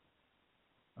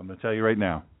 I'm going to tell you right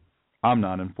now, I'm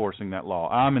not enforcing that law.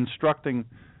 I'm instructing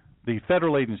the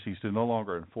federal agencies to no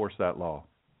longer enforce that law.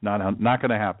 Not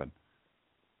going to happen.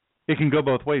 It can go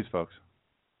both ways, folks.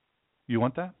 You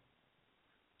want that?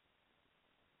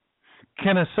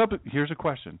 Here's a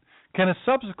question. Can a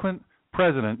subsequent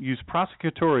president use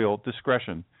prosecutorial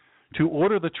discretion to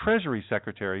order the Treasury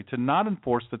Secretary to not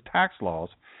enforce the tax laws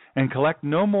and collect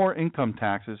no more income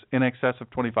taxes in excess of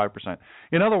 25%?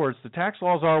 In other words, the tax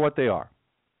laws are what they are.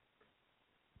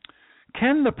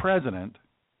 Can the president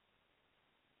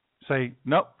say,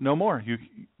 nope, no more.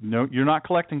 You're not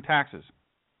collecting taxes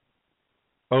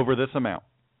over this amount.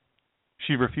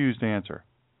 She refused to answer.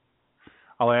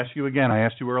 I'll ask you again. I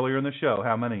asked you earlier in the show,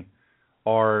 how many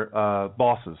are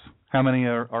bosses? How many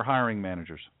are hiring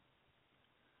managers?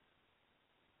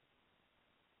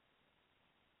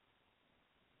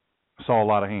 I saw a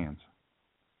lot of hands.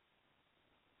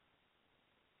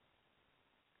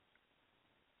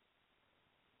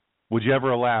 Would you ever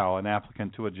allow an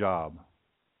applicant to a job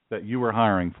that you were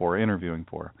hiring for, interviewing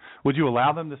for? Would you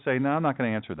allow them to say, no, I'm not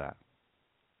going to answer that?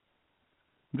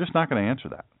 I'm just not going to answer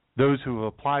that. Those who have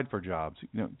applied for jobs,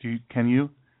 can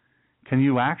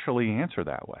you actually answer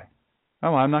that way?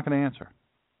 Oh, I'm not going to answer.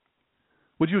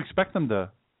 Would you expect them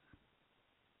to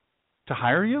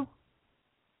hire you?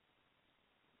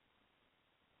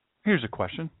 Here's a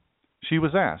question. She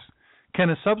was asked, can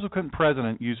a subsequent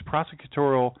president use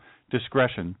prosecutorial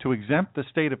discretion to exempt the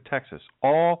state of Texas,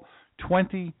 all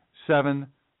 27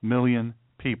 million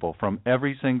people, from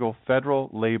every single federal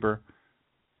labor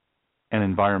and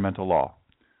environmental law?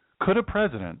 Could a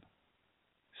president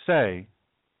say,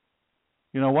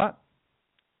 you know what?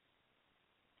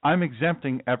 I'm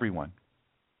exempting everyone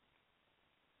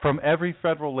from every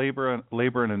federal labor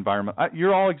and environment.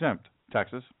 You're all exempt,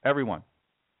 Texas, everyone.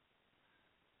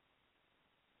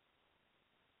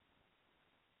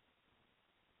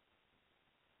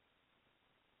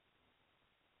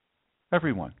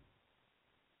 Everyone.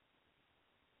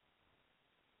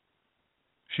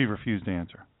 She refused to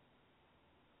answer.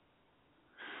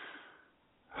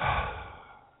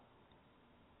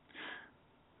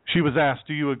 She was asked,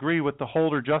 do you agree with the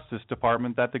Holder Justice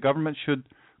Department that the government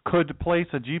could place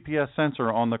a GPS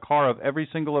sensor on the car of every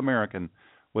single American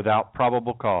without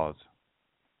probable cause?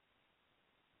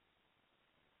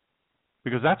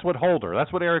 Because that's what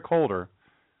Eric Holder,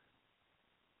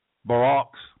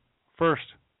 Bawwwwrock's first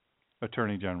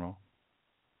Attorney General,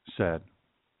 said.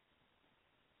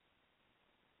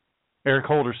 Eric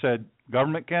Holder said,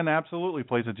 government can absolutely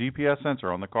place a GPS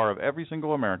sensor on the car of every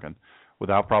single American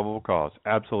without probable cause.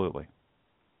 Absolutely.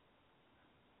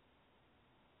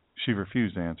 She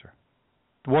refused to answer.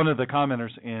 One of the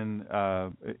commenters in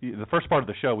the first part of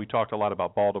the show, we talked a lot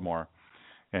about Baltimore,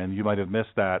 and you might have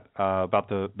missed that, about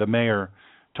the mayor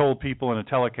told people in a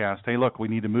telecast, hey, look, we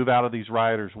need to move out of these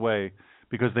rioters' way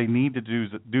because they need to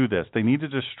do this. They need to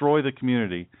destroy the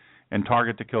community and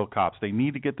target to kill cops. They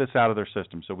need to get this out of their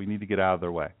system, so we need to get out of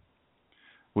their way.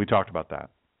 We talked about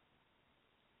that.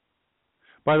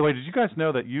 By the way, did you guys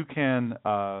know that you can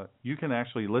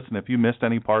actually listen if you missed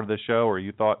any part of this show or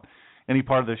you thought any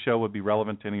part of this show would be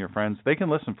relevant to any of your friends? They can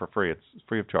listen for free. It's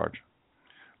free of charge.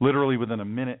 Literally within a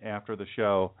minute after the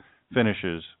show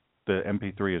finishes, the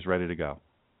MP3 is ready to go.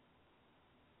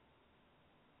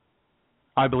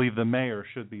 I believe the mayor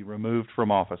should be removed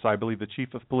from office. I believe the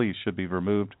chief of police should be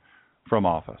removed from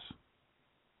office.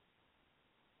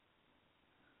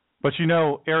 But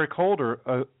Eric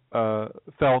Holder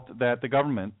felt that the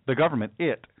government,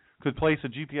 could place a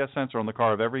GPS sensor on the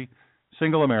car of every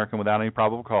single American without any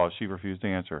probable cause. She refused to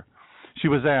answer. She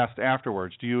was asked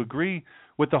afterwards, do you agree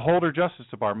with the Holder Justice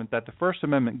Department that the First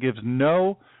Amendment gives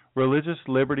no religious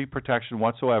liberty protection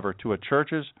whatsoever to a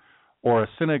church's or a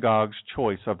synagogue's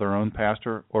choice of their own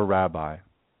pastor or rabbi?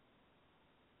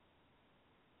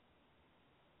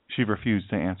 She refused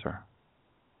to answer.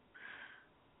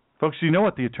 Folks, do you know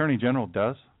what the Attorney General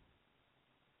does?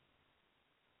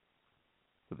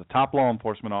 They're the top law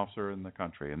enforcement officer in the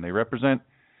country, and they represent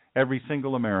every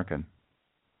single American.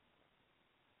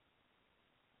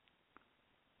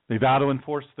 They vow to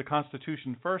enforce the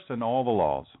Constitution first and all the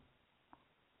laws.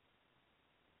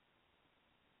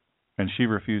 And she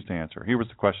refused to answer. Here was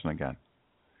the question again.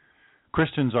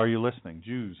 Christians, are you listening?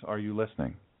 Jews, are you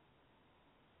listening?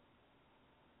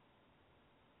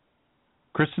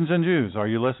 Christians and Jews, are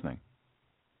you listening?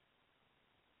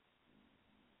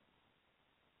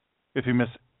 If you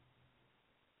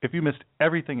missed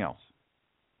everything else,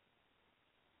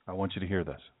 I want you to hear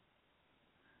this.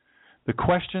 The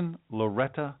question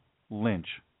Loretta Lynch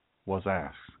was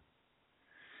asked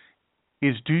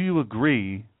is, do you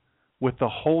agree with the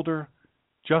Holder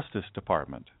Justice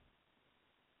Department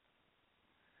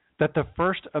that the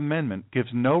First Amendment gives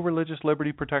no religious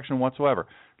liberty protection whatsoever?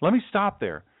 Let me stop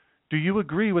there. Do you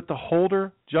agree with the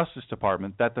Holder Justice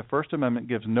Department that the First Amendment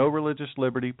gives no religious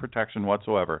liberty protection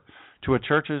whatsoever to a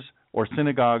church's or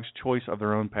synagogue's choice of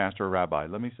their own pastor or rabbi?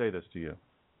 Let me say this to you.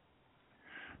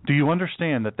 Do you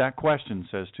understand that question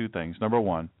says two things? Number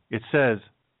one, it says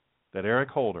that Eric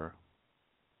Holder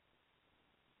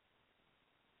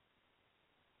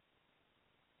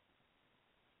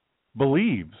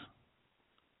believes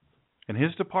in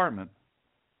his department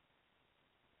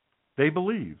They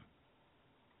believe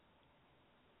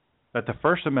that the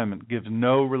First Amendment gives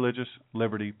no religious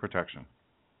liberty protection.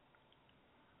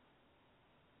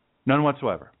 None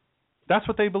whatsoever. That's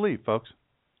what they believe, folks.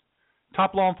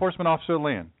 Top law enforcement officer of the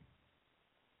land.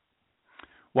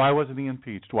 Why wasn't he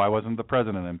impeached? Why wasn't the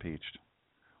president impeached?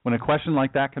 When a question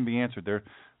like that can be answered,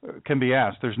 can be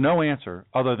asked, there's no answer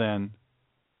other than,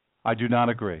 I do not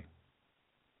agree.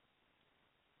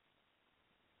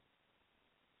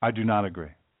 I do not agree.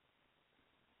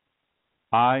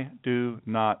 I do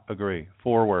not agree.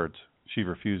 4 words. She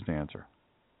refused to answer.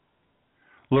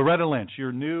 Loretta Lynch,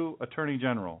 your new Attorney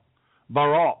General,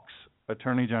 Bawwwwrock's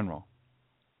Attorney General.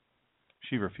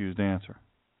 She refused to answer.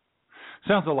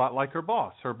 Sounds a lot like her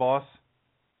boss. Her boss,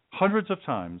 hundreds of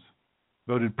times,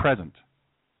 voted present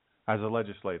as a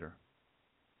legislator.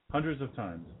 Hundreds of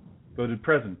times voted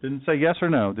present. Didn't say yes or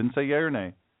no. Didn't say yea or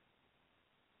nay.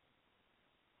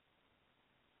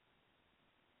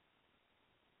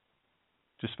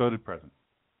 Just voted present.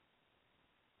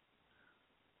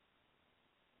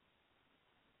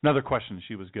 Another question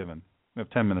she was given. We have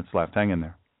 10 minutes left. Hang in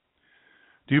there.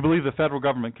 Do you believe the federal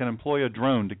government can employ a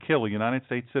drone to kill a United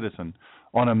States citizen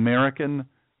on American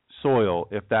soil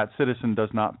if that citizen does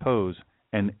not pose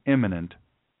an imminent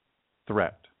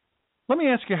threat? Let me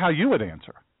ask you how you would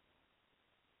answer.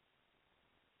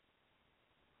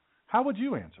 How would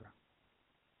you answer?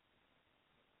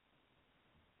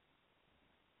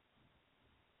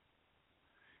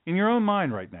 In your own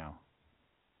mind right now,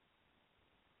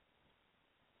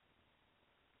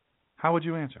 how would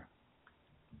you answer?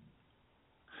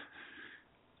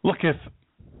 Look,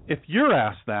 if you're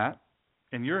asked that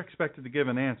and you're expected to give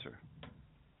an answer,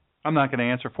 I'm not going to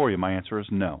answer for you. My answer is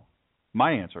no.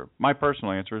 My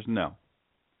personal answer is no.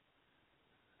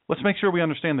 Let's make sure we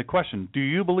understand the question. Do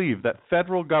you believe that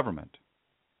federal government,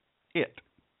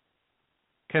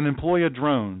 can employ a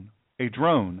drone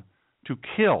to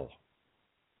kill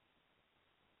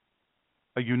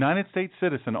a United States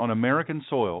citizen on American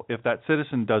soil if that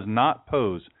citizen does not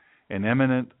pose an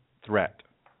imminent threat?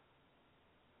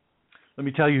 Let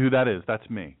me tell you who that is. That's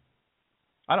me.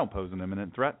 I don't pose an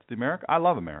imminent threat to America. I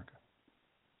love America.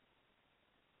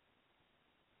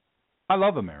 I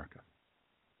love America.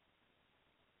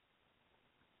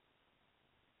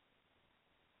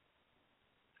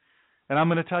 And I'm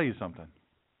going to tell you something.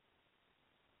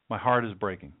 My heart is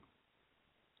breaking.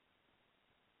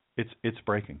 It's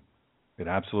breaking. It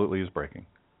absolutely is breaking.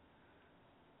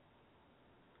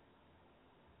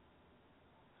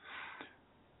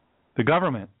 The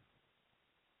government.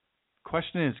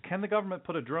 Question is, can the government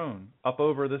put a drone up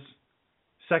over this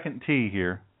second tee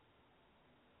here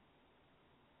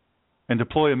and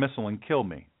deploy a missile and kill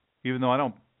me, even though I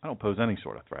don't pose any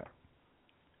sort of threat?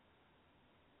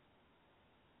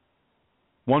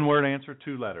 One word answer,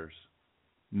 2 letters.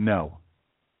 No.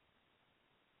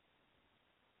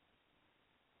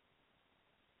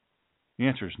 The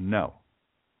answer is no.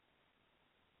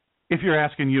 If you're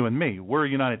asking you and me, we're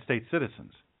United States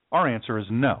citizens. Our answer is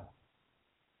no.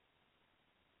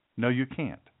 No, you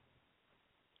can't.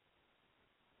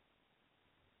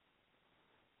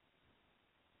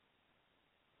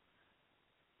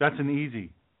 That's an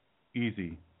easy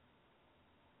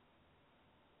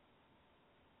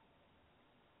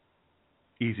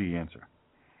answer.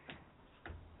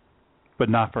 But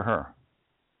not for her.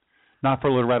 Not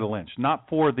for Loretta Lynch. Not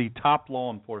for the top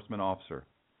law enforcement officer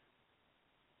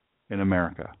in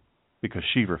America, because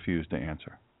she refused to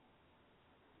answer.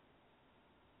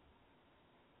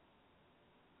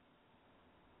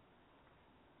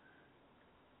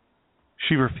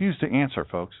 She refused to answer,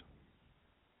 folks.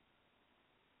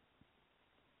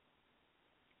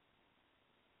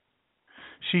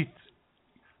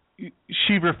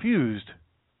 She refused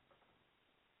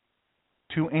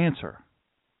to answer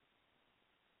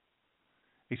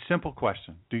a simple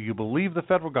question. Do you believe the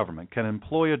federal government can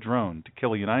employ a drone to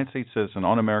kill a United States citizen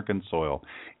on American soil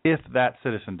if that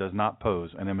citizen does not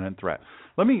pose an imminent threat?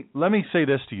 Let me say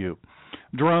this to you.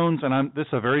 Drones, and this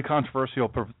is a very controversial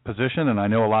position, and I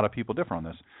know a lot of people differ on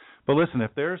this. But listen,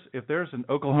 if there's an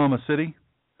Oklahoma City,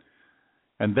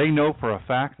 and they know for a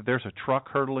fact that there's a truck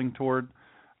hurtling toward,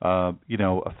 a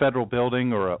federal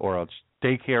building or a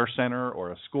daycare center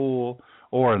or a school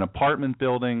or an apartment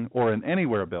building or an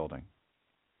anywhere building,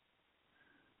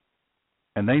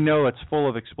 and they know it's full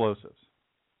of explosives,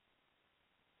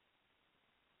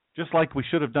 just like we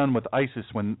should have done with ISIS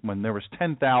when there was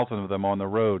 10,000 of them on the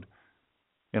road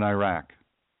in Iraq.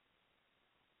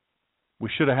 We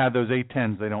should have had those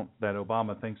A-10s that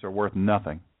Obama thinks are worth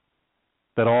nothing,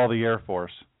 that all the Air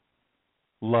Force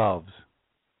loves.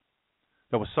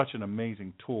 That was such an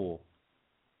amazing tool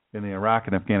in the Iraq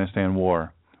and Afghanistan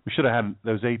war. We should have had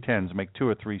those A-10s make 2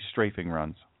 or 3 strafing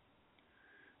runs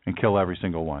and kill every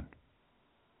single one.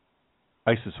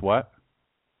 ISIS what?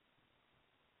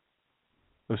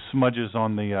 Those smudges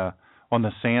on the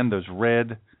sand, those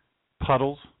red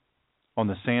puddles on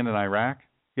the sand in Iraq?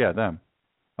 Yeah, them.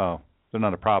 Oh, they're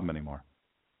not a problem anymore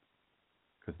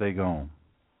because they gone.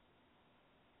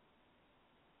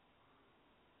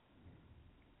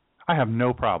 I have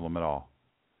no problem at all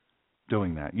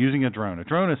doing that, using a drone. A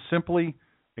drone is simply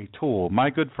a tool. My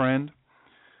good friend,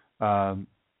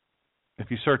 if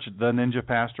you search The Ninja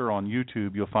Pastor on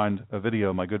YouTube, you'll find a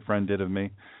video my good friend did of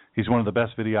me. He's one of the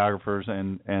best videographers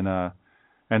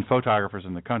and photographers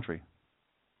in the country.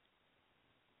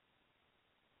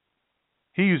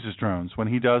 He uses drones when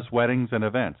he does weddings and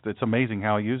events. It's amazing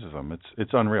how he uses them.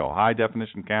 It's unreal. High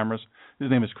definition cameras. His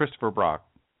name is Christopher Brock.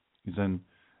 He's in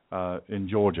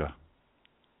Georgia.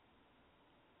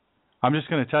 I'm just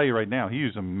going to tell you right now, he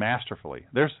used them masterfully.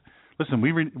 Listen,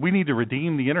 we need to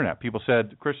redeem the internet.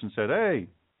 Christians said, hey,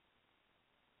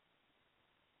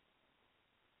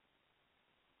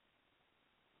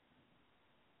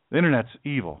 the internet's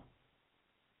evil.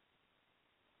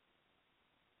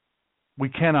 We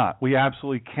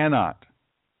absolutely cannot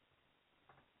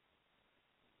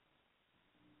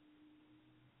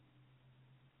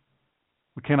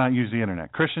use the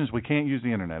internet. Christians, we can't use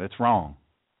the internet. It's wrong.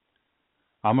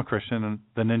 I'm a Christian and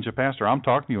the Ninja Pastor. I'm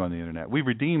talking to you on the internet. We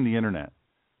redeem the internet.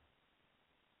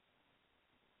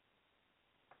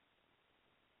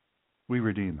 We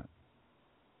redeem it.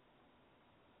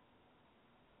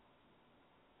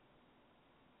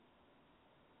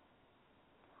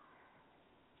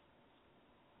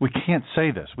 We can't say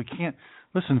this. We can't.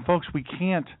 Listen, folks, we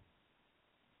can't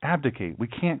abdicate. We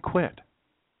can't quit.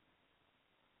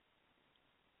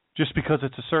 Just because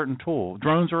it's a certain tool.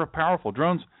 Drones are powerful.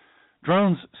 Drones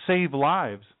save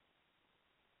lives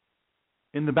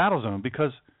in the battle zone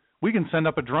because we can send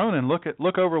up a drone and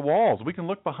look over walls. We can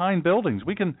look behind buildings.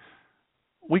 It's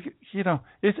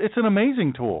an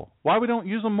amazing tool. Why we don't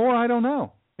use them more, I don't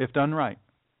know, if done right.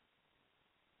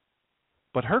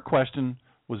 But her question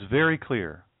was very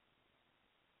clear.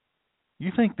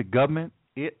 You think the government,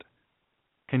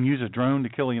 can use a drone to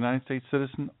kill a United States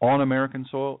citizen on American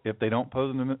soil if they don't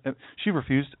pose an... She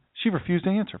refused to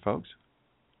answer, folks.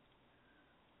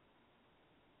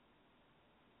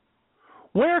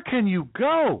 Where can you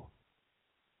go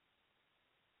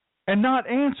and not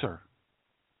answer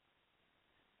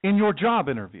in your job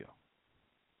interview?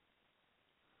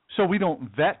 So we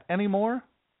don't vet anymore?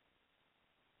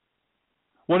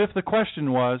 What if the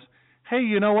question was, hey,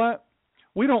 you know what?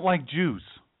 We don't like Jews.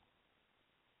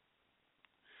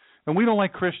 And we don't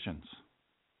like Christians.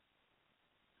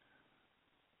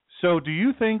 So do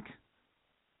you think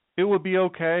it would be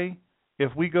okay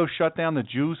if we go shut down the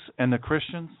Jews and the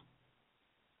Christians?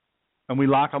 And we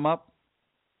lock them up?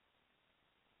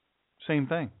 Same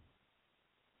thing.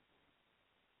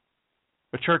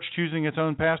 A church choosing its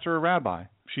own pastor or rabbi.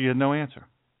 She had no answer.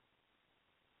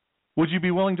 Would you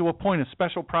be willing to appoint a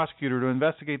special prosecutor to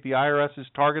investigate the IRS's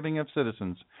targeting of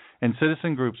citizens and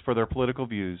citizen groups for their political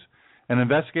views? An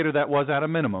investigator that was, at a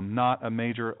minimum, not a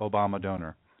major Obama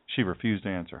donor. She refused to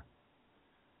answer.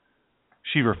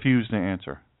 She refused to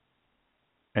answer.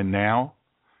 And now,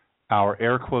 our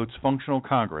air quotes functional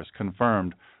Congress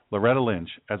confirmed Loretta Lynch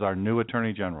as our new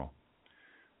Attorney General,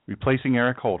 replacing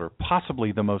Eric Holder,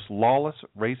 possibly the most lawless,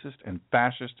 racist, and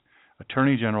fascist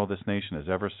Attorney General this nation has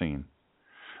ever seen.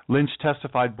 Lynch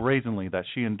testified brazenly that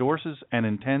she endorses and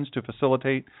intends to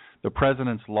facilitate the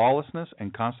president's lawlessness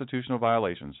and constitutional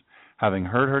violations. Having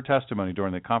heard her testimony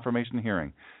during the confirmation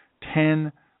hearing,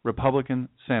 10 Republican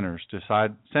senators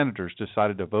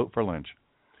decided to vote for Lynch.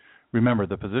 Remember,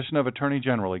 the position of Attorney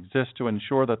General exists to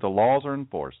ensure that the laws are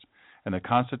enforced and the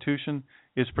Constitution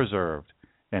is preserved,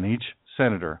 and each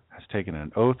senator has taken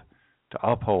an oath to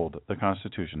uphold the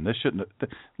Constitution. This shouldn't.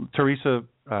 Teresa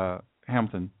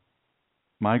Hampton,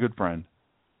 my good friend,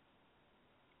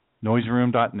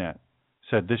 noisyroom.net,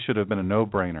 said this should have been a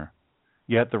no-brainer.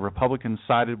 Yet the Republicans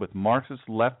sided with Marxist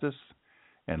leftists,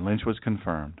 and Lynch was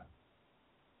confirmed.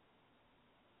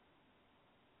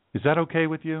 Is that okay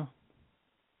with you?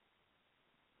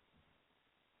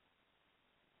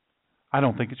 I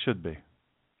don't think it should be.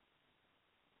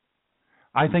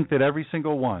 I think that every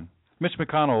single one. Mitch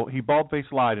McConnell, he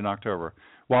bald-faced lied in October.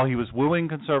 While he was wooing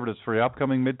conservatives for the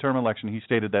upcoming midterm election, he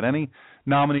stated that any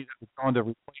nominee that was going to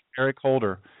replace Eric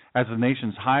Holder as the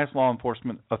nation's highest law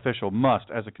enforcement official must,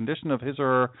 as a condition of his or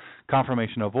her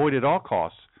confirmation, avoid at all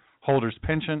costs holders'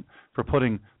 penchant for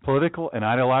putting political and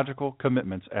ideological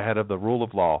commitments ahead of the rule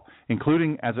of law,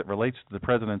 including as it relates to the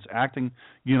president's acting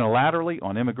unilaterally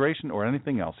on immigration or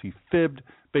anything else. He fibbed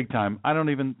big time. I don't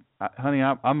even, honey,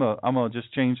 I'm gonna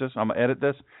just change this. I'm gonna edit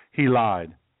this. He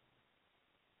lied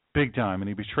big time, and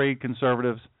he betrayed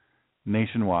conservatives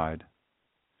nationwide.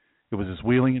 It was his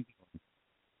wheeling and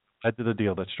led to the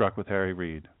deal that struck with Harry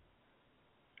Reid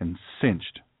and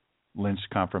cinched Lynch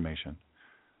confirmation.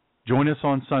 Join us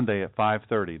on Sunday at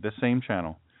 5:30, this same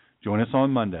channel. Join us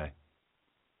on Monday.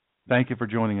 Thank you for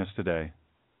joining us today.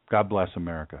 God bless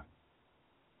America.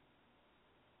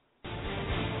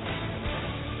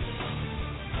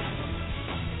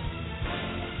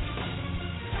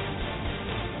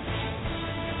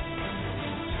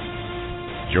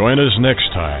 Join us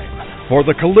next time for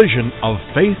the collision of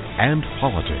faith and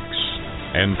politics.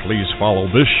 And please follow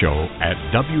this show at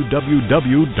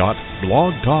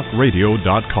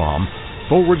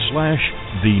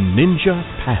www.blogtalkradio.com/The Ninja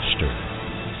Pastor.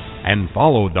 And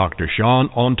follow Dr. Sean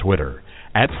on Twitter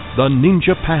at The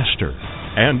Ninja Pastor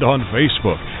and on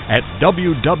Facebook at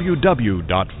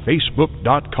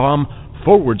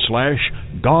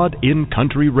www.facebook.com/God in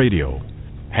Country Radio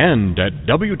and at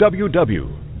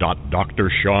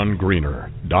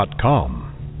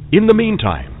www.drseangreener.com. In the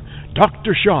meantime,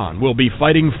 Dr. Sean will be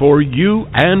fighting for you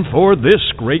and for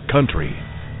this great country.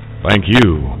 Thank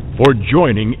you for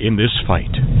joining in this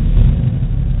fight.